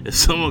says, if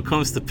someone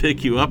comes to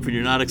pick you up and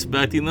you're not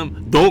expecting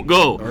them, don't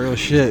go. Real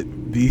shit.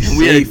 And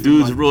we had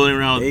dudes rolling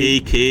around with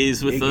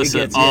AKs with us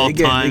at all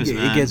times,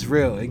 man. It gets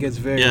real. It gets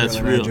very real. It's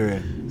real.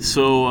 Nigeria.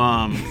 So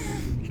I'm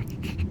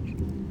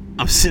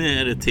sitting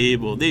at a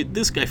table.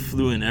 This guy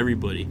flew in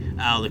everybody.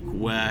 Alec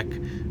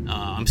Weck.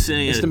 I'm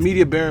sitting It's at the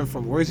media baron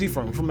from, where is he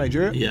from? From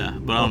Nigeria? Yeah,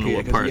 but I don't know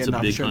what part. It's a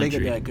big country. They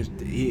get that because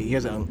he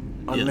has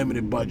an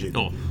unlimited budget.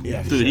 Oh,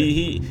 yeah, dude, sure.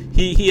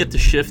 he had to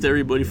shift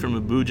everybody from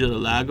Abuja to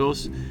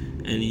Lagos,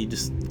 and he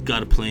just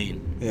got a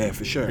plane. Yeah,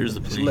 for sure. Here's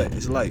the plane.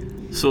 It's light.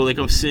 So like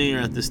I'm sitting here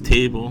at this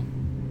table,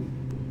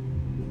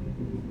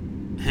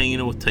 hanging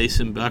out with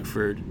Tyson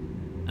Beckford,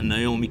 and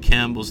Naomi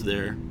Campbell's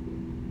there,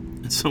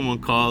 and someone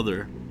called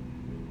her.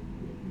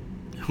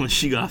 And when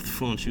she got off the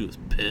phone, she was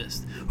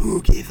pissed.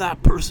 Who gave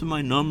that person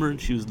my number? And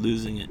she was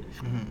losing it.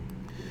 Mm-hmm.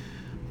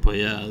 But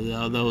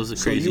yeah, that was a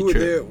crazy you were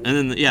trip. there.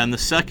 And then in the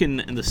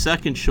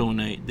second show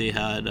night, they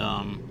had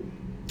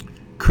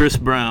Chris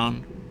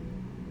Brown,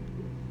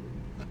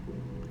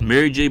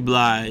 Mary J.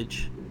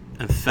 Blige,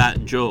 and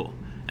Fat Joe.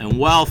 And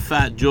while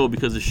Fat Joe,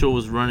 because the show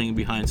was running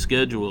behind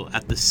schedule,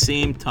 at the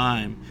same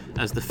time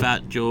as the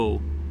Fat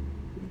Joe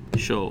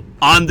show,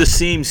 on the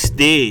same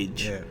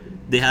stage,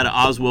 they had an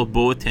Oswald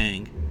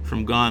Boateng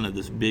from Ghana,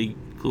 this big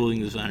clothing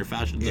designer,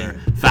 fashion designer,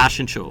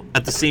 fashion show,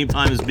 at the same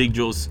time as Big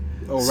Joe's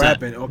set.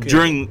 Rapping,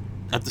 okay.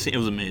 It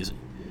was amazing.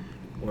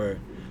 Word.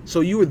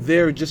 So you were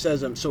there just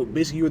as so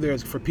basically you were there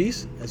for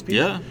peace? As peace?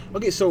 Yeah.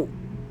 Okay, so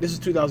this is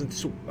 2000.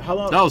 So how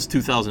long? That was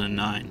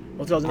 2009.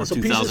 Oh, 2009. Or So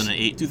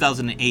 2008.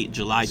 2008,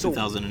 July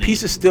 2008.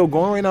 Peace is still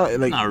going right now?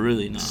 Like, not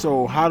really, no.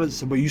 So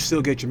but you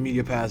still get your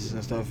media passes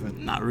and stuff?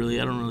 And, not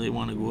really. I don't really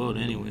want to go out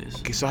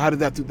anyways. Okay, so how did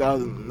that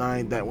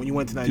 2009, that when you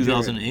went to Nigeria?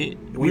 2008?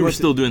 We were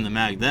still doing the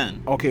mag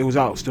then. Okay, it was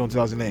out still in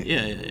 2008?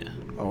 Yeah.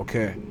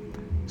 Okay.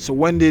 So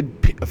when did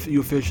you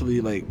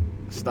officially, like,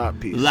 stop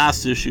peace? The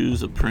last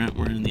issues of print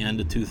were in the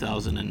end of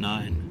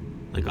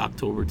 2009, like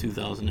October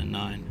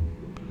 2009.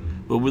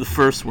 But the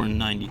first were in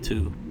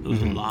 92. It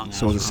was a long run.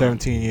 So it was a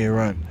 17-year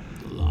run.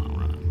 A long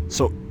run.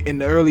 So in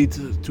the early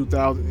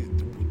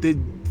 2000s,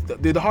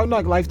 did the Hard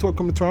Knock Life tour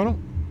come to Toronto?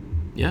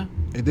 Yeah.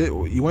 It did.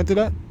 You went to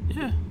that?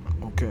 Yeah.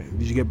 Okay.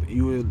 Did you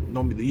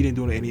didn't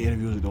do any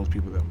interviews with those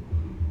people though?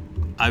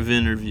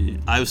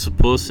 I was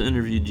supposed to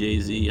interview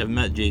Jay-Z. I've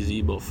met Jay-Z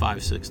about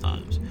 5-6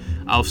 times.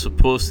 I was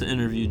supposed to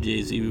interview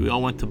Jay-Z. We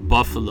all went to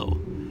Buffalo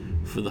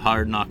for the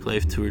Hard Knock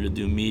Life tour to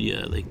do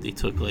media. Like, they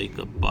took like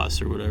a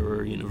bus or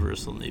whatever,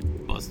 Universal, and they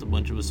bussed a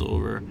bunch of us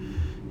over,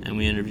 and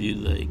we interviewed,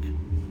 like,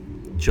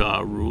 Ja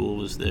Rule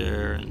was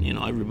there, and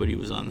everybody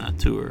was on that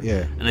tour.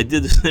 Yeah. And I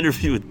did this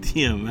interview with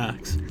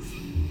DMX,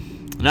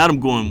 and Adam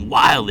going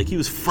wild, like he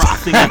was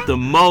frothing at the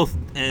mouth,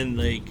 and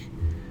like,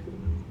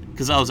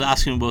 because I was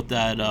asking him about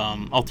that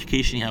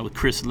altercation he had with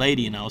Chris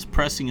Lady, and I was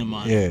pressing him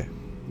on,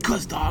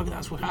 because dog,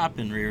 that's what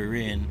happened,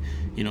 Ray, and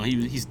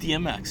he's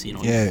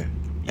DMX,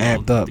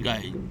 amped up. The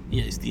guy,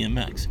 he's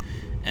DMX,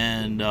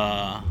 and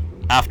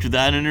after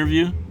that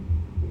interview,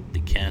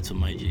 they canceled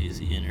my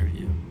Jay-Z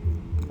interview.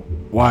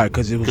 Why?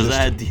 Because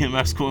I had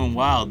DMX going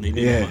wild, and they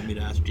didn't want me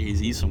to ask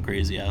Jay-Z some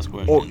crazy ass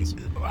questions.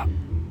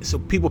 So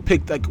people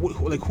picked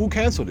who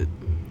canceled it?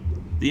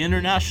 The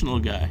international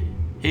guy,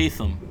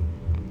 Hatham,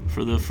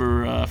 for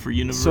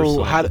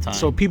Universal at the time.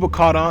 So people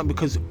caught on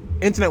because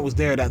internet was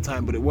there at that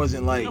time, but it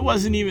wasn't like. It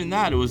wasn't even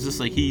that. It was just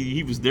like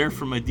he was there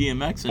for my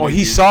DMX interview. Oh,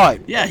 he saw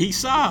it. Yeah, he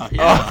saw.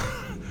 Yeah.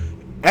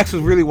 X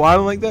was really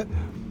wild like that.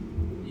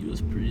 He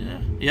was pretty.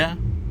 Yeah.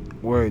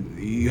 Word.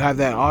 You have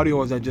that audio,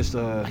 or is that just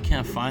I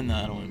can't find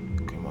that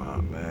one. Come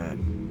on,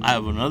 man. I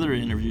have another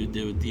interview I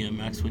did with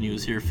DMX when he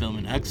was here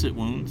filming Exit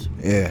Wounds.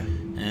 Yeah.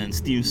 And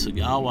Steven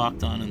Seagal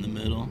walked on in the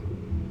middle.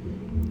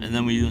 And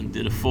then we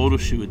did a photo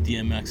shoot with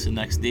DMX the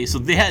next day. So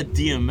they had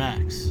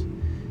DMX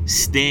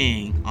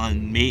staying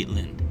on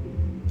Maitland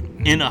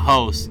in a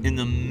house in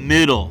the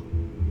middle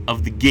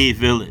of the gay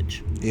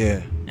village.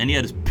 Yeah. And he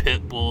had his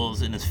pit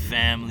bulls and his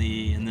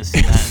family and this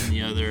and that and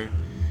the other.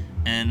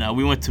 And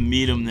we went to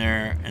meet him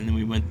there, and then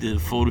we went to the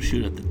photo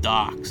shoot at the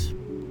docks.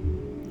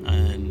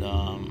 And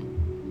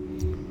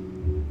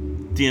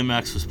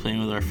DMX was playing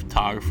with our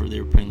photographer.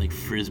 They were playing like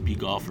frisbee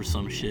golf or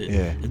some shit.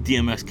 Yeah. And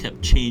DMX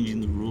kept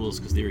changing the rules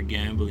because they were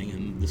gambling,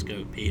 and this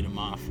guy paid him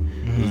off.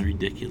 It was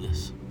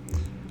ridiculous.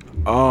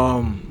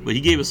 But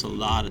he gave us a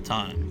lot of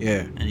time.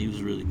 Yeah. And he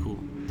was really cool,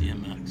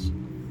 DMX.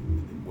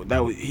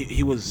 That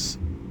was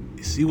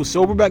he was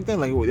sober back then.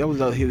 Like that was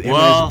his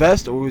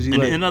best, or was he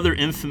like another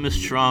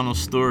infamous Toronto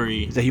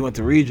story? That he went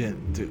to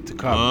Regent to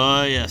cop.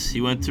 Oh yes,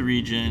 he went to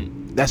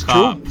Regent. That's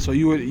cop. true. So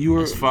you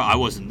were. I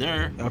wasn't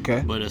there.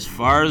 Okay. But as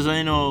far as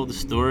I know, the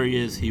story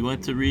is he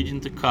went to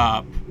Regent to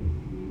cop.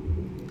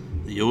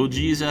 The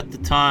OGs at the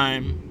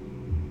time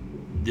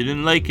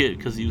didn't like it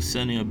because he was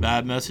sending a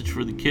bad message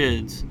for the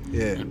kids.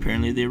 Yeah. And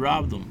apparently they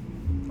robbed him.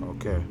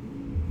 Okay.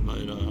 But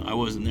I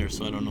wasn't there,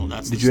 so I don't know.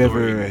 That's Did the you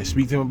story. ever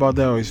speak to him about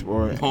that,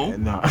 or No?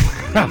 Nah.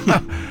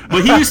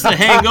 But he used to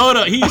hang out.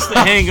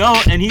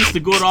 And he used to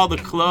go to all the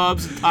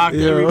clubs and talk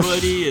to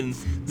everybody and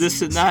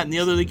this and that and the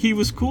other. Like he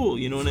was cool,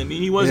 you know what I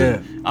mean? He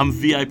wasn't. Yeah. I'm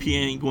VIP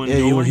and going. Yeah,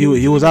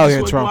 he was out here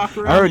in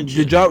Toronto. I heard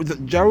did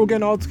Ja Rule get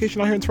an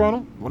altercation out here in Toronto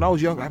when I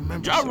was young? I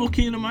remember. Ja Rule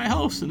came to my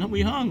house and then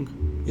we hung.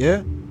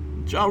 Yeah.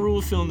 Ja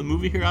Rule filmed the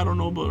movie here. I don't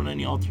know about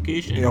any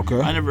altercation. Yeah, okay.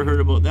 I never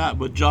heard about that,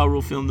 but Ja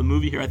Rule filmed the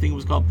movie here. I think it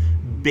was called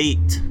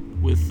Bait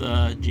with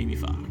Jamie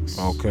Foxx.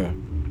 Okay.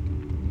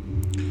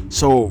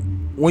 So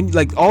when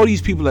like all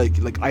these people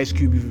like Ice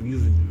Cube,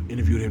 you've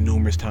interviewed him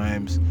numerous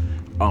times.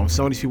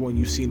 Some of these people when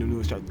you've seen them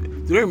numerous times,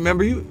 do they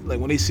remember you? Like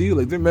when they see you,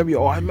 like they remember you?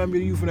 Oh, I remember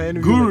you from that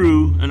interview.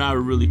 Guru and I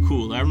were really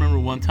cool. I remember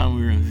one time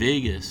we were in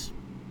Vegas.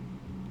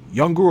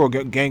 Young Guru or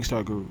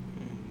Gangstar Guru?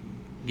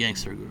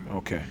 Gangster Guru.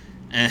 Okay.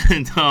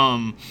 And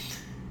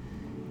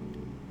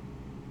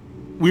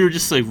we were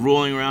just like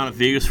rolling around at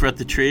Vegas. We're at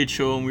the trade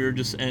show, and we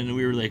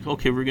were like,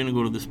 okay, we're gonna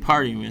go to this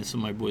party. And so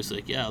my boy's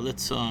like, yeah,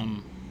 let's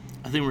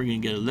I think we're gonna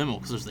get a limo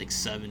because there's like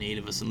 7-8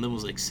 of us, and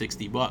limo's like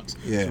 $60.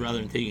 Yeah. So rather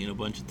than taking a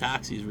bunch of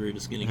taxis, we were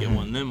just gonna get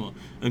one limo.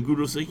 And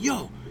Guru's like,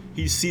 yo,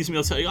 he sees me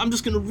outside. I'm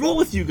just gonna roll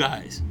with you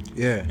guys.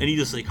 Yeah. And he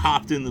just like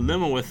hopped in the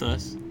limo with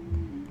us,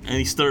 and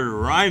he started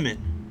rhyming.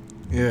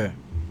 Yeah.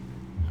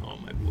 Oh,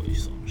 my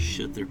boys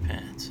shit their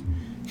pants.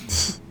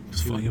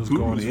 He was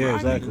going, yeah,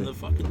 exactly. In the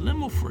fucking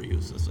limo for you.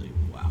 So it's like,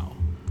 wow.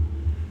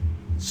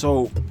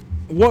 So,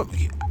 what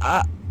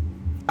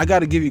I got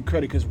to give you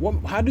credit because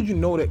how did you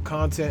know that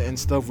content and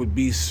stuff would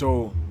be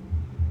so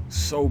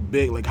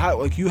big? Like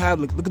how you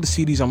have look at the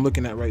CDs I'm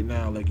looking at right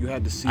now. Like you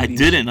had the CDs. I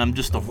didn't. I'm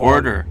just a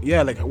hoarder.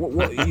 Yeah, like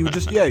what you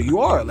just you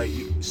are like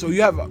so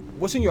you have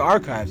what's in your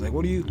archives? Like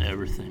what do you?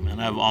 Everything, man.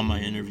 I have all my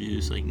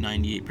interviews. Like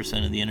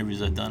 98% of the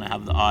interviews I've done, I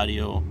have the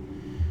audio.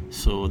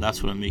 So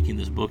that's what I'm making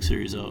this book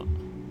series out.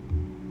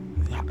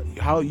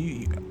 How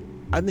you?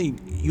 I think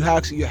you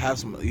have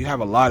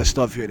a lot of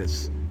stuff here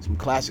that's some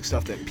classic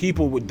stuff that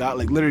people would die,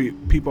 like literally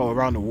people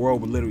around the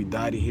world would literally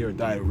die to hear or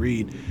die to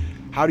read.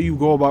 How do you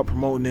go about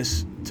promoting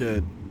this?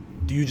 Do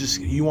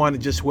you want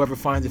to just whoever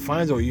finds it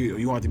finds, or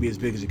you want it to be as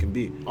big as it can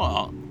be?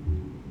 Well,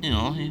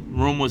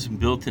 Rome wasn't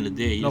built in a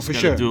day. You just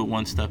gotta do it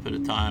one step at a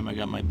time. I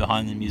got my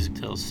Behind the Music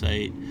Tales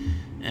site,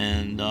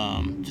 and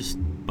just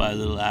buy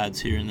little ads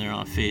here and there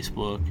on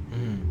Facebook.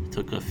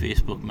 Took a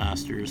Facebook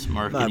Masters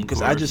marketing because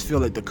course. I just feel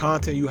like the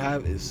content you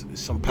have is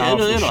some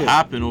powerful shit. It'll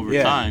happen over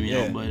time, you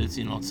know, yeah. but it's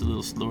it's a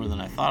little slower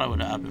than I thought it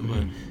would happen,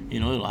 but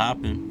it'll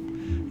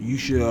happen. You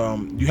should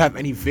do you have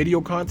any video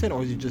content,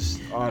 or is it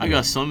just audio? I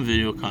got some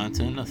video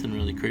content, nothing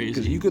really crazy.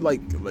 Because you could like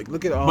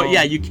look at but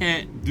yeah, you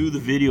can't do the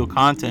video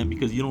content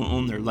because you don't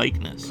own their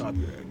likeness.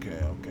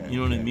 Okay. You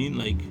know what I mean?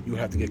 Like you would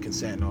have to get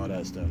consent and all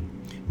that stuff.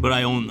 But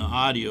I own the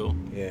audio.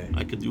 Yeah.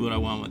 I could do what I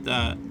want with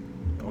that.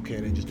 Okay,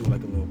 and then just do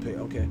like a little pay.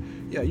 Okay,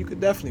 yeah, you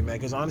could definitely, man.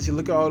 Because honestly,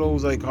 look at all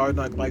those like Hard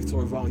Knock Life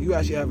Tour volume. You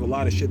actually have a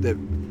lot of shit that,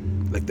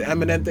 like the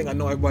Eminem thing. I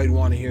know everybody would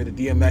want to hear. The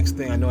DMX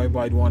thing. I know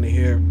everybody would want to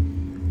hear.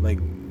 Like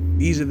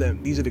these are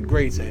the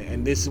greats,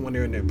 and this is when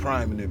they're in their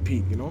prime and their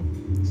peak. You know,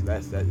 so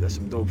that's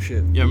some dope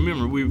shit. Yeah,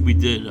 remember we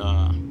did.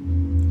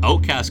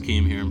 Outkast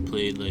came here and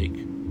played like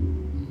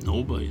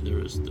nobody. There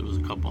was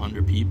a couple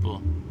hundred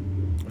people.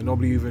 And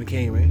nobody even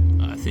came, eh?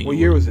 I think. What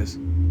year was this?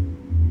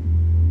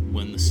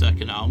 When the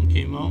second album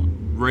came out.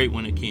 Right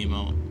when it came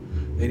out.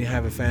 They didn't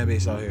have a fan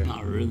base out here.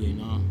 Not really,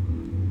 no.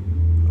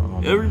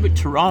 Oh,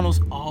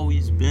 Toronto's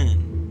always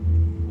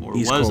been, or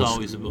East was Coast,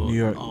 always about, New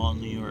York. all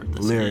New York.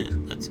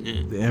 That's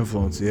it. The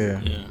influence,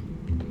 yeah. Yeah.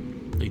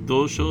 Like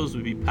those shows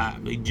would be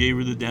packed. Like Jay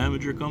the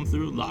Damager come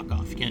through, lock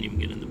off. You can't even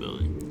get in the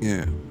building.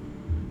 Yeah.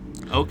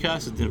 Outkast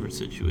is a different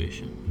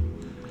situation.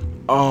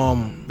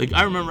 Like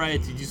I remember I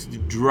used to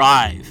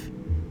drive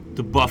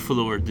to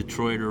Buffalo or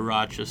Detroit or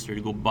Rochester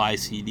to go buy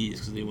CDs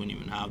because they wouldn't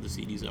even have the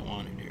CDs I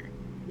wanted here.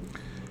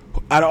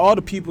 Out of all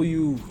the people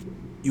you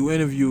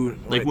interviewed,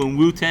 Like when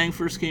Wu-Tang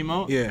first came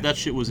out, Yeah. that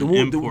shit was The an Wu-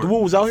 import. the Wu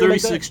was out here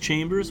like that? 36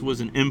 Chambers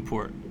was an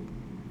import.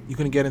 you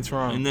couldn't get in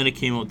Toronto. And then it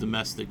came out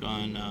domestic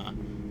on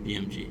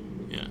BMG.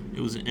 Yeah, it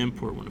was an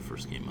import when it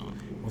first came out.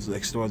 Was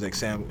like stores like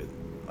Sam.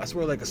 I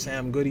swear, like a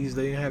Sam Goodies.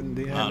 They have.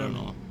 I don't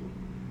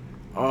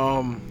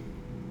know.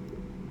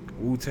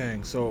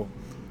 Wu-Tang. So,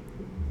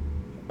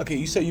 okay,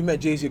 you said you met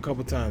Jay-Z a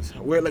couple times.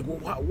 Where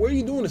are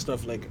you doing this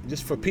stuff? Like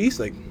just for peace?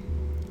 Like,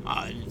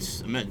 I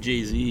met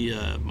Jay-Z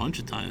a bunch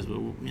of times, but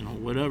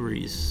whatever.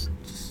 He's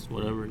just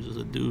whatever. He's just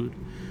a dude.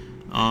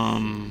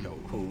 no,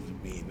 who's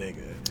me,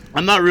 nigga?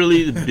 I'm not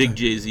really the big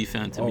Jay-Z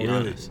fan, to be really?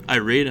 honest. I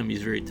rate him.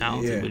 He's very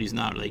talented, Yeah. but he's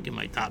not like in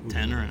my top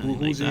 10 or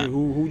anything like that.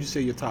 Who would you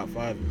say your top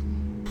 5 is?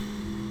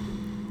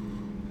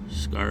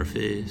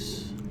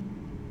 Scarface.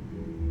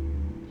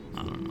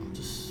 I don't know,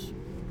 just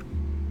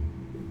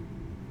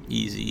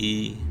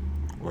Eazy-E.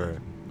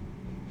 Where?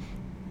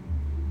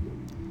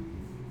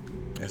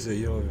 That's it,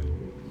 yo.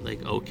 Like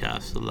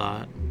Outkast a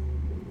lot.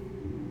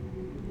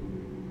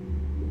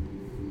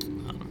 I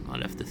don't know.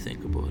 I'd have to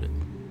think about it.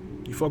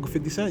 You fuck with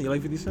 50 Cent? You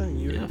like 50 Cent?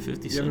 Yeah, 50 you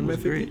ever Cent met was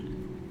 50? great.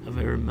 Have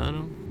I ever met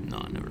him? No,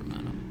 I never met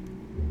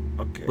him.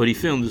 Okay. But he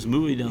filmed this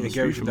movie down Yeah, the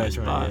Gary street from my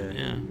Trudell, spot.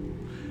 yeah.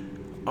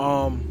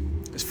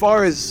 Yeah. As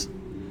far as,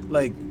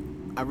 like,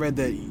 I read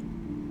that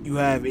you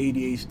have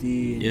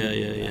ADHD. And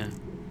Yeah.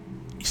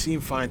 You seem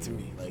fine to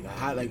me.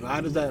 How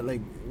does that,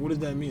 like, what does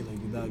that mean?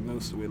 Like, you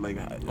diagnosed with, like,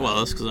 Well,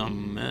 that's because I'm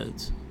on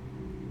meds.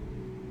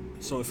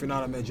 so if you're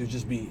not on meds, you'll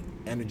just be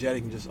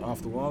energetic and just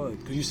off the wall?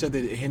 Because you said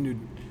that it hindered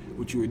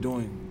what you were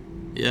doing.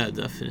 Yeah,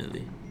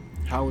 definitely.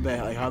 How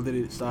did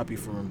it stop you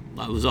from?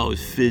 I was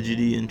always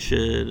fidgety and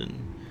shit, and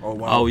Oh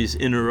wow! always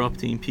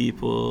interrupting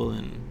people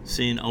and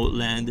saying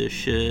outlandish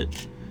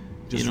shit.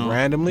 Just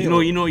randomly?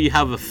 You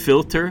have a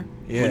filter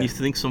Yeah. when you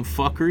think some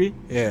fuckery,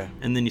 Yeah,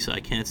 and then you say, I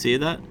can't say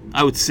that.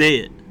 I would say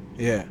it.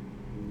 yeah.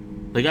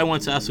 Like, I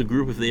once asked a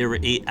group if they ever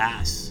ate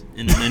ass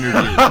in an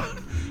interview.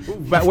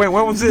 But when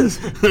was this?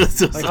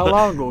 Like, how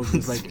long ago was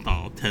this? Like,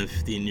 10,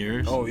 15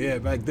 years. oh yeah,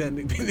 back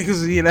then. Niggas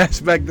was eating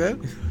ass back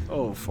then.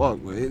 Oh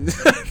fuck, man.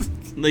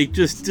 Like,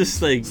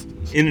 just like,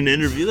 in an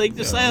interview, like,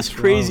 just Yeah, ask what's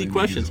crazy wrong with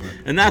questions. niggas,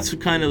 man? And that's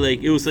kind of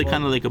like, it was like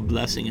kind of like a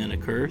blessing and a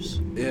curse.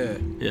 Yeah,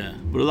 Yeah.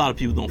 But a lot of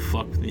people don't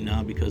fuck with me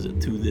now because of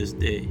to this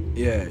day.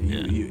 yeah.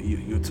 Yeah.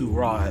 You're too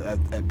raw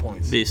at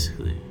points.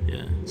 Basically,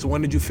 yeah. So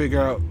when did you figure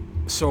out?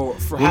 So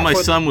When my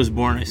son was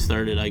born,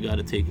 I got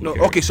to take No,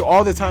 care of. okay. So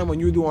all the time when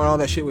you were doing all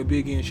that shit with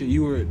Biggie and shit,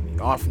 you were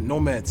off no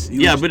meds. You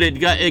Yeah, was- but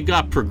it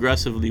got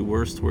progressively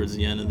worse towards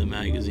the end of the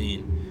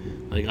magazine.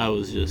 Like, I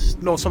was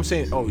just, no. So I'm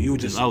saying, oh, you were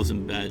just I was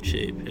in bad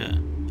shape. Yeah,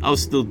 I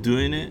was still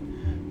doing it,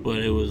 but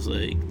it was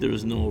like there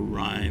was no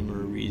rhyme or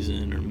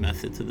reason or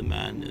method to the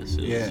madness.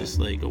 It Yeah. was just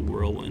like a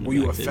whirlwind. Were of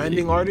you activity.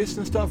 offending artists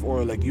and stuff,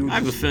 or like you? Were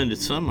I've just, offended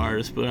some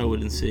artists, but I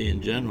wouldn't say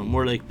in general.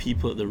 More like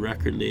people at the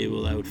record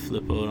label, I would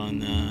flip out on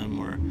them,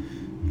 or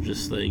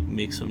just like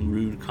make some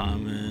rude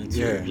comments,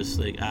 Yeah. or just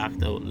like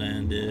act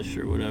outlandish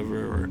or whatever,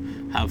 or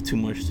have too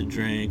much to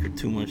drink or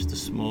too much to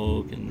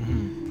smoke, and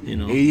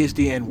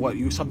ADHD and what?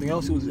 You something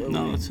else? It was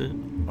No, that's it.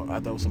 Oh, I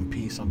thought it was some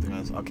P something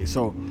else. Okay,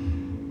 so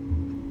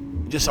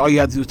just all you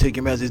had to do is take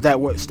your meds. Is that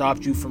what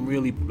stopped you from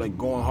really like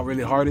going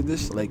really hard at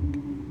this? Like,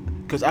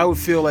 because I would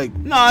feel like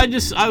No, I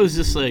was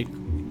just like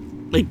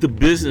the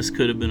business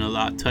could have been a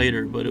lot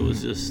tighter, but it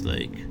was just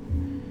like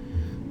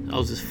I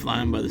was just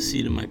flying by the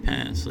seat of my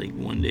pants, like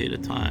one day at a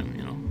time,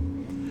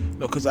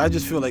 no, because I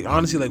just feel like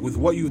honestly, like with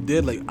what you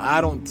did, like I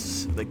don't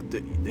like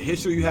the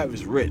history you have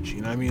is rich.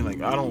 You know what I mean?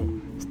 Like I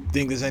don't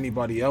think there's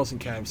anybody else in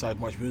Canada besides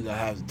Much Music that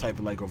has the type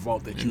of like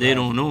revolt that you. And they have.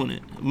 don't own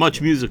it.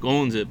 Much Music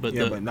owns it, but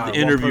Yeah, the but not one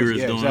interviewers person.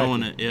 Yeah, don't exactly.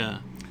 own it. Yeah,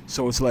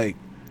 So it's like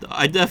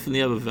I definitely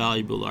have a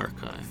valuable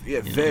archive.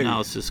 Yeah, very. Now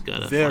it's just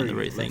gotta very find the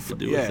right thing to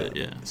do with it.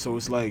 Yeah. So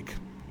it's like,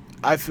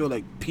 I feel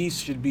like peace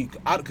should be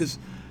out because,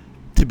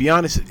 to be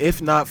honest, if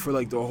not for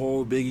like the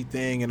whole Biggie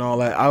thing and all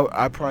that,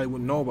 I probably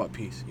wouldn't know about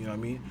peace. You know what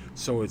I mean?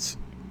 So it's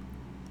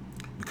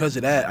because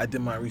of that I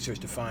did my research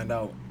to find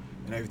out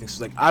and everything.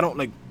 So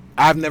like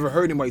I've never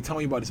heard anybody tell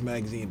me about this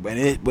magazine, but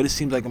it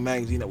seems like a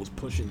magazine that was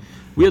pushing.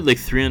 We had like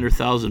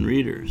 300,000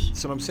 readers.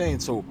 That's what I'm saying.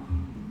 So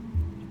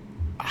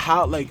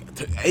how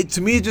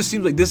to me it just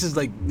seems like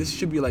this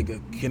should be like a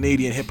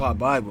Canadian hip hop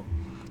Bible.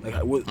 Like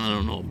what? I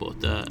don't know about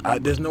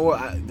that. There's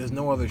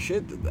no other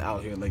shit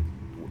out here. Like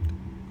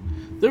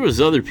There was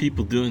other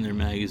people doing their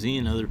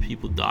magazine, other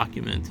people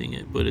documenting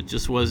it, but it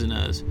just wasn't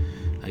as,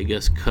 I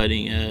guess,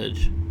 cutting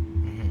edge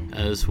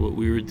as what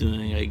we were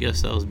doing. I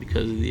guess that was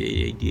because of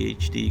the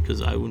ADHD,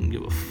 because I wouldn't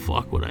give a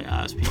fuck what I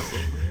asked people.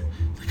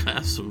 Like, I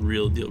asked some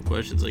real deal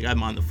questions. Like,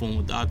 I'm on the phone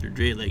with Dr.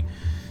 Dre, like,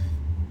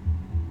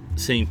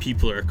 saying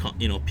people are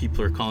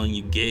calling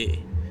you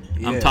gay.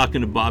 Yeah. I'm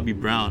talking to Bobby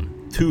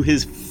Brown to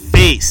his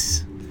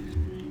face.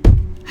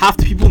 Half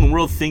the people in the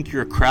world think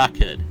you're a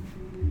crackhead.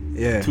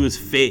 yeah. To his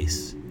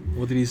face.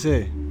 What did he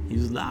say? He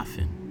was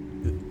laughing.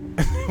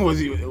 Was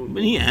he?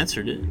 But he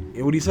answered it.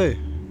 What did he say?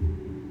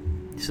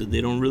 He He said,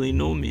 they don't really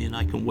know me, and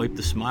I can wipe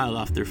the smile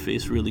off their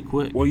face really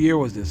quick. What year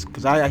was this?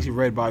 Because I actually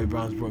read Bobby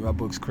Brown's book. That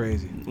book's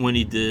crazy. When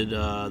he did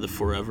the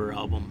Forever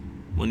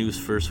album, when he was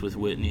first with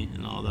Whitney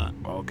and all that.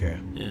 Okay.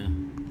 Yeah.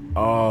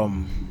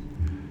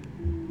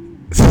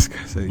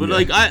 But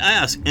like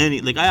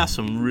I asked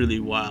some really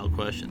wild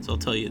questions. I'll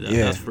tell you that.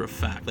 Yeah. That's for a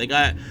fact. Like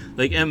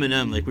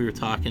Eminem. Like we were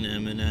talking to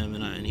Eminem,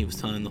 and he was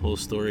telling the whole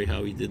story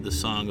how he did the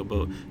song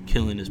about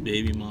killing his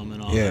baby mom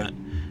and all that.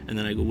 And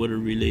then I go, what are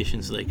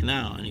relations like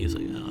now? And he's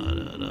like,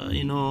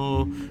 you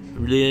know,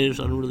 relationships.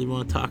 I don't really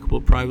want to talk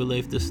about private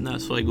life, this and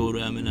that. So I go to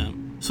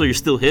Eminem. So you're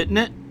still hitting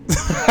it?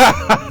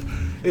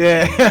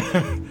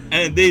 Yeah.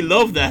 And they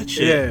love that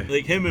shit. Yeah.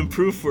 Like him and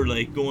Proof were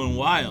like going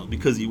wild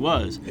because he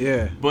was.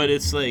 Yeah. But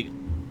it's like,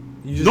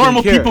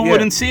 normal people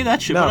wouldn't say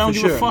that shit, but I don't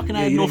give a fuck, and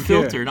I had no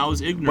filter, care. And I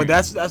was ignorant. But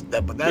that's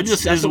it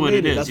just is what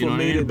it is. That's what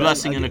made it. A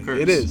blessing and a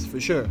curse. It is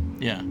for sure.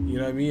 Yeah. You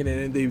know what I mean?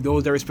 And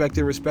those that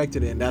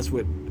respected it, and that's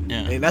what.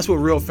 Yeah. And that's what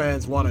real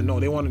fans want to know.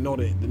 They want to know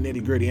the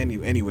nitty gritty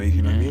anyways.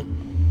 You know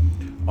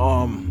what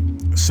I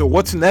mean? So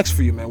what's next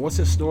for you, man? What's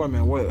in store,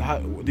 man?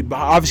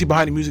 Obviously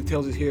Behind the Music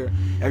Tales is here.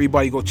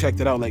 Everybody go check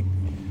that out. Like,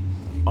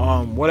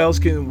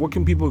 what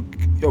can people,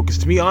 because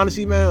to me,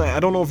 honestly, man, I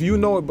don't know if you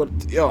know it, but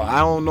I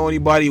don't know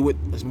anybody with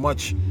as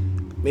much,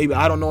 maybe,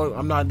 I don't know,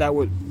 I'm not that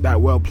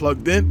well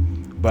plugged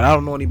in, but I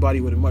don't know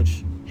anybody with as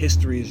much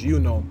history as you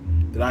know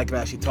that I can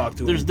actually talk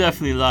to. There's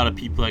definitely a lot of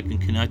people I can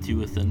connect you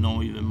with that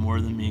know even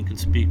more than me and can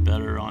speak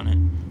better on it,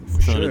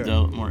 without a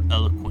doubt, more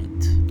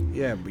eloquent.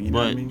 Yeah, but you know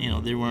what I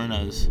mean? They weren't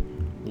as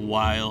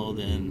wild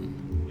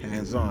and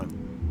hands-on.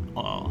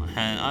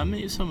 I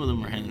mean, some of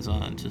them were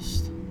hands-on,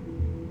 just,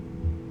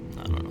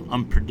 I don't know,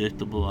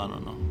 unpredictable, I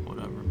don't know,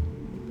 whatever.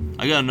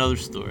 I got another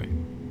story.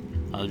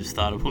 I just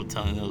thought about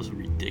telling that was a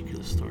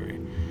ridiculous story.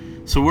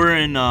 So we're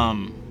in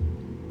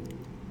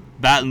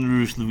Baton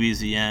Rouge,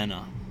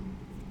 Louisiana,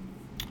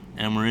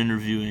 and we're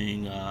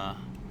interviewing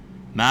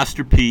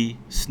Master P,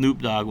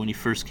 Snoop Dogg when he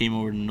first came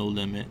over to No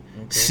Limit,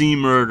 C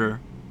Murder,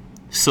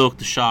 Silk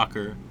the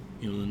Shocker,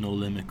 the No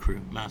Limit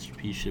crew. Master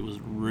P shit was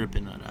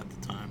ripping it at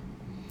the time.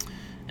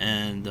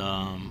 And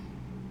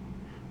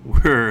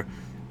we're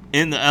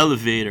in the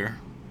elevator,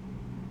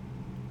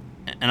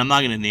 and I'm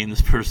not going to name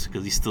this person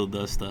because he still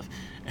does stuff.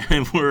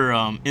 And we're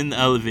in the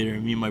elevator,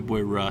 me and my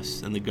boy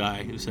Russ and the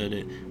guy who said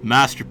it,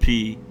 Master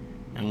P,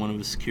 and one of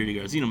his security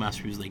guards.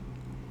 Master P was like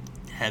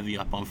heavy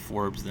up on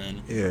Forbes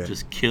then,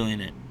 just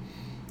killing it.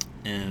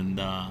 And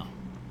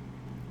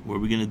where are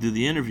we going to do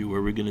the interview? Where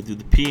are we going to do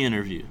the P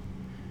interview?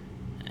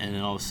 And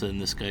then all of a sudden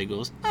this guy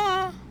goes,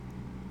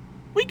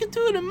 we can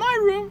do it in my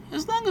room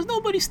as long as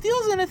nobody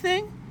steals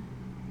anything.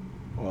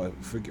 Oh,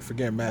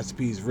 forget Master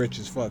P's rich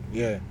as fuck,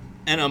 yeah.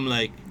 And I'm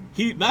like,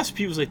 Master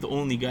P was like the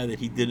only guy that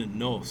he didn't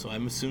know, so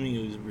I'm assuming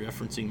he was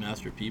referencing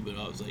Master P, but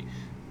I was like,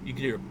 you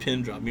could hear a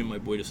pin drop. Me and my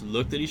boy just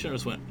looked at each other and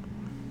just went,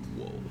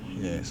 whoa.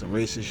 Yeah, some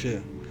racist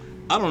shit.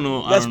 I don't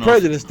know. That's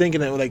prejudice,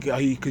 thinking that, like, because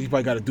he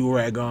probably got a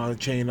do-rag on, a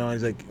chain on.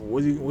 He's like,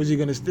 what's he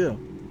going to steal?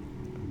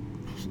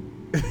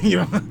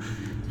 You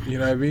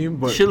know what I mean?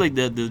 But shit like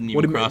that doesn't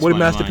even cross my mind. What did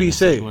Master P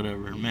say? Like,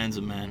 whatever. Man's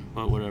a man,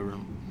 but whatever.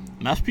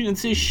 Master P didn't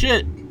say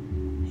shit.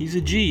 He's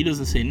a G. He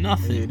doesn't say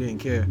nothing. Yeah, he didn't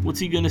care. What's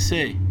he going to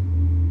say?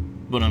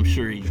 But I'm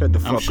sure he... Shut the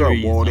fuck up,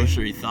 Walter. I'm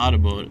sure he thought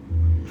about it.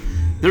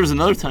 There was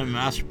another time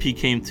Master P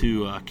came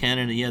to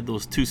Canada. He had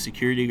those two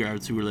security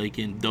guards who were like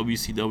in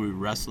WCW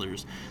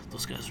wrestlers.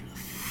 Those guys were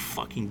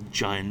fucking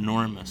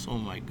ginormous. Oh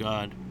my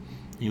god.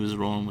 He was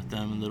rolling with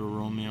them in Little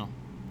Romeo.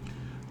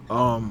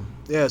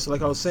 Yeah, so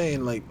like I was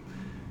saying, like,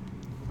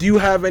 do you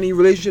have any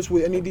relationships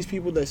with any of these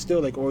people that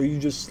still, like, or you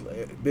just,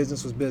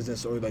 business was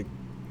business, or like,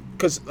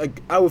 because,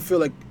 like, I would feel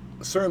like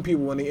certain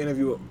people when they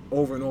interview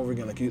over and over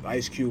again, like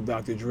Ice Cube,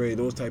 Dr. Dre,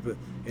 those type of,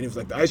 and if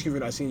like the Ice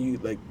Cube, I seen you,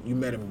 like, you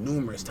met him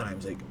numerous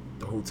times, like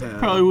the hotel.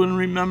 Probably wouldn't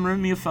remember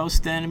me if I was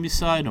standing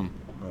beside him.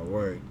 Oh,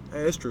 word.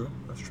 Hey, that's true.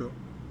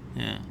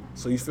 Yeah.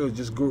 So you feel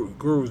just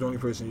Guru was the only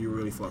person you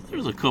really fuck with?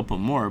 There's a couple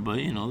more, but,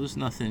 there's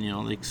nothing,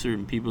 like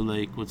certain people,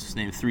 like, what's his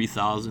name,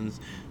 3000s.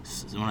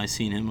 When I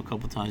seen him a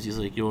couple times, he's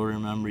like, yo,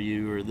 remember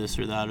you, or this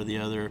or that or the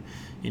other.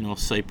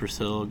 Cypress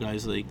Hill,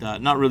 guys like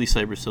that. Not really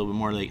Cypress Hill, but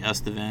more like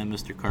Estevan,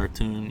 Mr.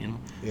 Cartoon,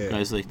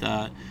 guys like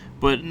that.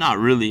 But not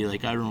really,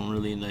 like, I don't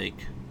really,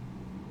 like,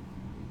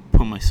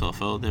 put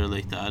myself out there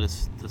like that.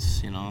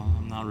 That's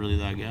I'm not really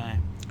that guy.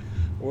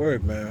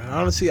 Word, man.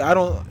 Honestly,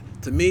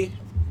 to me,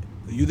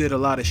 you did a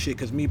lot of shit,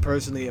 because me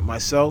personally,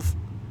 myself,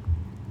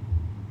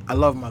 I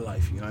love my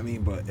life, you know what I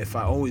mean? But if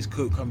I always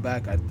could come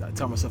back, I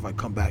tell myself I'd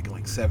come back in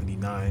like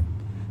 79,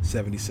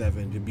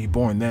 77, to be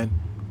born then,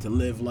 to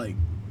live like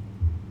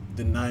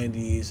the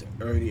 90s,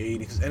 early 80s.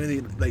 Because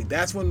anything, like,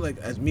 that's when, like,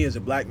 as me as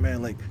a black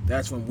man, like,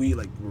 that's when we,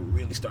 like, were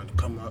really starting to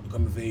come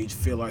of age,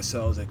 feel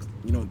ourselves, like,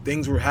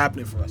 things were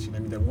happening for us, you know what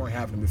I mean, that weren't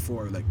happening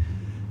before, like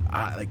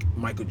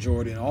Michael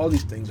Jordan, all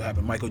these things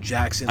happened. Michael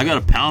Jackson. I got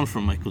a pound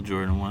from Michael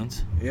Jordan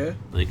once. Yeah?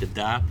 Like a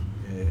dap.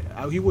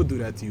 Yeah. He would do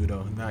that to you,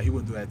 though. Nah, he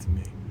wouldn't do that to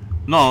me.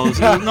 No, it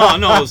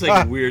was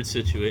like a weird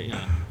situation.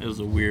 Yeah, it was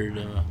a weird,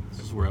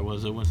 this is where I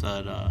was. It was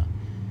at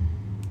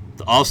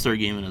the All-Star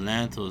game in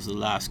Atlanta. It was the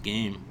last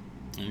game.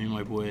 I mean,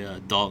 my boy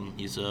Dalton,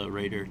 he's a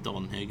writer,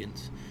 Dalton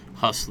Higgins,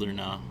 Hustler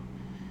now.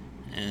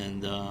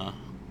 And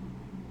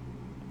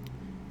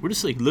we're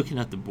just like looking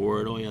at the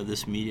board. Oh yeah,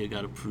 this media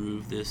got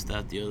approved, this,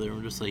 that, the other.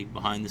 We're just like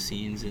behind the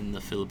scenes in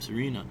the Phillips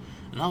Arena,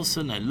 and all of a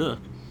sudden I look,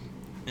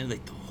 and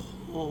like the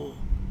whole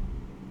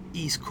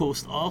East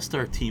Coast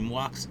All-Star team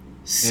walks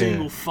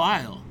single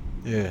file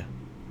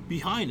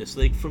behind us,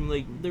 like from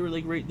like they were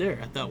like right there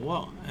at that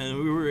wall, and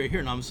we were right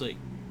here, and I was like,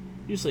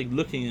 just like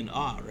looking in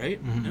awe, right?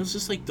 And it was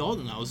just like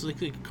Dalton. I was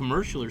like a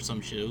commercial or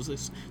some shit. It was like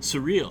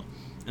surreal,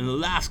 and the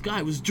last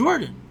guy was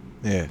Jordan.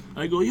 Yeah. And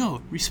I go,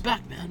 yo,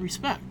 respect, man,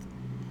 respect.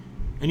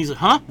 And he's like,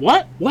 huh?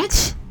 What?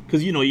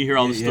 Because, you know, you hear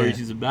all the stories.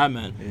 He's a bad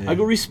man. Yeah. I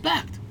go,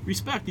 respect.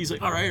 He's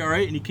like, all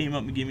right. And he came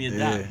up and gave me a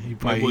dap.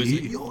 My boy's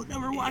like, yo,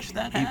 never watched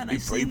that hat.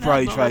 He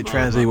probably tried to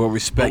translate what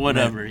respect but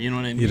whatever, man. You know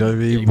what I mean? You know what I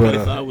mean? Yeah, but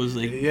I thought it was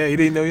like, yeah, he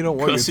didn't know, you know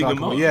what you're talking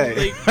about.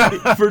 Yeah.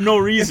 Like, for no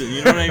reason,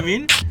 you know what I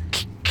mean?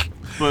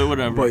 But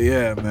whatever. But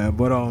yeah, man.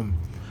 But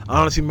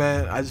honestly,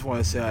 man, I just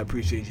want to say I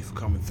appreciate you for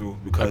coming through.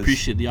 Because I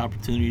appreciate the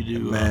opportunity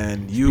to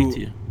speak to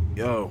you.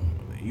 Yo,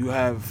 you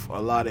have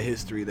a lot of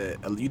history that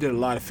you did a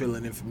lot of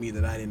filling in for me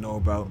that I didn't know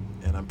about,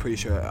 and I'm pretty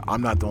sure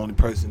I'm not the only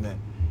person that,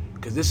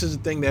 because this is a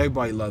thing that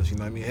everybody loves, you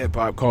know what I mean? Hip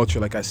hop culture,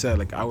 like I said,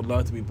 like I would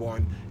love to be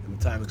born in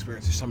the time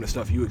experience some of the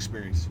stuff you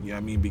experienced, you know what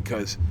I mean?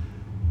 Because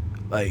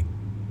like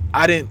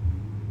I didn't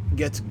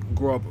get to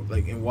grow up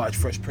like and watch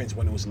Fresh Prince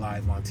when it was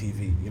live on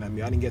TV, you know what I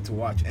mean? I didn't get to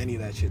watch any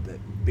of that shit that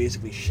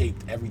basically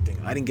shaped everything.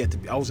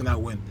 I wasn't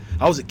out when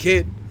I was a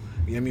kid,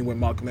 you know what I mean, when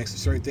Malcolm X,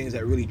 certain things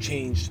that really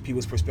changed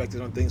people's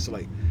perspectives on things. So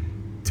like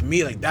to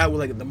me, like that was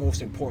like the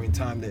most important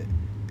time, that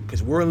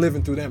because we're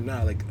living through them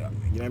now, like you know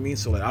what I mean.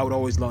 So like I would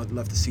always love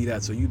to see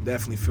that. So you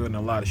definitely feeling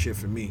a lot of shit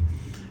for me,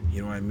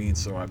 you know what I mean.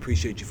 So I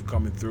appreciate you for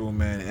coming through,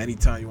 man.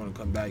 Anytime you want to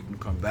come back, you can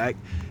come back.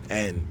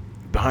 And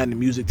Behind the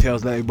Music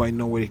Tales, let everybody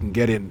know where they can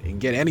get in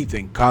and get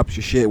anything, cops,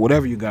 your shit,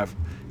 whatever you got,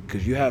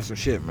 because you have some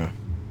shit, man.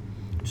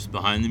 Just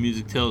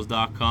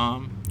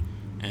BehindTheMusicTales.com,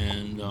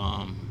 and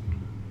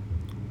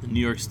the New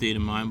York State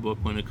of Mind book,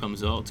 when it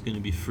comes out, it's going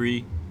to be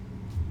free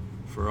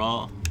for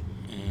all.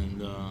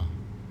 And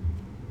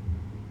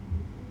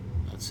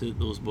that's it.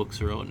 Those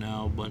books are out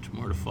now. A bunch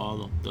more to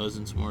follow.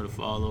 Dozens more to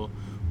follow.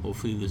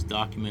 Hopefully this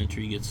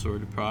documentary gets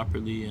sorted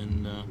properly,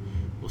 and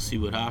we'll see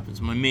what happens.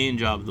 My main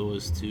job, though,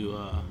 is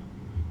to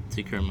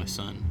take care of my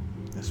son.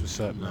 That's what's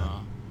up,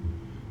 man.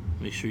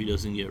 Make sure he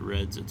doesn't get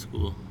reds at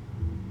school.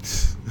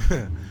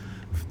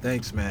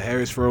 Thanks, man.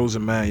 Harris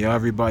Rosen, man. Y'all,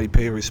 everybody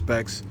pay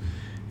respects.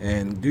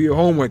 And do your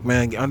homework,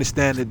 man.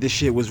 Understand that this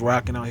shit was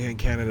rocking out here in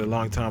Canada a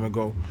long time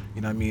ago.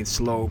 You know what I mean?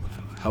 Slow.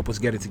 Help us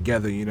get it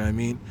together, you know what I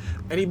mean?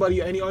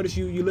 Any artists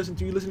you listen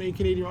to? You listen to any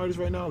Canadian artists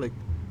right now? Like,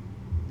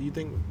 do you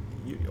think,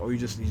 or you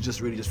just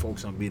really just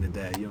focus on being a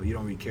dad? You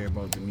don't really care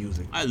about the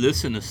music? I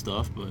listen to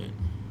stuff, but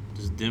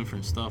just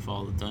different stuff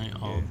all the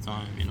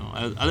time, you know.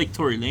 I like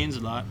Tory Lanez a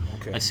lot.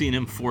 Okay. I seen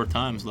him 4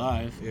 times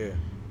live. Yeah.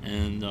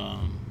 And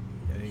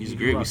he's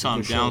great. We saw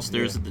him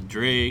downstairs at the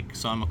Drake.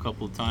 Saw him a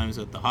couple of times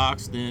at the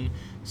Hoxton.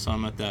 Saw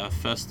him at that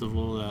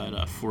festival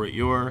at Fort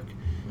York.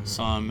 Mm-hmm.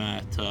 Saw him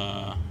at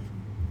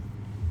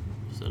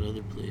what's that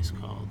other place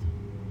called?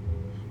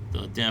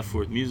 The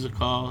Danforth Music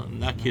Hall.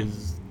 And that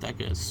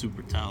guy's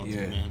super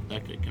talented, man.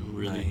 That guy can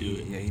really do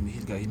it. Yeah,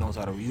 he knows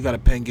how to. He's got a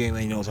pen game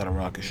and he knows how to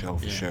rock a show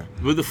for sure.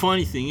 But the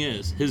funny thing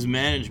is, his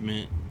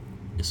management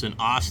is in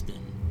Austin,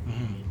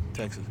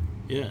 Texas.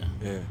 Yeah.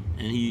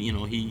 And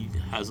he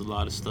has a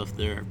lot of stuff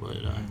there, but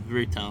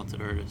very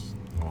talented artist.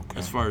 Okay.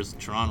 As far as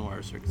Toronto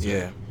artists are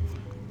concerned.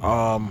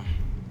 Yeah.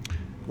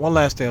 One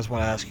last thing I just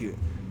want to ask you.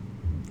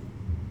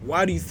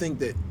 Why do you think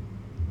that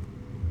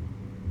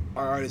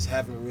our artists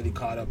haven't really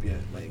caught up yet?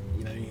 Like,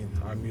 you know what I mean?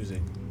 Our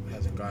music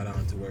hasn't got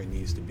on to where it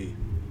needs to be.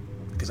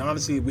 Because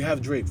honestly, we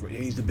have Drake.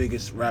 He's the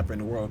biggest rapper in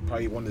the world,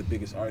 probably one of the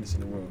biggest artists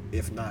in the world,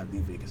 if not the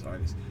biggest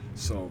artist.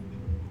 So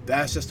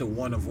that's just a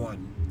one of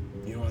one.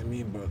 You know what I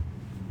mean? But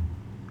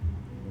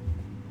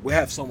we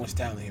have so much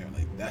talent here.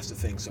 Like, that's the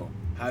thing. So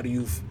how do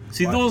you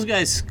see those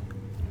guys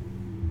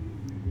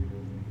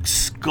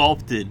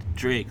sculpted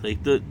Drake?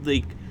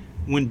 Like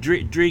when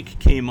Drake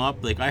came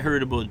up, like I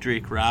heard about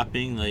Drake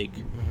rapping like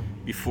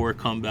before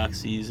comeback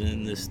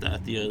season, this,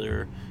 that, the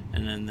other,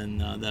 and then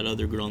that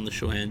other girl on the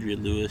show, Andrea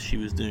Lewis, she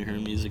was doing her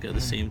music at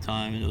the same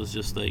time, and it was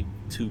just like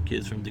 2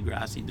 kids from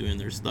Degrassi doing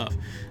their stuff.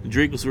 And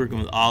Drake was working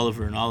with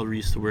Oliver, and Oliver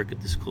used to work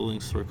at this clothing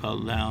store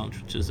called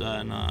Lounge, which is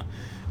in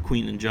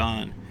Queen and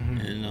John,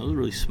 and it was a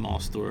really small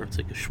store. It's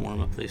like a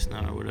shawarma place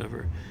now or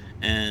whatever.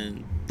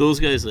 And those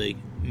guys like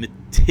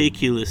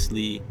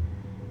meticulously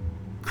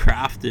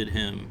crafted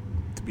him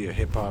to be a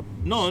hip hop.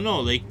 No,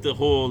 like the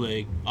whole,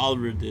 like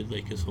Oliver did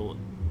like his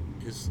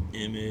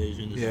image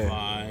and his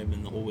vibe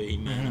and the whole way he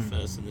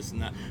manifests and this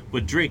and that.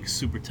 But Drake's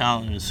super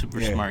talented and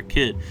super smart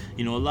kid.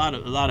 You know, a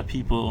lot of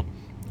people,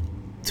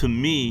 to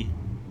me,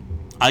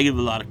 I give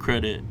a lot of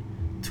credit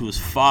to his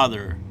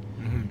father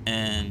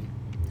and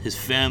his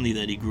family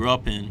that he grew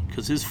up in,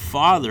 because his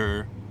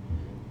father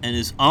and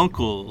his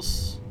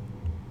uncles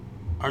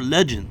are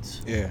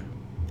legends. Yeah.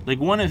 Like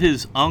one of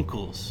his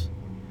uncles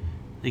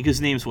think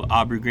his name's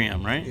Aubrey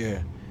Graham, right?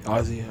 Yeah.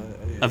 Ozzy.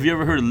 Yeah. Have you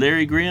ever heard of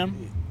Larry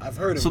Graham? I've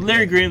heard of So him.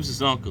 Larry Graham's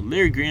his uncle.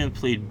 Larry Graham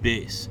played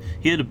bass.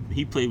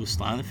 He played with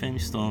Sly and the Family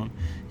Stone.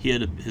 He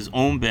had his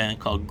own band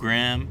called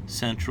Graham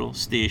Central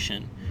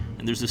Station,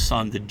 and there's this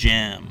song, The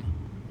Jam.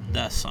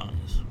 That song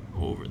is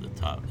over the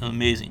top,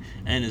 amazing.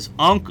 And his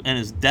uncle and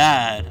his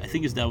dad, I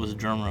think his dad was a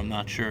drummer, I'm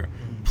not sure,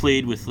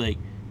 played with like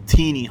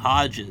Teenie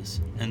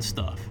Hodges and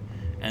stuff,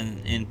 and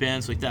in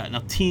bands like that.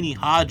 Now Teenie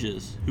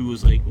Hodges, who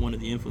was like one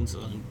of the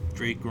influences on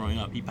Drake growing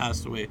up, he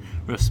passed away.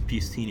 Rest in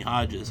peace, Teenie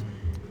Hodges.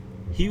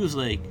 He was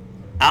like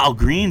Al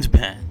Green's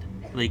band,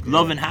 like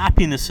Love and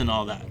Happiness and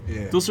all that.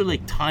 Yeah. Those are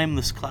like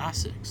timeless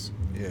classics.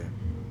 Yeah.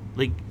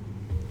 Like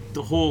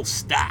the whole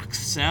Stax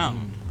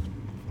sound.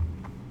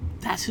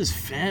 That's his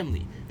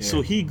family. Yeah.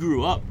 So he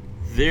grew up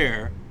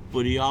there,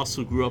 but he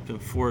also grew up in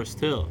Forest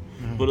Hill.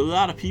 But a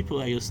lot of people,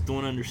 I guess,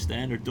 don't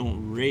understand or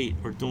don't rate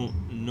or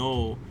don't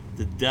know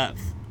the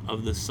depth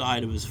of the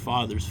side of his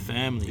father's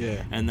family.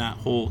 Yeah. And that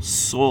whole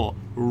soul,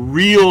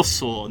 real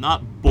soul,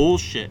 not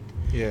bullshit.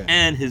 Yeah.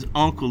 And his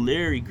uncle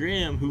Larry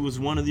Graham, who was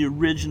one of the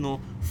original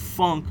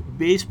funk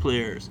bass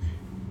players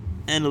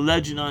and a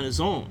legend on his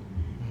own.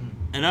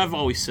 And I've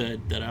always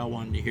said that I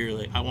want to hear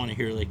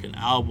like an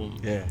album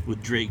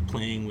with Drake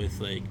playing with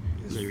like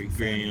His Larry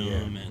family,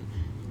 Graham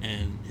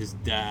and his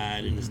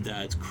dad and his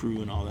dad's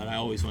crew and all that. I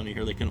always want to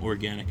hear like an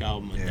organic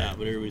album like that,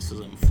 but everybody says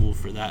I'm a fool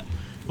for that.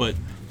 But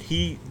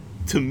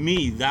to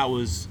me, that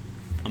was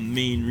a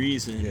main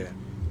reason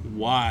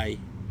why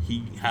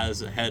he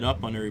has a head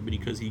up on everybody,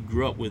 because he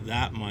grew up with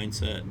that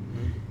mindset,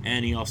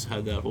 and he also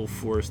had that whole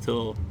Forest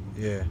Hill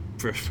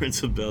Fresh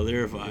Prince of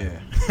Bel-Air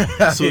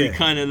vibe. So he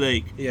kind of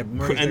like,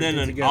 and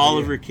then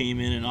Oliver came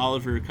in, and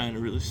Oliver kind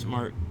of really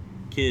smart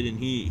kid, and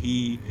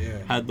he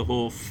had the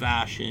whole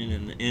fashion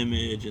and the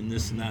image and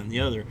this and that and the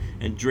other,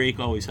 and Drake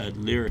always had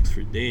lyrics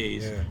for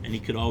days, and he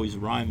could always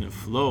rhyme and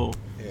flow,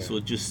 so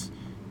it just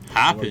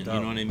happened, you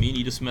know what I mean?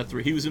 He just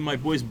he was in my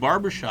boy's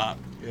barbershop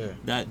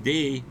that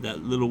day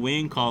that Lil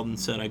Wayne called and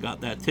said, I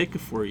got that ticket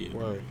for you.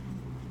 Word.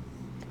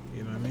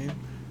 You know what I mean?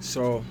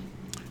 So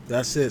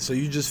that's it. So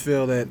you just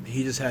feel that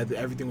he just had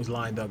everything was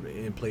lined up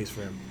in place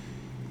for him.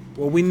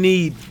 Well, we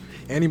need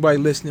anybody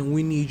listening.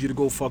 We need you to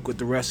go fuck with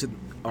the rest of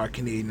our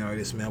Canadian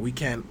artists, man. We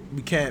can't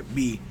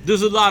be.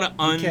 There's a lot of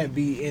we can't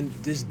be in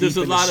this deep There's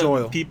a in lot the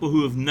soil. of people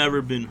who have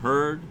never been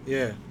heard.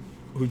 Yeah.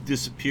 Who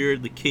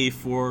disappeared. The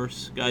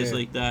K-Force guys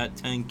like that.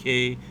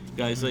 10K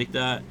guys like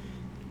that.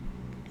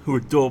 Who are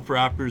dope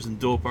rappers and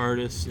dope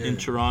artists in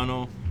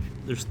Toronto.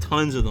 There's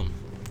tons of them.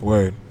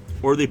 Word.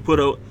 Or they put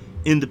out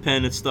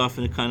independent stuff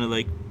and it kind of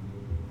like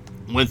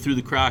went through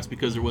the cracks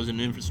because there wasn't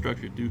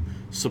infrastructure to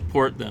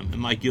support them.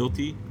 Am I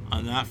guilty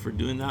on that for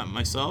doing that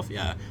myself?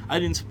 Yeah. I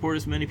didn't support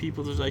as many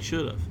people as I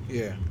should have.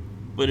 Yeah.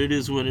 But it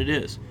is what it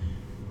is.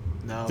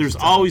 Now there's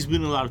always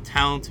been a lot of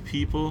talented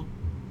people,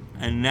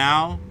 and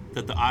now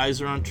that the eyes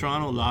are on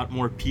Toronto, a lot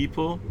more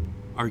people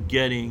are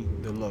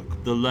getting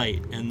the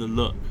light and the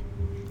look.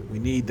 We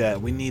need that.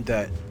 You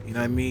know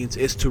what I mean?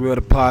 It's Too Real,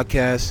 the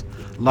podcast.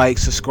 Like,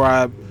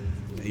 subscribe.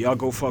 Y'all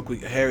go fuck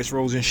with Harris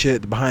Rose and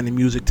shit, the Behind the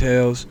Music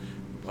Tales.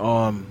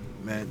 Man,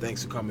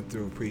 thanks for coming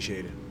through.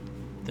 Appreciate it.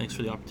 Thanks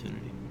for the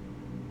opportunity.